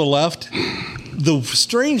the left. The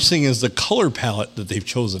strange thing is the color palette that they've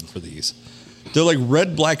chosen for these. They're like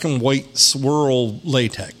red, black, and white swirl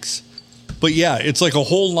latex. But yeah, it's like a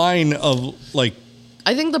whole line of like.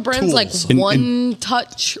 I think the brand's like Tools. One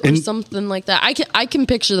Touch or and- something like that. I can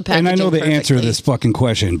picture the packaging. And I know the answer to perfectly. this fucking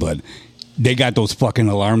question, but they got those fucking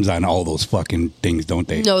alarms on all those fucking things, don't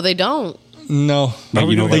they? No, they don't. No, Like,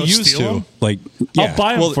 you know, they go used steal to. 'em? Like, yeah. I'll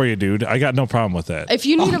buy them Well- for you, dude. I got no problem with that. If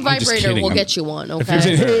you need a I'm just vibrator, kidding. we'll I'm- get you one. you're Okay.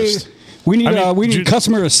 Say, hey, Embarrassed. we need I mean, we need Ju-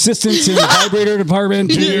 customer assistance in the vibrator department.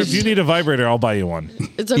 Junior, if you need a vibrator, I'll buy you one.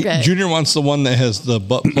 It's okay. Junior wants the one that has the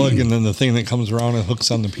butt plug and then the thing that comes around and hooks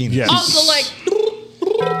on the penis. Yes. Also, like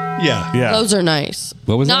Yeah. Yeah. those are nice.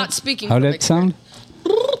 What was Not that? speaking. How'd from that sound?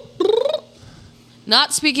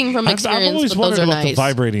 Not speaking from I've experience, always but wondered those are about the nice.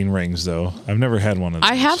 vibrating rings, though. I've never had one of those.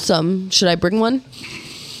 I have some. Should I bring one?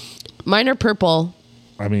 Mine are purple.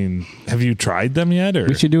 I mean, have you tried them yet? Or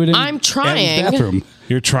We should do it in I'm Adam's trying. bathroom.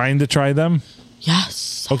 you're trying to try them?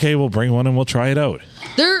 Yes. Okay, we'll bring one and we'll try it out.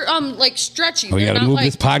 They're like stretchy. We They're got to not move like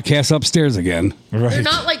this podcast upstairs again. Right. they're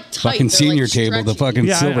not like tight. Fucking They're, senior like, table, the stretchy. fucking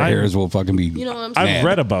Yeah, silver I- hairs will fucking be. You know what I'm I've saying? mad.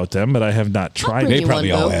 read about them, but I have not tried bring They them. you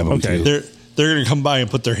probably one, all though. have them Okay. too. They're gonna come by and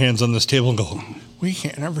put their hands on this table and go, "We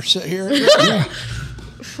can't ever sit here."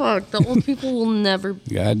 Fuck, the old people will never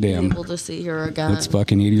be Goddamn. able to see here again. That's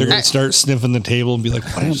fucking They're idiot. gonna start sniffing the table and be like,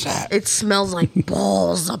 "What is that?" It smells like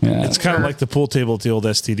balls up in Yeah. It's kind of like the pool table at the old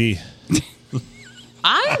STD.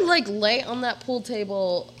 I like lay on that pool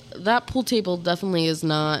table. That pool table definitely is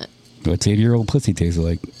not. What's 80-year-old pussy taste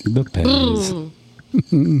like? The pens.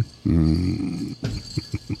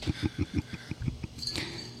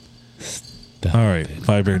 All right,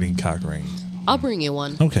 vibrating cock ring. I'll bring you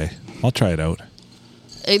one. Okay, I'll try it out.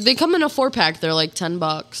 They come in a 4-pack. They're like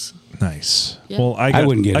 $10. Nice. Yeah. Well, I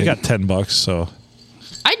wouldn't get I it. got $10, so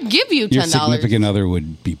I'd give you Your $10. significant other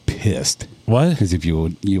would be pissed what? because if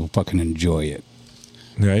you'll fucking enjoy it.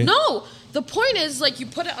 Right? No, the point is like you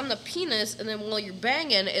put it on the penis, and then while you're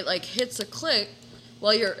banging, it like hits a click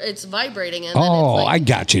while it's vibrating. And then Oh, it's I like,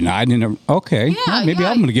 got you now. I didn't. Okay, Yeah, well, maybe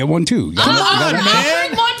yeah. I'm gonna get one too. I'll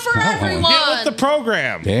bring one for everyone. Get with the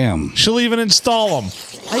program. Damn. She'll even install them.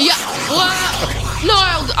 Yeah. Well, no,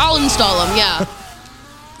 I'll install them. Yeah.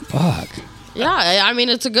 Fuck. Yeah. I mean,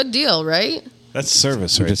 it's a good deal, right? That's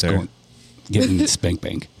service I'm right just there. going getting the spank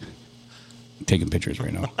bank. taking pictures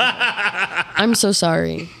right now. I'm so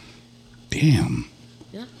sorry. Damn.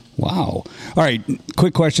 Yeah. Wow. All right.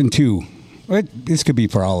 Quick question, too. This could be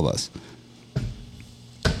for all of us.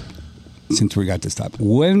 Since we got this topic.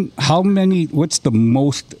 What's the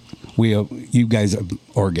most you guys have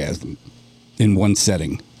orgasmed in one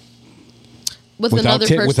setting? With another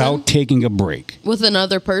person? Without taking a break. With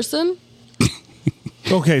another person?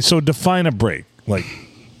 Okay, so define a break. Like,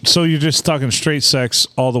 so you're just talking straight sex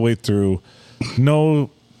all the way through. No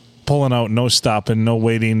pulling out, no stopping, no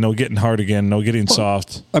waiting, no getting hard again, no getting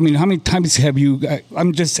soft. I mean, how many times have you... you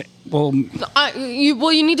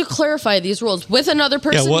need to clarify these rules. With another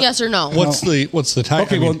person, yes or no? What's the time?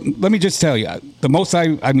 Okay, let me just tell you. The most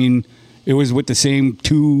it was with the same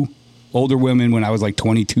two older women when I was like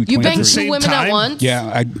 22, 23. You banged two women at once?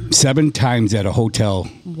 Yeah, 7 times at a hotel.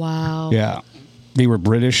 Wow. Yeah. They were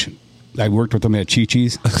British. I worked with them at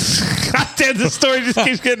Chi-Chi's. God damn, this story just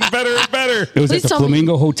keeps getting better and better. It was at the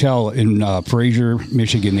Flamingo Hotel in Fraser,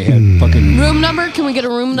 Michigan. They had fucking... Room number? Can we get a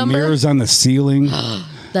room number? Mirrors on the ceiling.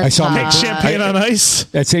 I saw champagne on ice.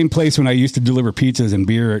 That same place when I used to deliver pizzas and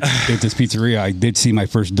beer at this pizzeria, I did see my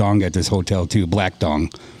first dong at this hotel too, black dong.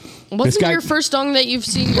 Wasn't your first dong that you've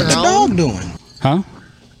seen your What's the own? dog doing? Huh?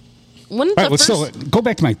 Wouldn't All right, so go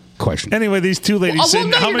back to my question. Anyway, these two ladies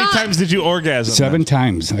said, how many times did you orgasm? 7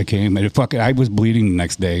 times I came, and I was bleeding the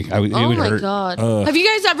next day. It would hurt. God! Have you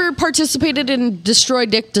guys ever participated in Destroy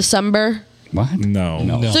Dick December? What?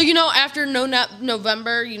 No. So after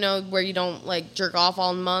November, where you don't like jerk off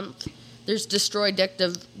all month. There's Destroy Dick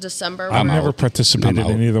December. I've never participated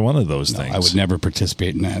in either one of those things. I would never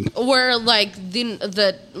participate in that. Where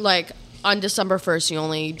on December 1st you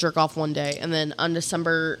only jerk off one day, and then on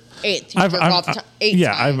December 8th you jerk off 8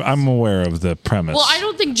 times. I'm aware of the premise. Well, I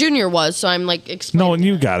don't think Junior was, so I'm like explaining. No, and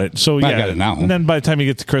you got it. So I got it now. And then by the time you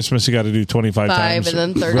get to Christmas, you got to do 25 times. And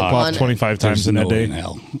then 31. Rip off 25 times in a day.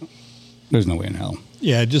 There's no way in hell.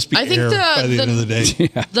 Yeah, just be I think air by the end of the day.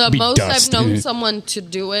 The most dust. I've known someone to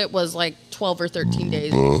do it was like 12 or 13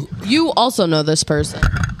 days. You also know this person.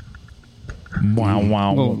 Wow,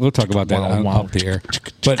 wow. We'll talk about that off the air.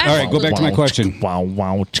 But all right, go back to my question. Wow,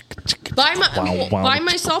 wow. By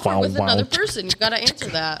myself or with another person? You got to answer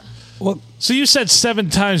that. Well, so you said 7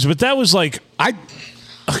 times, but that was like I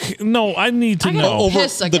need to know.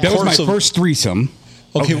 That was my first threesome.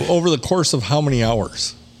 Okay, over the course of how many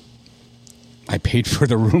hours? I paid for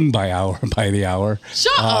the room by the hour.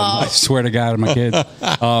 Shut up. I swear to God, my kids.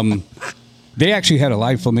 They actually had a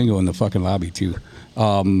live flamingo in the fucking lobby too.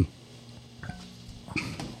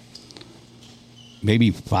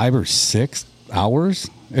 Maybe 5 or 6 hours.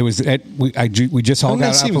 It was we just all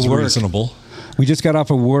got off of work. Reasonable. We just got off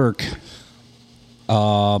of work.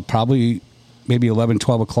 Probably maybe 11,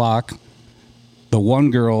 12 o'clock. The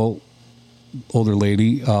one girl, older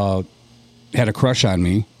lady, had a crush on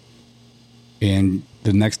me. And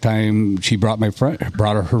the next time she brought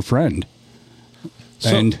her friend.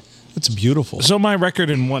 And that's beautiful. So my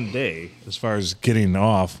record in one day, as far as getting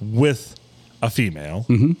off with a female,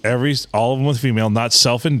 all of them with female, not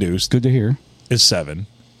self-induced. Good to hear. Is 7.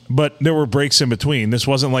 But there were breaks in between. This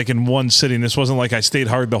wasn't like in one sitting. This wasn't like I stayed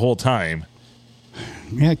hard the whole time.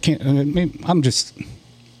 Yeah, I'm just...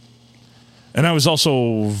 And I was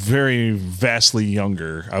also very vastly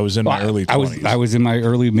younger. I was in my early 20s. I was in my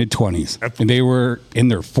early mid-20s. And they were in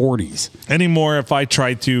their 40s. Anymore, if I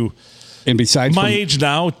tried to... And besides... My age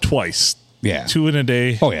now, twice. Yeah. 2 in a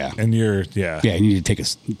day. Oh, yeah. And you're... Yeah. Yeah, you need to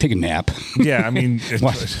take a nap. Yeah, I mean...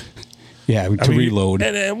 Yeah, reload.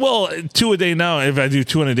 And 2 a day now, if I do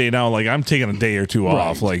 2 in a day now, like I'm taking a day or 2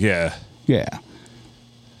 off. Like, yeah. Yeah.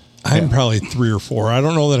 I'm probably 3 or 4. I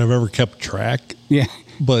don't know that I've ever kept track. Yeah.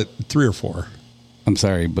 But 3 or 4. I'm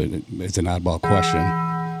sorry, but it's an oddball question.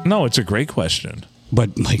 No, it's a great question.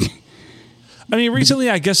 But like, I mean, recently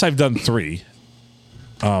I guess I've done 3.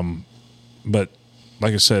 But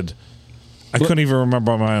like I said, I couldn't even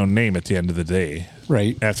remember my own name at the end of the day.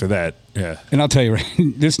 Right. After that, yeah. And I'll tell you,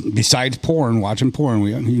 right, besides watching porn,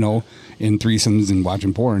 we in threesomes and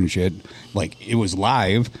watching porn and shit, like it was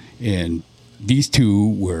live, and these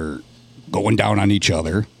two were going down on each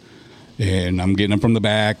other. And I'm getting them from the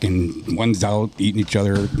back, and one's out eating each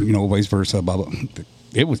other, vice versa. Blah, blah.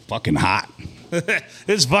 It was fucking hot.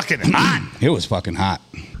 It's fucking hot. It was fucking hot.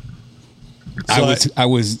 So I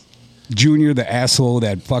was Junior, the asshole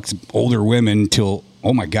that fucks older women till,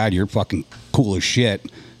 oh my God, you're fucking cool as shit.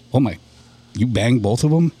 Oh my, you banged both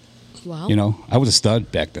of them? Wow. I was a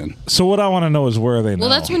stud back then. So what I want to know is where are they now? Well,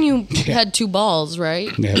 that's when you had 2 balls,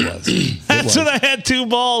 right? Yeah, it was. That's when I had 2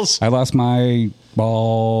 balls. I lost my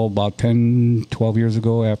ball about 10, 12 years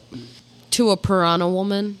ago. To a piranha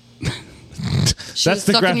woman? That's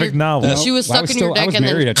the graphic novel. She was stuck in your dick. I was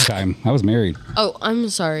married at the time. I was married. Oh, I'm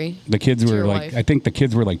sorry. The kids were like, I think the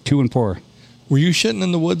kids were like 2 and 4. Were you shitting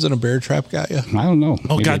in the woods and a bear trap got you? I don't know.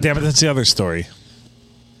 Oh, God damn it. That's the other story.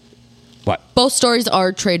 What? Both stories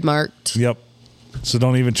are trademarked. Yep. So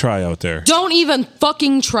don't even try out there. Don't even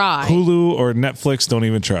fucking try. Hulu or Netflix, don't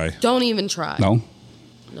even try. Don't even try. No?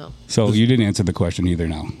 No. So you didn't answer the question either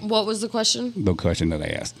now. What was the question? The question that I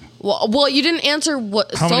asked. Well, you didn't answer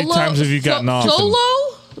what. How many times have you gotten off?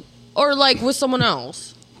 Solo? Or like with someone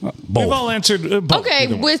else? Both. We've all answered both.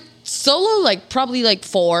 Okay, with solo, like probably like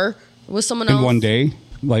 4. With someone else? In one day?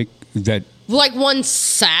 Like, is that... Like one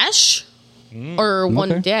sesh? Or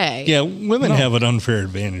one day? Yeah, women have an unfair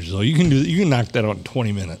advantage though. You can knock that out in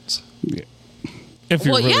 20 minutes. Yeah. If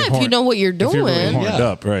you're really if you know what you're doing. If you're really horned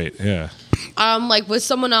up, right, yeah. Like with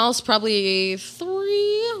someone else, probably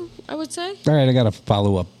 3, I would say. All right, I got a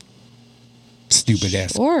follow-up stupid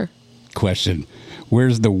ass question.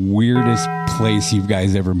 Where's the weirdest place you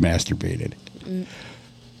guys ever masturbated?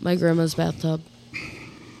 My grandma's bathtub.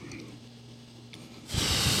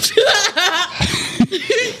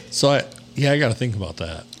 So I got to think about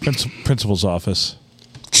that. Principal's office.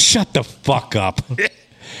 Shut the fuck up. Are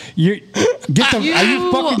you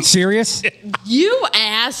fucking serious? You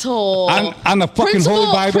asshole. On the fucking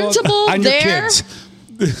Holy Bible? Principal on your there? kids?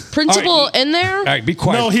 Principal in there? All right, be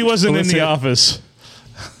quiet. No, he wasn't in the office.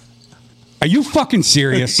 Are you fucking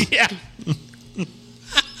serious? Yeah.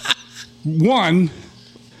 One,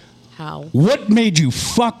 How? what made you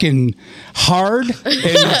fucking hard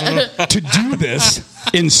to do this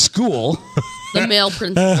in school? The male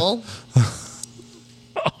principal.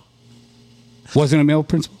 Wasn't a male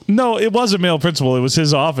principal? No, it was a male principal. It was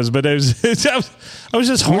his office, but I was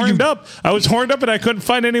just horned up. I was horned up and I couldn't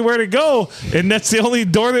find anywhere to go, and that's the only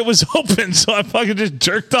door that was open. So I fucking just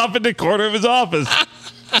jerked off in the corner of his office.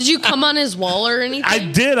 Did you come on his wall or anything? I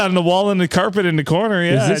did on the wall and the carpet in the corner.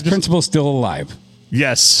 Yeah. Is this principal still alive?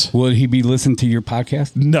 Yes. Will he be listening to your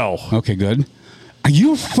podcast? No. Okay, good. Are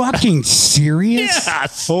you fucking serious?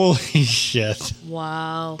 Yes. Holy shit!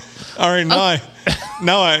 Wow. All right,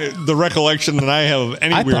 the recollection that I have of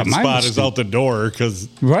any I weird thought mine spot was is out the door because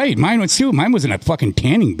Right, mine was too. Mine was in a fucking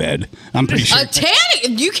tanning bed. I'm pretty sure. A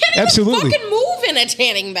tanning? You can't Absolutely. even fucking move in a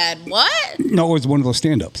tanning bed. What? No, it was one of those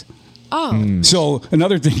stand-ups. Oh. So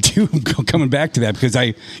another thing too, coming back to that, because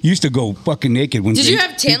I used to go fucking naked when Did you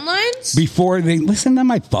have tan lines? before they listen to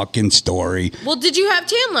my fucking story. Well, did you have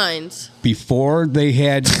tan lines? Before they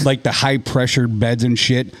had like the high pressure beds and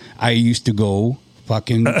shit, I used to go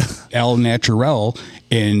fucking El Natural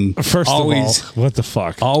and First always, of all, what the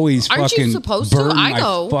fuck? always Aren't you fucking supposed to? burn I my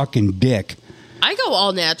go. fucking dick. I go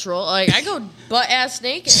all natural. Like I go butt ass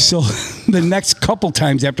naked. So the next couple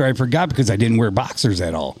times after I forgot because I didn't wear boxers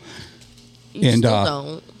at all. You and, still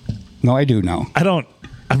don't. No, I do now.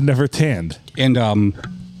 I've never tanned. And the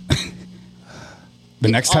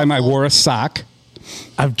next time I wore a sock,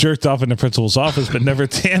 I've jerked off in the principal's office, but never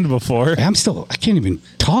tanned before. I can't even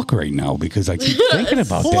talk right now because I keep thinking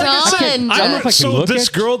about Well, like I that. said, Done. I don't know if I can so look this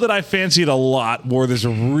at- girl that I fancied a lot wore this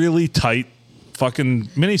really tight fucking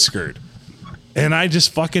miniskirt. And I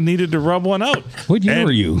just fucking needed to rub one out. What year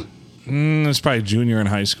were you? It's probably junior in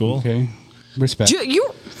high school. Okay. Respect.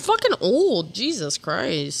 You're fucking old. Jesus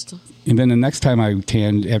Christ. And then the next time I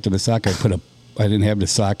tanned after the sock, I didn't have the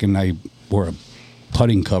sock and I wore a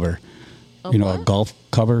putting cover. A golf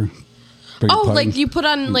cover. for your Oh, putting. like you put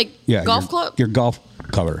on like golf club? Your golf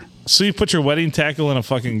cover. So you put your wedding tackle in a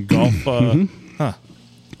fucking golf... Huh.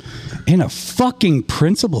 In a fucking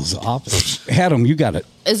principal's office. Adam, you got it.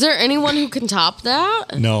 Is there anyone who can top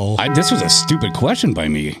that? no. This was a stupid question by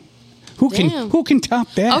me. Who Damn. can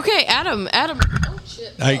top that? Okay, Adam. Oh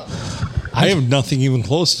shit. I have nothing even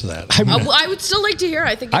close to that. I would still like to hear.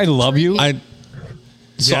 I think I it's love you.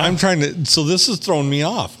 Yeah. I'm trying to. So this has thrown me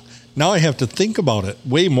off. Now I have to think about it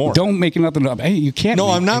way more. Don't make nothing up. Hey, you can't. No,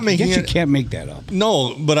 I'm not making You it- can't make that up.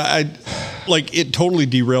 No, but it totally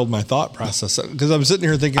derailed my thought process because I'm sitting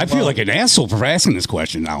here thinking. I feel well, like an asshole for asking this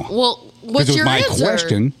question now. Well, what's it was your my answer?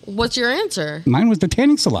 question. What's your answer? Mine was the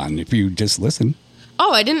tanning salon. If you just listen.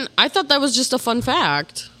 Oh, I didn't. I thought that was just a fun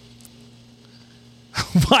fact.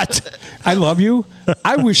 What? I love you.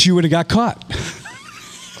 I wish you would have got caught.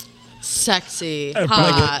 Sexy,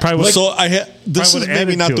 hot. Probably So this would've is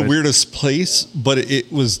maybe added not to the it. weirdest place, but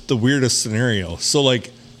it was the weirdest scenario. So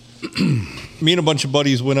like, me and a bunch of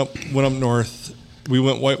buddies went up north. We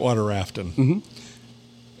went whitewater rafting. Mm-hmm.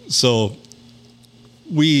 So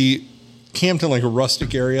we camped in like a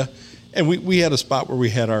rustic area, and we had a spot where we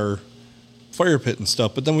had our fire pit and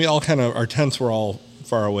stuff. But then we all our tents were all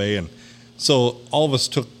far away, and so all of us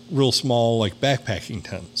took real small like backpacking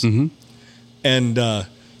tents. Mm-hmm. And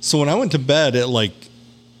so when I went to bed at like,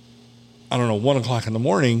 I don't know, 1 o'clock in the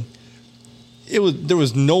morning, there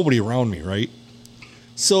was nobody around me, right?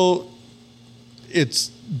 So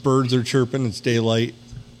birds are chirping, it's daylight.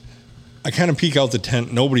 I kind of peek out the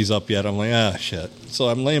tent, nobody's up yet. I'm like, shit. So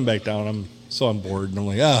I'm laying back down, I'm bored, and I'm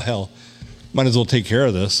like, hell, might as well take care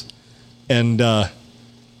of this. And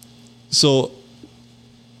so,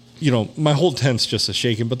 my whole tent's just a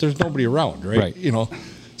shaking, but there's nobody around, right?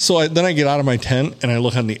 So then I get out of my tent and I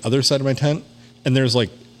look on the other side of my tent, and there's like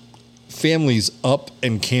families up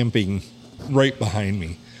and camping right behind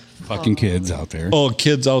me. Fucking kids out there. Oh,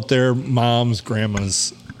 kids out there, moms,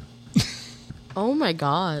 grandmas. Oh my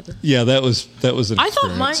God. Yeah, that was an I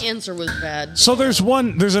thought my experience. answer was bad. So there's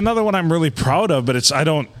another one I'm really proud of, but I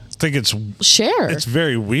don't think it's Share. It's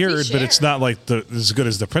very weird, but it's not like as good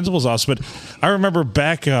as the principal's office. But I remember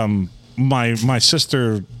back, my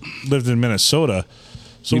sister lived in Minnesota,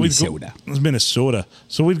 so Minnesota.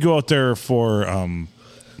 So we'd go out there for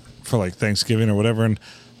like Thanksgiving or whatever, and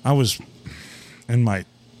I was in my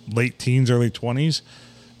late teens, early 20s,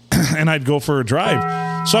 and I'd go for a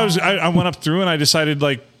drive. So I went up through, and I decided,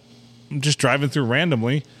 like, I'm just driving through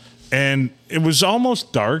randomly, and it was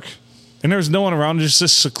almost dark, and there was no one around, just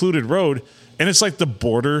this secluded road, and it's like the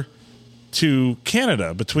border to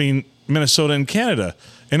Canada, between Minnesota and Canada.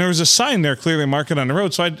 And there was a sign there clearly marked on the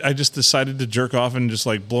road, so I just decided to jerk off and just,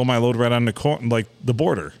 like, blow my load right on the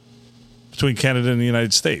border between Canada and the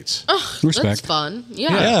United States. Oh, Respect. That's fun.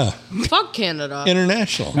 Yeah. Fuck Canada.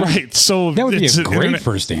 International. Right. So That would be a great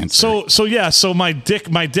first answer. So my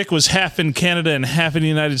dick was half in Canada and half in the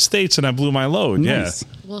United States, and I blew my load. Nice.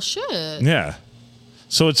 Well, shit. Yeah.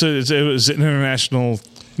 So it was an international,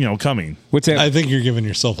 coming. What's that? I think you're giving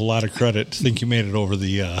yourself a lot of credit to think you made it over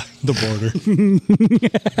the border.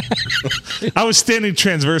 I was standing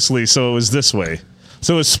transversely, so it was this way.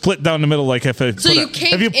 So it was split down the middle, like if it. So you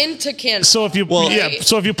came into Canada. So if you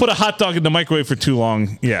so if you put a hot dog in the microwave for too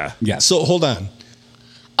long, yeah. So hold on.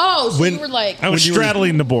 Oh, so you were like. I was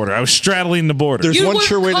straddling the border. There's you one were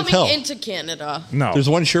sure way to coming tell. into Canada. No. There's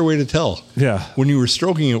one sure way to tell. Yeah. When you were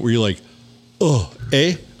stroking it, were you like, oh,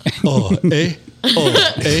 eh? Oh, eh?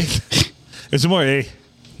 Oh, eh? It's more a.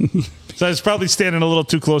 So I was probably standing a little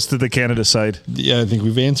too close to the Canada side. Yeah, I think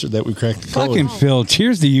we've answered that. We cracked the code. Fucking Phil,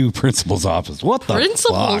 cheers to you, principal's office. What the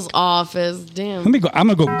Principal's fuck? office. Damn. Let me go. I'm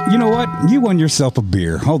going to go. You know what? You won yourself a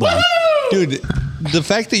beer. Hold on. Dude, the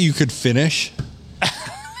fact that you could finish.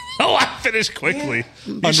 Oh, I finished quickly.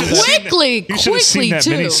 You should Quickly, have seen that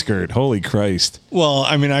too. mini skirt. Holy Christ. Well,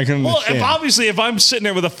 I mean, I can Well, understand. if I'm sitting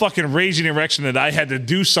there with a fucking raging erection that I had to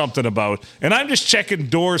do something about, and I'm just checking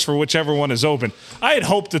doors for whichever one is open, I had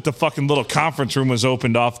hoped that the fucking little conference room was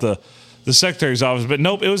opened off the secretary's office, but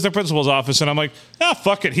nope, it was the principal's office, and I'm like,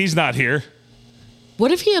 fuck it, he's not here.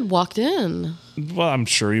 What if he had walked in? Well, I'm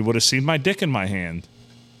sure he would have seen my dick in my hand.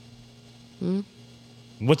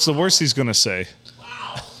 What's the worst he's going to say?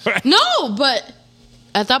 No, but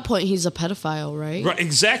at that point, he's a pedophile, right? Right,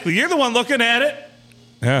 exactly. You're the one looking at it.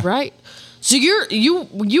 Yeah. Right. So you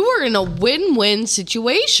were in a win-win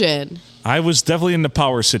situation. I was definitely in the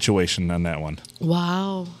power situation on that one.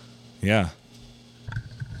 Wow. Yeah.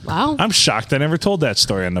 Wow. I'm shocked I never told that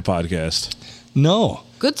story on the podcast. No.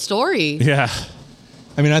 Good story. Yeah.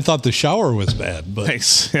 I mean, I thought the shower was bad, but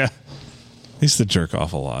Thanks. Yeah. I used to jerk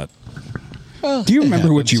off a lot. Do you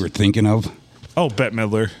remember what you were thinking of? Oh, Bette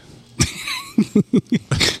Midler.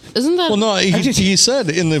 Isn't that? well, no. He said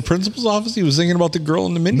in the principal's office he was thinking about the girl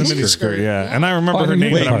in the The miniskirt. miniskirt, yeah. And I remember her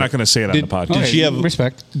name, but I'm not going to say it on the podcast. Did she have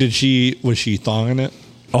respect? Was she thonging it?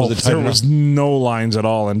 Oh, Was it tight there enough? was no lines at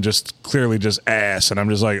all, and just clearly just ass. And I'm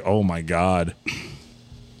just like, oh my God.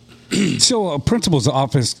 So a principal's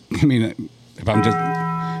office, I mean, if I'm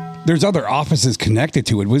just, there's other offices connected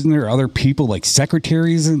to it. Wasn't there other people like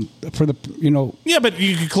secretaries and for the, Yeah, but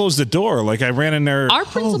you could close the door. Like I ran in there. Our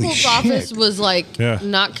principal's shit. office was like Yeah.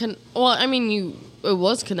 not well, I mean it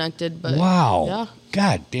was connected, but wow. Yeah.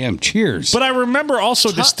 God damn, cheers. But I remember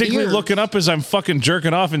also distinctly years. looking up as I'm fucking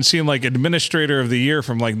jerking off and seeing like Administrator of the Year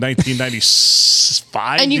from like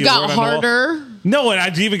 1995. And you the got award on the wall. harder. No, and I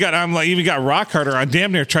even got rock harder. I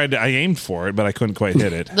damn near I aimed for it, but I couldn't quite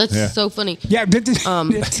hit it. That's Yeah. so funny. yeah,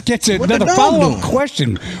 this gets another follow-up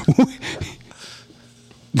question.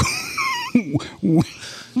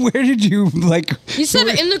 Where did you like? He said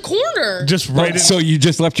it in the corner. Just right in. So you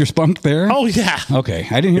just left your spunk there? Oh yeah. Okay,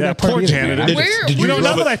 I didn't hear Yeah, that part poor either, janitor. man. Where- Did you where-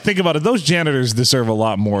 Now rub that it? I think about it, those janitors deserve a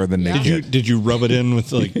lot more than they get. Did you rub it in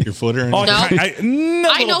with like your foot or anything? Oh, No.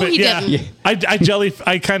 I know he yeah. didn't.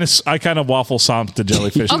 I kind of waffle stomped the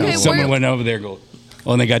jellyfish. Okay, now. Someone went over there and go,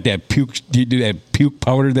 oh, and they got that puke. Do you do that puke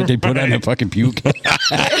powder that they put on the fucking puke?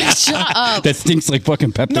 Shut up. That stinks like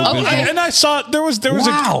fucking Pepto. No, and I saw there was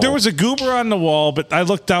a goober on the wall, but I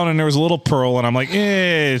looked down and there was a little pearl, and I'm like,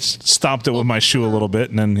 stomped it with my shoe a little bit,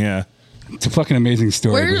 and then It's a fucking amazing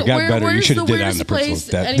story. But it got better. You should have did on the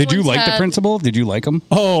principal. Did you like the principal? Did you like him?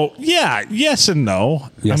 Oh yeah, yes and no.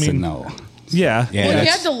 Yes and no. Yeah. Well, you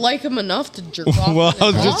had to like him enough to jerk off. Well,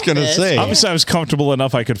 I was just gonna say. Obviously, I was comfortable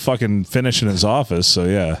enough I could fucking finish in his office. So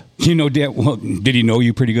yeah. You know, did he know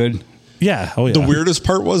you pretty good? Yeah. Oh yeah. The weirdest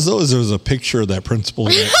part was though is there was a picture of that principal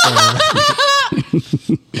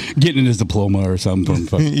getting his diploma or something.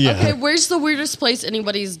 Yeah. Okay, where's the weirdest place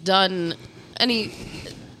anybody's done any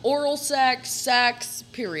oral sex,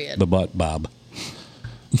 period? The butt, Bob. No,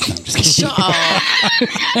 I'm just kidding. Shut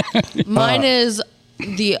up. Mine is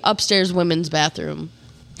the upstairs women's bathroom.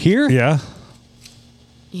 Here? Yeah.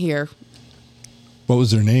 Here. What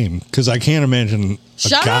was their name? Because I can't imagine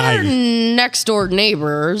Shout out our next door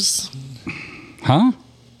neighbors. Huh?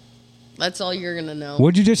 That's all you're gonna know.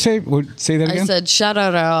 What'd you just say? Say that again? I said shout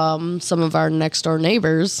out some of our next door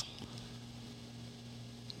neighbors.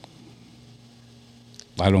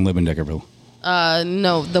 I don't live in Deckerville.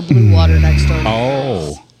 No, the blue water next door.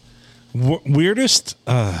 Oh. Weirdest?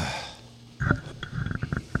 It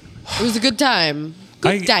was a good time.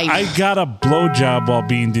 Good time. I got a blowjob while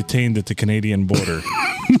being detained at the Canadian border.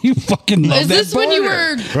 You fucking love Is that this when you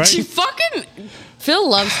border. were Right? Phil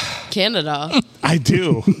loves Canada. I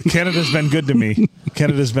do. Canada's been good to me.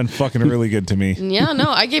 Canada's been fucking really good to me. Yeah, no,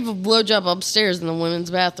 I gave a blowjob upstairs in the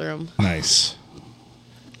women's bathroom. Nice.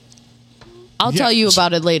 I'll tell you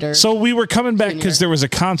about it later. So we were coming back Junior. because there was a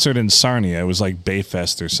concert in Sarnia. It was like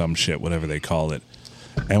Bayfest or some shit, whatever they call it.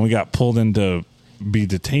 And we got pulled in to be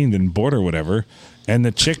detained in border, whatever. And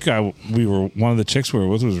the chick one of the chicks we were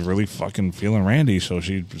with was really fucking feeling randy. So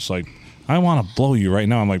she was like, I want to blow you right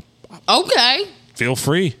now. I'm like, okay. feel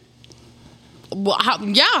free. Well, how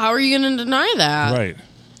are you going to deny that? Right.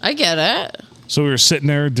 I get it. So we were sitting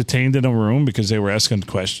there detained in a room because they were asking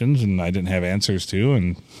questions and I didn't have answers to.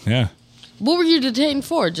 And yeah. What were you detained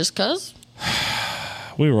for? Just because?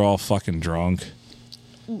 We were all fucking drunk.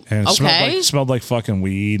 And it smelled like fucking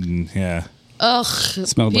weed and yeah. Ugh.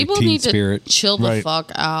 Smelled People like Teen need Spirit. to chill the Right.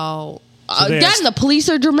 fuck out. So they Again, asked- the police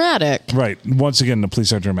are dramatic. Right. Once again, the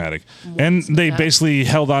police are dramatic. And they basically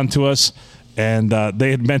held on to us. And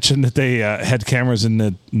they had mentioned that they had cameras in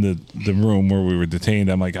the room where we were detained.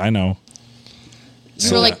 I'm like, I know.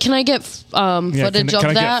 You were like, can I get footage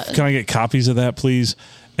of that? Can I get copies of that, please?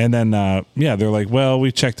 And then, they're like, well,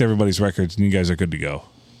 we checked everybody's records and you guys are good to go.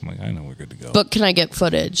 I'm like, I know we're good to go. But can I get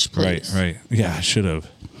footage, please? Right. Yeah, I should have.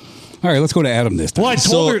 All right, let's go to Adam this time. Well,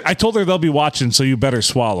 I told her they'll be watching, so you better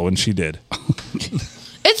swallow, and she did.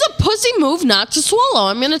 It's a pussy move not to swallow.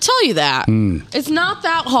 I'm going to tell you that. It's not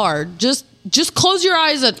that hard. Just close your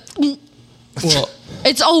eyes and Well,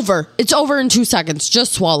 it's over. It's over in 2 seconds.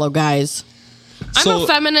 Just swallow, guys. I'm a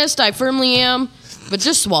feminist. I firmly am. But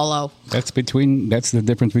just swallow. That's the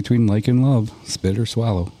difference between like and love. Spit or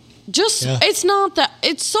swallow. It's not that.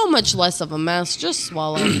 It's so much less of a mess. Just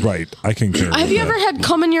swallow. Right. I concur. Have you ever had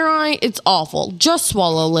cum in your eye? It's awful. Just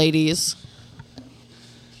swallow, ladies.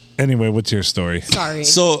 Anyway, what's your story? Sorry.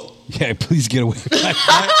 so Yeah, please get away.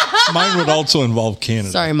 mine would also involve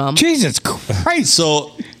Canada. Sorry, Mom. Jesus Christ.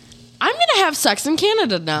 So I'm going to have sex in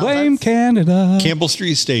Canada now. Blame Canada. Campbell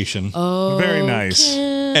Street Station, Very nice.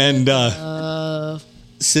 and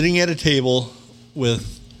sitting at a table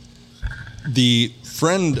with the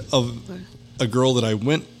friend of a girl that I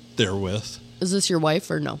went there with. Is this your wife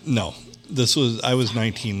or no? No, I was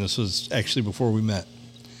 19. This was actually before we met.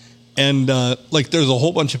 And there's a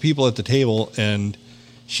whole bunch of people at the table, and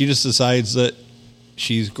she just decides that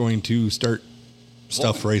she's going to start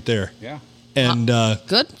stuff right there. Yeah. And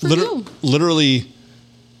Good for you. literally,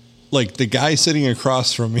 like the guy sitting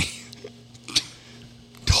across from me,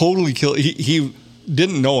 totally killed. He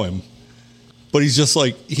didn't know him, but he's just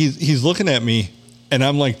like he's looking at me, and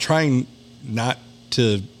I'm like trying not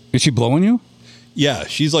to. Is she blowing you? Yeah,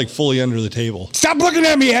 she's like fully under the table. Stop looking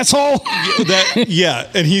at me, asshole.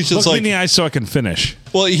 And he's just Look me like, in the eyes so I can finish.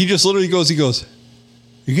 well, he just literally goes,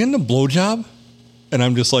 "You getting a blowjob?" And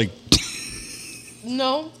I'm just like,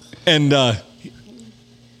 No. and I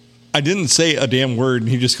didn't say a damn word,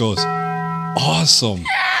 and he just goes, "Awesome."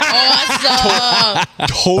 Awesome.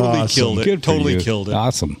 Totally Awesome. killed it. Good for Totally you. killed it.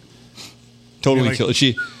 Awesome. Totally Like- killed it.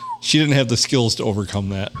 She didn't have the skills to overcome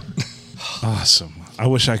that. Awesome. I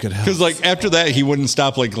wish I could help. Because like after that, he wouldn't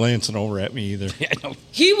stop like glancing over at me either.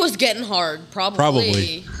 He was getting hard, probably.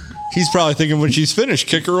 Probably. He's probably thinking when she's finished,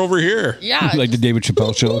 kick her over here. Yeah. Like the David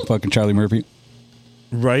Chappelle show, fucking Charlie Murphy.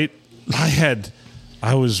 Right? I had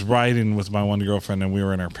I was riding with my one girlfriend, and we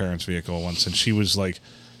were in our parents' vehicle once, and she was like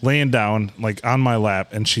laying down, like on my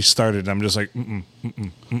lap, and she started. I'm just like,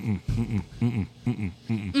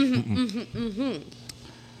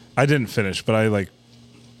 I didn't finish, but I like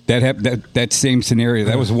that same scenario.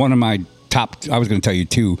 That was one of my top. I was going to tell you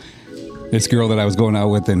too. This girl that I was going out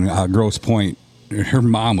with in Grosse Pointe, her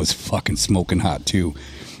mom was fucking smoking hot too,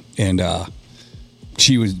 and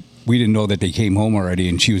she was. We didn't know that they came home already,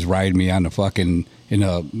 and she was riding me on the fucking in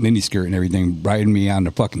a miniskirt and everything, riding me on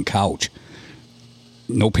the fucking couch.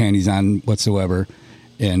 No panties on whatsoever,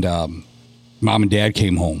 and mom and dad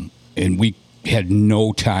came home, and we had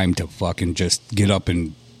no time to fucking just get up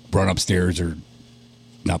and run upstairs or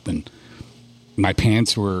nothing. My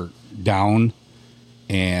pants were down,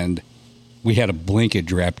 and we had a blanket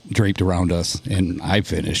draped around us, and I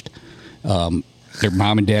finished. Their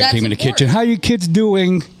mom and dad came in the kitchen. How you kids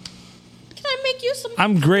doing? Can I make you some?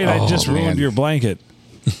 I'm great. I just ruined your blanket.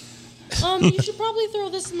 You should probably throw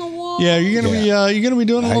this in the wall. Yeah, you're gonna be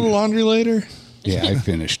doing a little laundry later. Yeah, I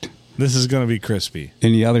finished. This is gonna be crispy.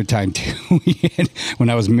 And the other time too, when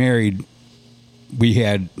I was married, we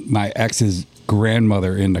had my ex's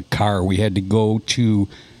grandmother in the car. We had to go to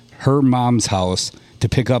her mom's house to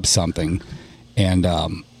pick up something, and I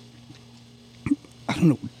don't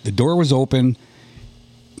know. The door was open.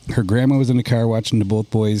 Her grandma was in the car watching the both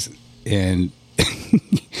boys, and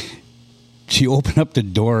she opened up the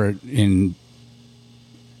door, and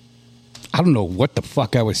I don't know what the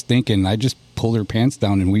fuck I was thinking. I just pulled her pants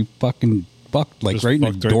down, and we fucking fucked like Just right in the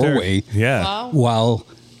fucked right doorway. there. Yeah. Wow. While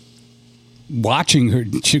watching her,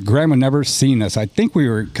 grandma never seen us. I think we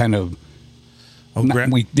were kind of. Oh, She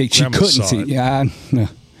Grandma couldn't saw see. it. Yeah, no.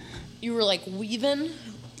 You were like weaving.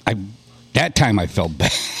 That time I felt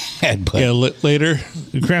bad, but Yeah, later.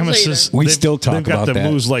 Grandma Later. says We they've- still talk they've got about the that.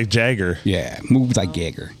 moves like Jagger. yeah, moves like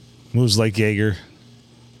Jaeger. Moves like Jaeger.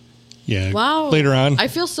 Yeah. Wow. Later on. I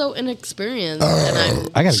feel so inexperienced, and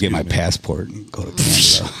I got to get my passport and go to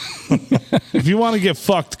Canada. If you want to get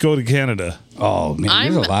fucked, go to Canada. Oh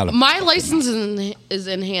man, there's a lot of my license is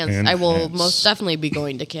enhanced. I will Enhanced. most definitely be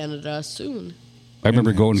going to Canada soon. I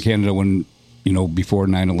remember going to Canada when, before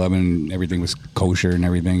 9/11, everything was kosher and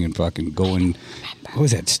everything, and fucking going. What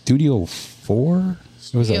was that? Studio 4?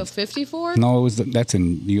 Studio 54. No, that's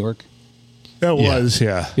in New York. That was,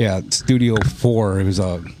 yeah. Yeah, Studio 4. It was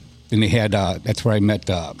and they had. That's where I met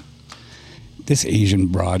this Asian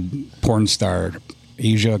broad porn star,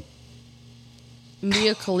 Asia.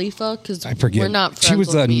 Mia Khalifa, because I forget. we're not friends She was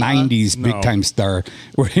with a Mia. '90s big time star.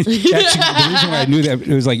 Actually, the reason why I knew that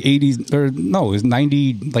it was like '80s or no, it was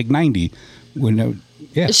 '90, like '90. When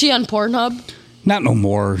Is she on Pornhub? not no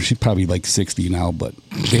more. She's probably like 60 now. But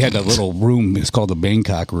they had that little room. It's called the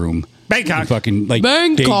Bangkok room. Bangkok. And fucking like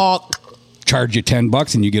Bangkok. they charge you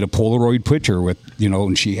 $10 and you get a Polaroid picture with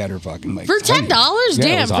and she had her fucking like For $10? Yeah, it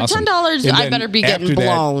Damn, was for awesome. $10, And I then better be getting after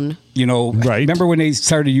that, blown. Right. Remember when they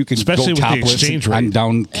started? You could Especially go with the topless exchange on rate.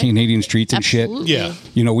 down Canadian streets and Absolutely. Yeah.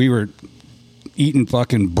 shit. We were eating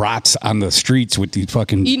fucking brats on the streets with these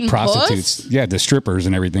fucking Eating prostitutes. puss? Yeah, the strippers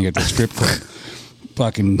and everything at the strip club.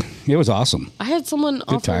 Fucking, it was awesome. I had someone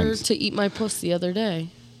offer times. to eat my puss the other day.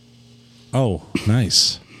 Oh,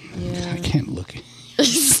 nice. Yeah. I can't look.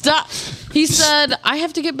 Stop. He said, I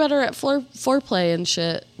have to get better at foreplay and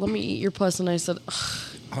shit. Let me eat your puss. And I said,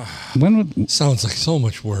 ugh. When would, Sounds like so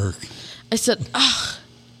much work. I said, ugh.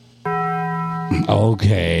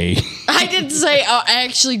 okay. I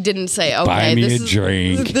actually didn't say, okay. Buy me a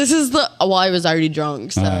drink. This is well, I was already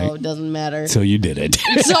drunk, so All right. it doesn't matter. So you did it.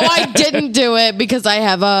 So I didn't do it because I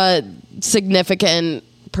have a significant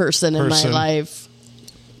person in my life.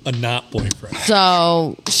 A not boyfriend.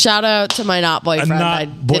 So shout out to my not A boyfriend. I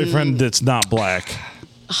not boyfriend didn't- that's not black.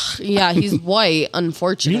 Yeah, he's white,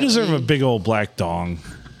 unfortunately. You deserve a big old black dong,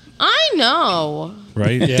 I know.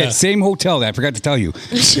 right? Yeah. That same hotel that I forgot to tell you.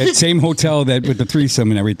 That same hotel that with the threesome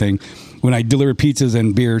and everything. When I deliver pizzas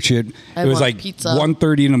and beer shit, I it was want like pizza.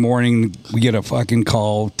 1:30 in the morning. We get a fucking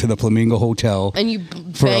call to the Flamingo Hotel. And you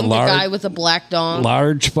For a banged a large- guy with a black dong.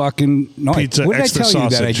 Large fucking no. Pizza, what did I extra tell you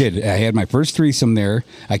that I sausage. did? I had my first threesome there.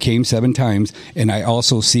 I came 7 times, and I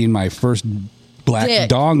also seen my first black Dick.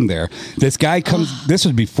 dong there. This guy comes. This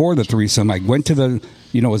was before the threesome. I went to the.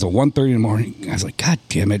 It was a 1:30 in the morning. I was like, God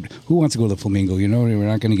damn it! Who wants to go to the Flamingo? We're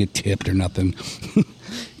not going to get tipped or nothing.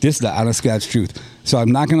 This is the honest God's truth. So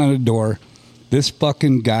I'm knocking on the door. This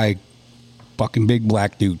fucking guy, fucking big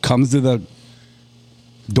black dude, comes to the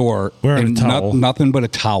door Wearing a and towel. nothing but a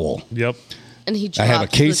towel. Yep. And he I have a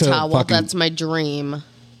dropped case the of towel. fucking- That's my dream.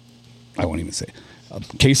 I won't even say. A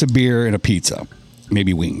case of beer and a pizza.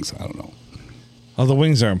 Maybe wings. I don't know. Oh, the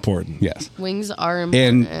wings are important. Yes. Wings are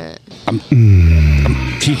And important.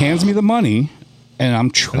 He hands me the money, and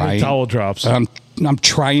I'm trying. And the towel drops. I'm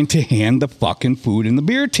trying to hand the fucking food and the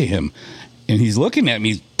beer to him, and he's looking at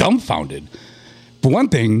me dumbfounded. For one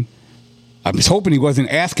thing, I was hoping he wasn't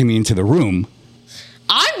asking me into the room.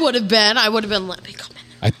 I would have been. Let me come in.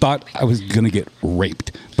 I thought I was going to get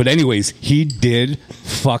raped. But anyways, he did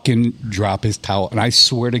fucking drop his towel. And I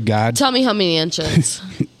swear to God. Tell me how many inches.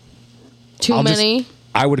 Too many?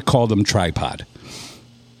 I would have called him tripod.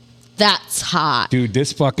 That's hot. Dude,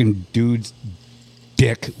 this fucking dude's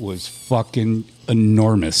dick was fucking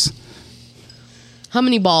enormous. How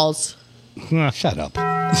many balls? Shut up.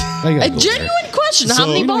 A genuine question. How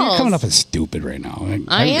many balls? You're coming off as stupid right now.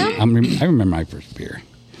 I am? I remember my first beer.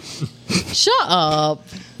 Shut up.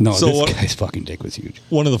 No, this guy's fucking dick was huge.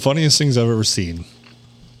 One of the funniest things I've ever seen.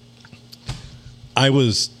 I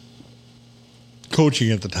was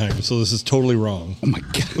coaching at the time, so this is totally wrong. Oh, my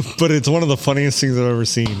God. But it's one of the funniest things I've ever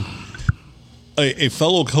seen. A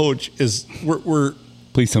fellow coach is... We're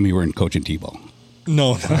Please tell me you weren't coaching T-ball. No.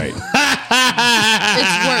 All right.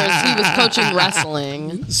 It's worse. He was coaching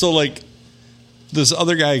wrestling. So, like, this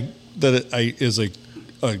other guy that is a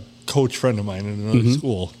coach friend of mine in another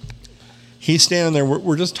school, he's standing there.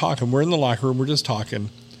 We're just talking. We're in the locker room. We're just talking.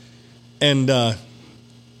 And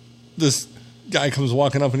this guy comes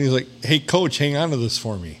walking up and he's like, "Hey, coach, hang on to this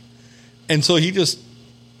for me." And so he just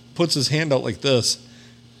puts his hand out like this.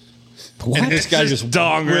 What? And this guy just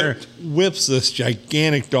whips this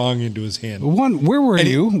gigantic dong into his hand. Where were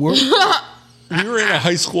you? We were in a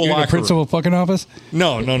high school You're in locker the principal room. fucking office?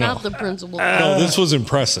 No. Not the principal. No, this was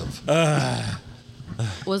impressive.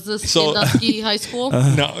 Was this So- Sandusky High School?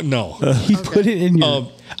 No. He put it in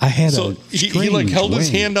your... I had So he like held his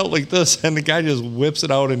hand out like this, and the guy just whips it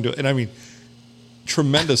out into, and I mean,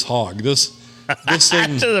 tremendous hog. This thing.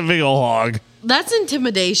 Just a big old hog. That's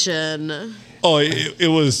intimidation. Oh, it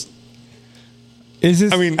was Is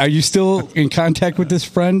this? I mean- are you still in contact with this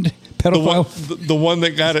friend, pedophile? the one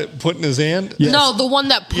that got it put in his hand. Yes. No, the one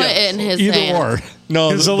that put it in his Either hand. or. No,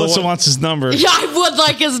 Because the Alyssa one- wants his number. Yeah, I would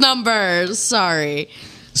like his number. Sorry.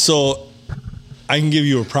 So I can give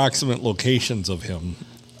you approximate locations of him.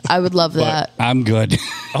 I would love that. I'm good.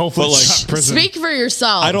 Hopefully, But, like, it's not prison. Speak for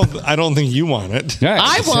yourself. I don't think you want it. Yeah,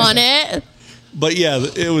 I want it. But yeah,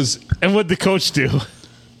 it was. And what'd the coach do?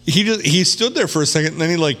 He stood there for a second, and then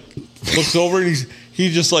he like looks over, and he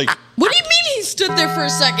just like. What do you mean he stood there for a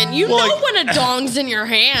second? You Well, know like- when a dong's in your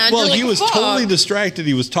hand. Well, You're he like, was "Fuck." totally distracted.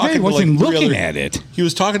 He was talking He to like wasn't three looking other, at it. He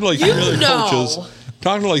was talking to like three other know. coaches.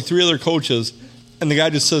 Talking to like three other coaches, and the guy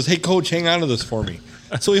just says, "Hey, coach, hang on to this for me."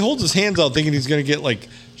 So he holds his hands out, thinking he's going to get like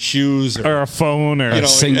shoes Or a phone or you know,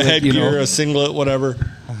 singlet, a headgear, you know. a singlet, whatever.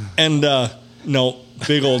 And no,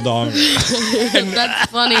 big old dong.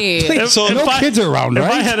 That's funny. So no kids are around, If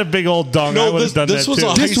right? I had a big old dong, I no, would have done this that was too. a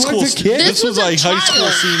high This was school. a kid? This was This a was a high school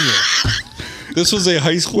child. senior. This was a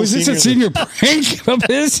high school Was this senior. a senior prank of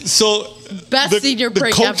his? So Best senior the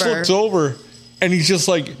prank coach ever. looks over and he's just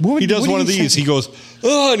like What he does did one he of these. say? He goes,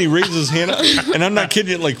 "Oh," and he raises his hand up, and I'm not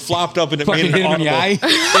kidding. It like flopped up and it Fucking made hit an him in the eye? audible.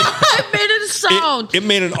 I made it a sound. It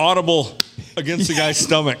made an audible against the guy's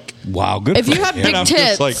stomach. Wow, good If for you have him. big I'm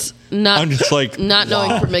tits, just like- not I'm just like, not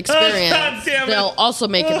knowing wow. from experience, God damn it. they'll also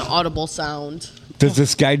make an audible sound. Does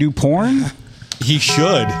this guy do porn? He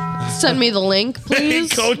should. Send me the link, Hey,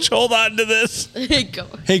 please. coach, hold on to this. Hey, go.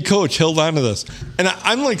 Hey, coach, hold on to this. And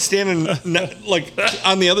I'm like standing like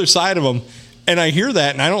on the other side of him, and I hear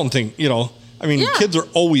that, and I don't think, I mean, Yeah. kids are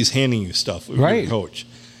always handing you stuff with Right. your coach.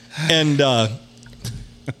 And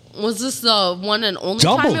Was this the one and only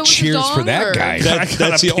Double time it was a cheers dong, for that or- guy. I that's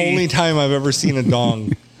gotta the pee. only time I've ever seen a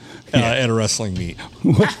dong at a wrestling meet.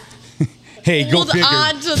 Hey, go Hold figure.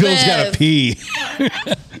 on to Phil's got to this. pee.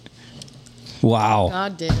 Wow.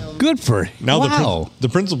 God damn. Good for Now wow. the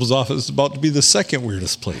principal's office is about to be the second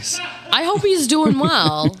weirdest place. I hope he's doing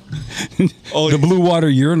well. Oh, The Blue Water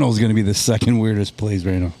urinal is going to be the second weirdest place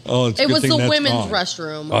right now. oh, it's a It good was thing the that's women's gone.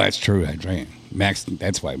 restroom. Oh, that's true. That's right. Max.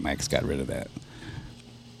 That's why Max got rid of that.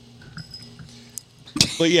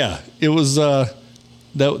 But yeah, it was that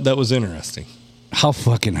was interesting. How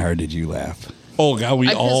fucking hard did you laugh? Oh god, we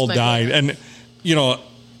I pissed all my died, pants. and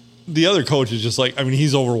the other coach is just like, I mean,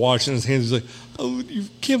 he's over washing his hands. He's like, "Oh, you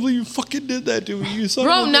can't believe you fucking did that to me, you son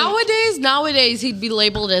Bro, of a nowadays he'd be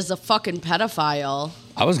labeled as a fucking pedophile.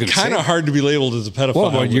 I was going to kind of hard to be labeled as a pedophile."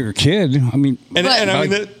 Well, but you're a kid. I mean, and But- I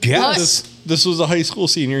mean, I guess. this was a high school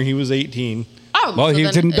senior. He was 18, Oh, well, so he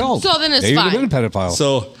was then- an adult. So then it's He would have fine. been a pedophile.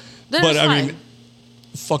 so Then but it's I fine. mean,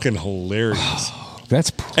 fucking hilarious.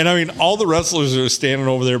 That's And I mean, all the wrestlers are standing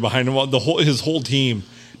over there behind him, his whole team,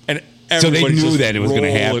 and So they everybody's knew just that it was gonna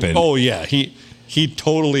rolling. happen. Oh yeah, he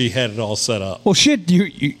totally had it all set up. well, shit.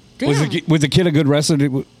 You Damn. Was the kid a good wrestler?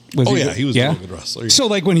 Was he was a really good wrestler. So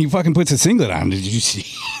like when he fucking puts a singlet on, did you see?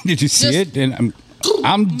 Did you see it? And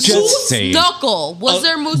I'm just saying. Knuckle. Was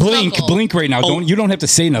there moose knuckle? Blink right now. You don't have to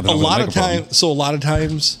say nothing. A lot of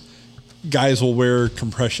times, guys will wear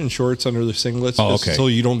compression shorts under their singlets, so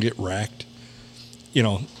you don't get racked.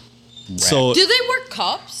 So do they wear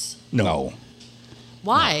cups? No.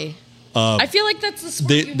 Why? I feel like that's the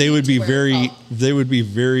sport. They would be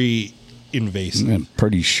very invasive. I'm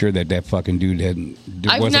pretty sure that fucking dude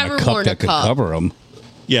I've wasn't never a cup worn that a could cup. cover him.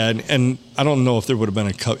 Yeah, and I don't know if there would have been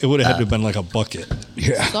a cup. It would have had to have been like a bucket.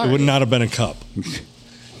 Yeah, Sorry. It would not have been a cup.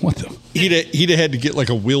 what the? He'd have had to get like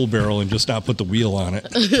a wheelbarrow and just not put the wheel on it.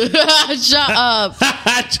 Shut up.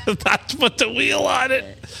 Just not put the wheel on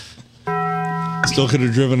it. Still could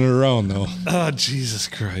have driven it around though. Oh, Jesus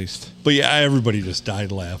Christ. But yeah, everybody just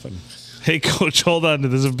died laughing. Hey, Coach, hold on to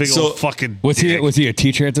this big old fucking Was dick. he a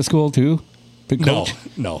teacher at the school too? Big coach?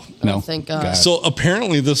 No. No. Thank God. So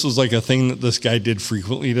apparently this was like a thing that this guy did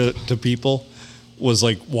frequently to people, was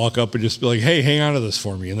like walk up and just be like, hey, hang on to this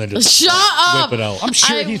for me, and then just Shut up. whip it out. I'm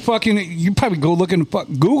sure he's fucking. You probably go look and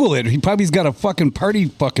Google it. He probably's got a fucking party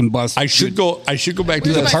fucking bus. I should go back to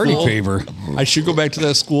Where's that my party school. favor. I should go back to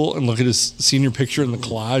that school and look at his senior picture in the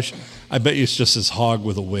collage. I bet you it's just his hog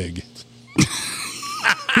with a wig.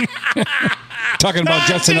 Talking about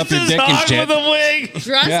dressing up your dick and shit. with a wig.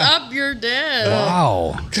 Dress Yeah. up your dick.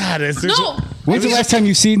 Wow. God, No. When's the last time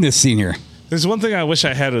you seen this senior? There's one thing I wish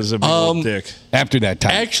I had as a big old dick. After that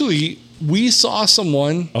time. Actually, we saw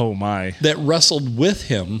someone Oh, my. that wrestled with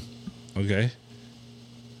him Okay.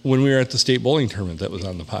 when we were at the state bowling tournament that was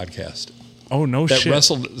on the podcast. Oh, no That shit.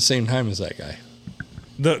 wrestled at the same time as that guy.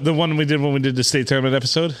 The one we did when we did the state tournament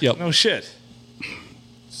episode? Yep. No shit.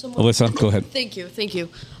 Alyssa, go ahead. Thank you.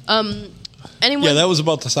 Anyone? Yeah, that was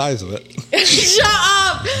about the size of it. Shut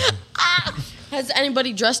up. Has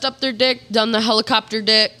anybody dressed up their dick? Done the helicopter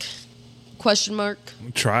dick? Question mark.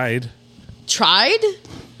 Tried. Tried?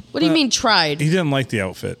 What do you mean tried? He didn't like the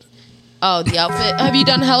outfit. Oh, the outfit. Have you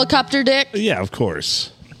done helicopter dick? Yeah, of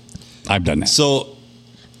course. I've done that. So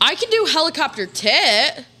I can do helicopter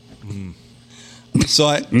tit.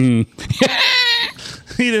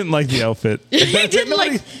 He didn't like the outfit. He didn't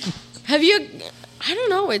like. Have you? I don't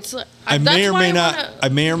know. It's. I that's may or why may I not. wanna- I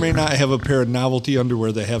may or may not have a pair of novelty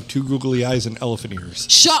underwear that have two googly eyes and elephant ears.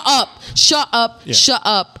 Shut up! Shut up! Yeah. Shut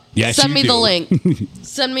up! Yes, Send you me do. the link.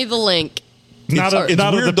 Send me the link. Not of it's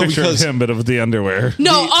the weird, though, picture of because- him, but of the underwear.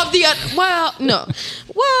 No, of the well, no,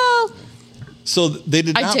 well. So they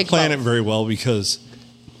did I'd not take plan both. it very well, because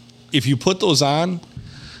if you put those on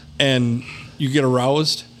and you get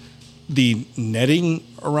aroused, the netting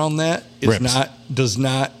around that Rips. does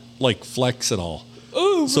not like flex at all.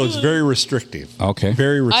 So it's very restrictive. Okay.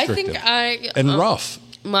 Very I restrictive. think and rough.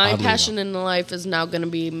 My oddly passion in life is now going to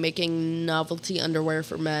be making novelty underwear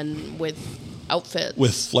for men with outfits.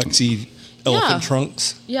 with flexy elephant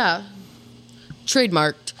trunks. Yeah.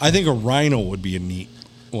 Trademarked. I think a rhino would be a neat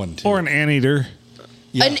one too. Or an anteater.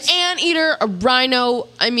 Yes. An anteater, a rhino,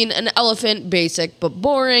 an elephant, basic but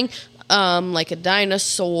boring. Like a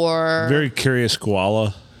dinosaur. Very curious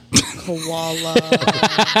koala. Koala.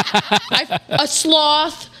 A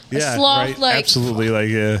sloth. A sloth, right. like Absolutely.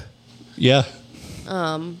 Like, Yeah.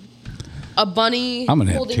 a bunny. I'm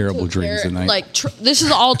gonna have holding terrible to a dreams carrot. tonight. Like this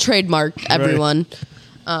is all trademarked, everyone.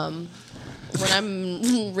 When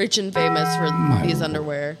I'm rich and famous for these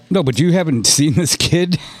underwear. No, but you haven't seen this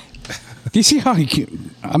kid. Do you see how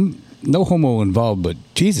I'm no homo involved, but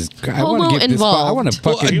Jesus, I want Homo to give involved. this. I want to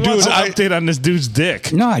fucking. he wants an I- update on this dude's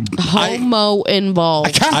dick. No, Homo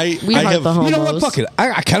involved. We I heart have- the homos. you know what? Fuck it.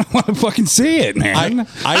 I kind of want to fucking see it, man.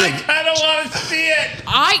 I have, kind of want to see it.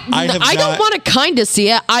 I have I don't not- want to kind of see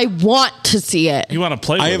it. I want to see it. You want to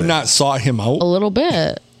play with I have it. not sought him out. A little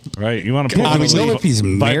bit. Right. You want to put God, one of we know those if he's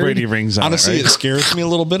married? vibrating rings on Honestly, it, it right? scares me a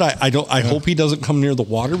little bit. I hope he doesn't come near the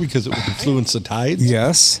water, because it would influence the tides.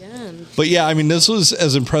 Yes, But yeah, this was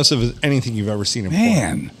as impressive as anything you've ever seen him perform.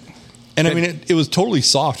 man. And it was totally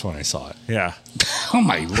soft when I saw it. Yeah. Oh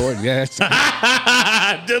my lord, yes.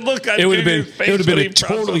 Did look on It would have been. Junior's face It would have been when a he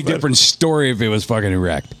totally processed that. different story if it was fucking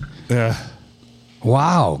erect. Yeah.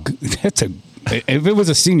 Wow, that's a. If it was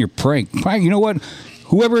a senior prank, you know what?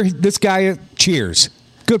 Whoever this guy, cheers.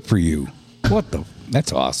 Good for you. What the?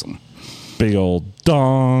 That's awesome. Big old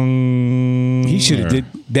dong. He should have did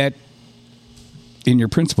that in your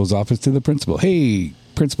principal's office to the principal. Hey,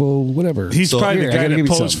 principal, whatever. He's probably here, the I guy gotta that give you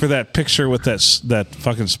posed something. for that picture with that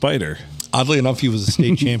fucking spider. Oddly enough, he was a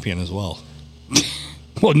state champion as well.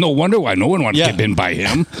 Well, no wonder why no one wants to Yeah. get bitten by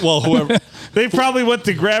him. Well, They probably went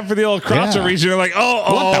to grab for the old crotch region. They're like,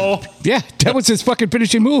 Yeah, that was his fucking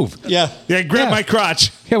finishing move. Yeah. Grab my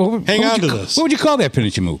crotch. Yeah, Hang on to this. What would you call that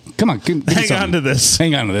finishing move? Come on, Hang on to this.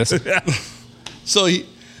 Hang on to this. So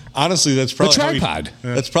honestly, that's probably tripod.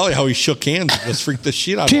 That's probably how he shook hands and just freaked the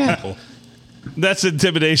shit out of people. That's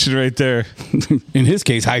intimidation right there. In his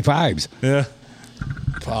case, high fives. Yeah.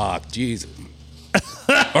 Fuck, Jesus.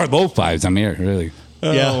 Or low fives. I'm here, really.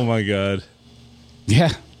 Oh my God. Yeah.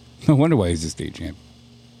 No wonder why he's the state champ.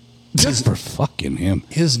 Just for fucking him.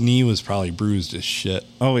 His knee was probably bruised as shit.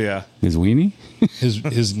 Oh yeah. His weenie?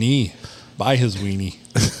 His knee by his weenie.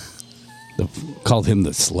 Called him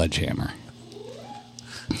the sledgehammer.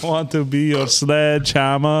 Want to be your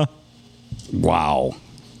sledgehammer? Wow.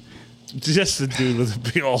 Just a dude with a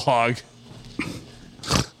big old hog.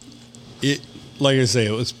 Like I say,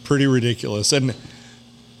 it was pretty ridiculous and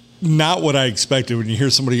not what I expected. When you hear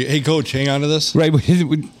somebody, "Hey, coach, hang on to this." Right.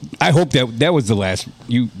 I hope that was the last.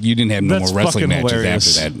 You didn't have no That's more wrestling fucking matches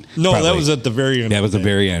hilarious. after that. No, Probably. that was at the very end. That was the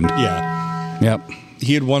very end. Yeah. Yep.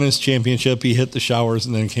 He had won his championship. He hit the showers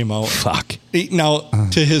and then came out. Fuck. Now,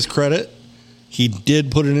 to his credit, he did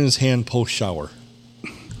put it in his hand post shower.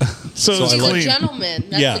 So He's it's a clean. gentleman.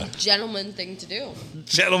 That's Yeah. a gentleman thing to do.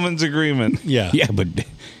 Gentleman's agreement. Yeah. Yeah, but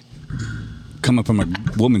coming from a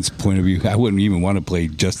woman's point of view, I wouldn't even want to play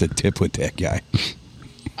just a tip with that guy.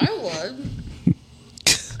 I would.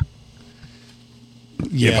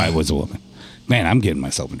 Yeah. If I was a woman. Man, I'm getting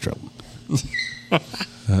myself in trouble.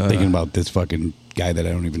 Thinking about this fucking guy that I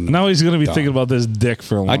don't even know. Now he's going to be Dog. thinking about this dick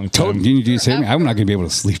for a I long told time. you say me, I'm not going to be able to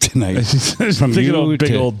sleep tonight. He's From thinking you about big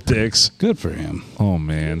to- old dicks. Good for him. Oh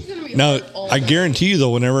man. Now, I guarantee you,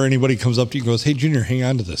 though, whenever anybody comes up to you and goes, "Hey, Junior, hang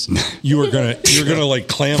on to this," you're gonna like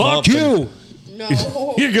clam up. Fuck you.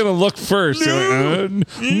 No. You're going to look first. You're like,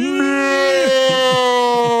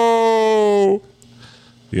 no.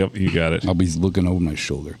 Yep, you got it. I'll be looking over my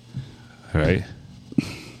shoulder. All right.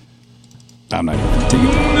 I'm not even taking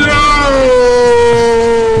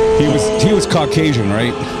it. He was Caucasian,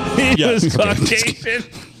 right? He Yes. was Caucasian.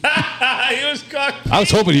 He was Caucasian. I was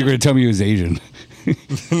hoping you were going to tell me he was Asian.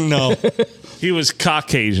 No, He was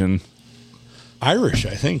Caucasian. Irish,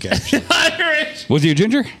 I think. Actually, Irish. Was he a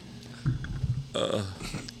ginger? a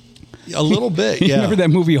little bit. You Yeah. remember that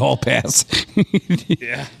movie Hall Pass?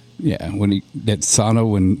 Yeah. Yeah, when that sauna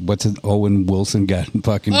when Owen Wilson got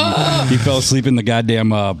fucking he fell asleep in the goddamn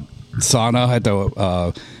sauna at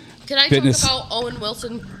the Can I fitness. talk about Owen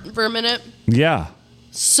Wilson for a minute? Yeah.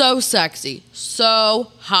 So sexy.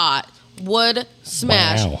 So hot. Would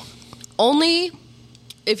smash. Wow. Only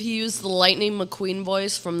if he used the Lightning McQueen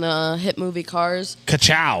voice from the hit movie Cars.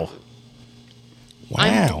 Ka-chow. Wow.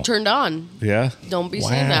 I'm turned on. Yeah. Don't be Wow.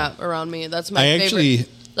 saying that around me. That's my I favorite. actually-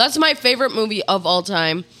 That's my favorite movie of all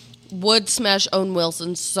time. Would smash Owen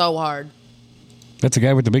Wilson so hard. That's the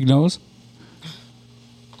guy with the big nose.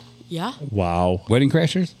 Yeah. Wow. Wedding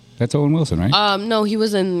Crashers. That's Owen Wilson, right? No, he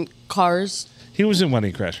was in Cars. He was in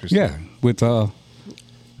Wedding Crashers. yeah, with Vince.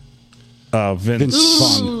 Vince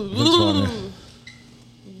Vaughn. Vince Vaughn, yeah.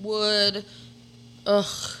 Would. Ugh,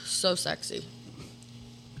 so sexy.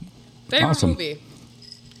 Favorite Awesome. movie.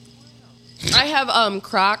 I have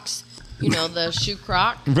Crocs. You know, the shoe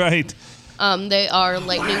Croc. Right. They are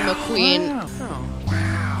Lightning McQueen.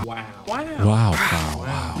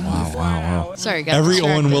 Wow. Sorry, guys. Every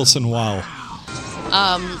Owen Wilson, wow.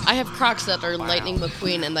 I have Crocs that are Lightning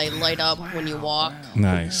McQueen, and they light up when you walk.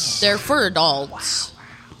 Nice. They're for adults.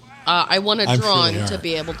 I won a I'm sure drawing they are. to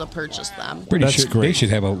be able to purchase them. Pretty That's sure they great. should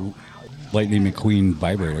have a Lightning McQueen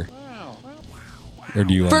vibrator. Or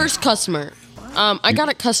do you? First customer. I got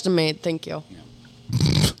it custom made. Thank you.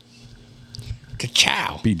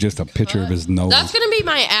 Ka-chow. be just a picture of his nose. That's gonna be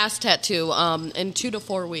my ass tattoo. In 2 to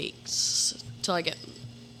 4 weeks till I get.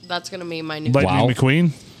 That's gonna be my new. Lightning Wow.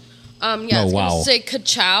 McQueen. Yeah, No, it's wow. gonna say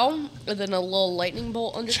ka-chow and then a little lightning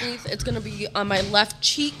bolt underneath. It's gonna be on my left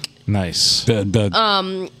cheek. Nice.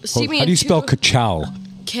 the See me how in do you spell 2 ka-chow?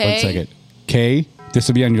 K. 1 second. K. This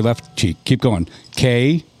will be on your left cheek. Keep going.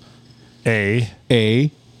 K A.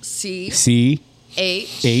 A C C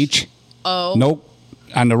H H. O. Nope.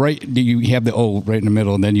 On the right, you have the O right in the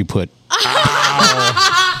middle, and then you put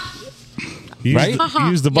Use Right? The,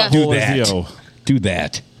 use the Yes. butthole Do as the that. O. do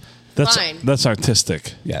that. Fine. That's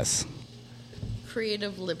artistic. Yes.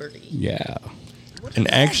 Creative liberty. Yeah.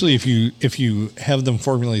 And actually, if you have them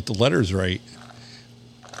formulate the letters right,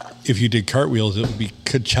 if you did cartwheels, it would be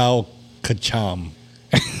ka-chow, ka-chom.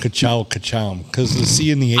 Ka-chow, ka-chom. Because the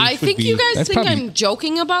C and the H I would think be... you guys That's think probably- I'm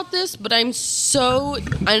joking about this, but I'm so,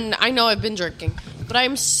 and I know I've been drinking, but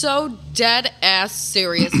I'm so dead ass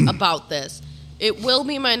serious about this. It will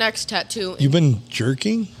be my next tattoo. You've been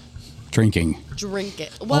jerking? Drinking. Drink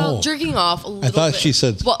it. Well, drinking off a little I thought bit. she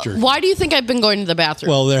said Well, jerk. why do you think I've been going to the bathroom?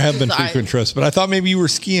 Well, there have been Because frequent trips, but I thought maybe you were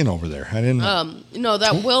skiing over there. I didn't know. No,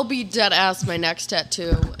 that will be dead ass my next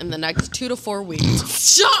tattoo in the next 2 to 4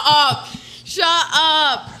 weeks. Shut up! Shut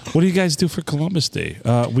up! What do you guys do for Columbus Day?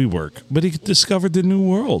 We work, but he discovered the new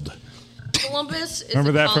world. Columbus is Remember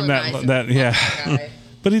a that from colonizer. that yeah. Fuck that guy.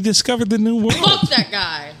 But he discovered the new world. Fuck that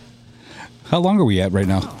guy. How long are we at right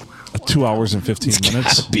now? 2 hours and 15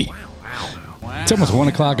 minutes. It's almost 1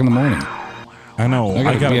 o'clock in the morning. I know. I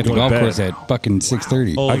gotta be at the go golf to course bed. at fucking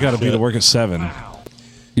 6:30. Oh, I got to be shit. to work at 7.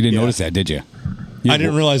 You didn't notice that, did you? I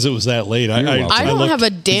didn't realize it was that late. You're welcome. I don't looked- have a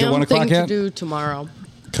it 1 damn o'clock thing to yet? do tomorrow.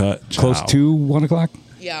 Cut. Close Ciao. to 1 o'clock?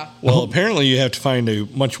 Yeah. Well, apparently you have to find a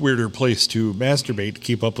much weirder place to masturbate to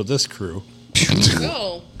keep up with this crew.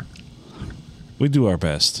 Go. We do our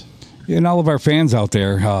best. And all of our fans out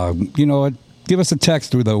there, you know what? Give us a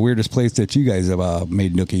text with the weirdest place that you guys have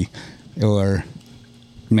made nookie or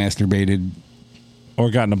masturbated. Or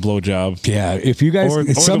gotten a blowjob. Yeah, if you guys, Or if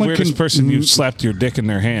the someone weirdest can, person you've slapped your dick in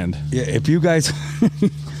their hand. yeah, if you guys,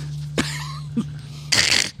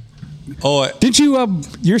 Oh, didn't you?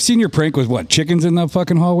 Your senior prank was what? Chickens in the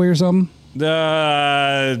fucking hallway or something?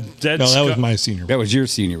 Dead no, that was skunk, my senior. That was your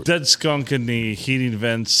senior. dead skunk in the heating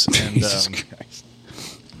vents and Jesus Christ.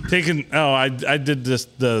 taking. Oh, I did this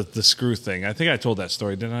the screw thing. I think I told that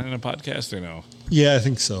story, didn't I, in a podcast or no? Yeah, I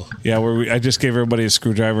think so. Yeah, where I just gave everybody a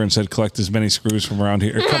screwdriver and said collect as many screws from around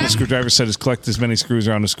here. A couple screwdrivers said collect as many screws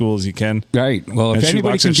around the school as you can. Right. Well, if And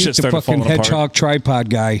anybody shoebox can and beat shit the started fucking falling apart. hedgehog tripod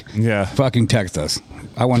guy, Yeah. fucking text us.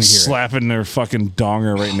 I want to hear it. Slapping their fucking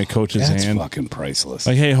donger right in the coach's That's hand. fucking priceless.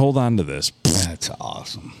 Like, hey, hold on to this. That's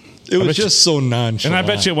awesome. It was bet you- just so nonchalant. And I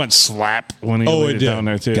bet you it went slap when he Oh, laid it it did. down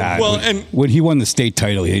there too. God. Well, and When he won the state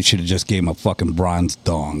title, he should have just gave him a fucking bronze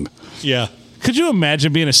dong. yeah, Could you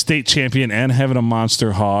imagine being a state champion and having a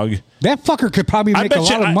monster hog? That fucker could probably I make a bet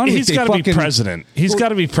you lot of money. he's got got to be president. He's got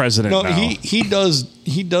to be president no, now. he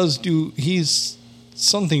does do. He's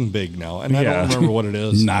something big now, and I Yeah. don't remember what it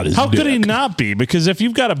is. Not his How could he dick. not be? Because if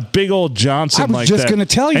you've got a big old Johnson I was like just that, gonna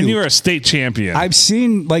tell you. and you're a state champion, I've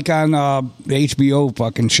seen like on the HBO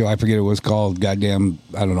fucking show. I forget what it was called. Goddamn,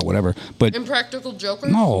 I don't know, whatever. But Impractical Joker?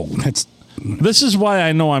 no, that's this is why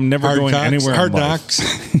I know I'm never Hard going knocks, anywhere. hard in life.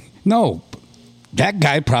 knocks. no. That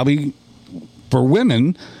guy probably for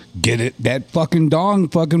women get it that fucking dong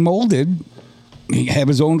fucking molded. He have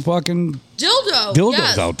his own fucking Dildos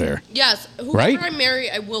dildos out there. Yes. Whoever Right? I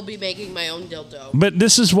marry, I will be making my own dildo. But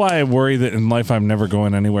this is why I worry that in life I'm never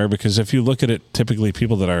going anywhere, because if you look at it, typically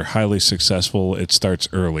people that are highly successful, it starts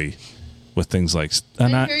early with things like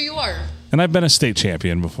And here you are. and I've been a state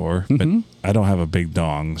champion before, but Mm-hmm. I don't have a big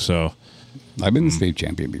dong, so I've been the state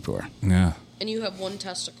champion before, yeah. And you have one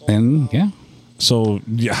testicle. and yeah, So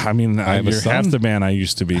yeah, I mean, have a you're son. half the man I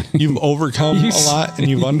used to be. You've overcome a lot, and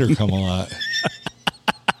you've undercome a lot.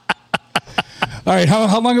 All right,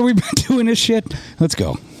 how long have we been doing this shit? Let's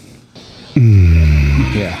go.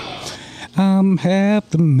 Yeah. I'm half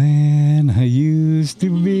the man I used to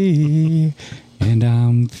be, and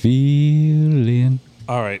I'm feeling.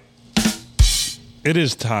 All right, it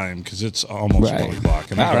is time because it's almost Right. 1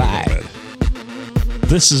 o'clock, and I All gotta go to bed.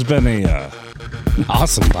 This has been a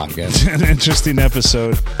Awesome podcast. an interesting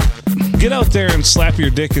episode. Get out there and slap your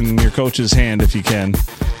dick in your coach's hand if you can,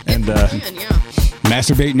 and Man, yeah.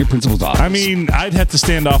 Masturbate in your principal's office. I mean, I'd have to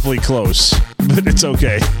stand awfully close, but it's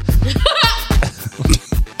okay.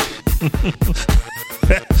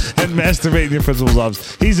 And masturbate in your principal's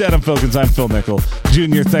office. He's Adam Filkins. I'm Phil Nickel.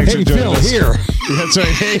 Junior, thanks hey, for joining Phil, us. here. That's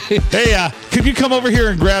right. Hey, could you come over here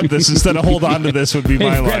and grab this instead of hold on to this would be Hey,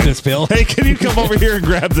 my grab line. this, Phil. Hey, can you come over here and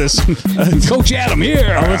grab this? Coach Adam, here.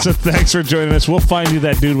 Alyssa, thanks for joining us. We'll find you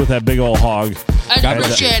that dude with that big old hog. I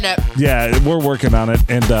appreciate it. Yeah, we're working on it.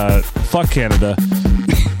 And fuck Canada.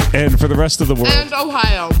 And for the rest of the world. And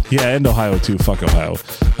Ohio. Yeah, and Ohio too. Fuck Ohio.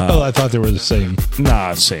 Oh, I thought they were the same.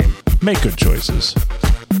 Nah, same. Make good choices.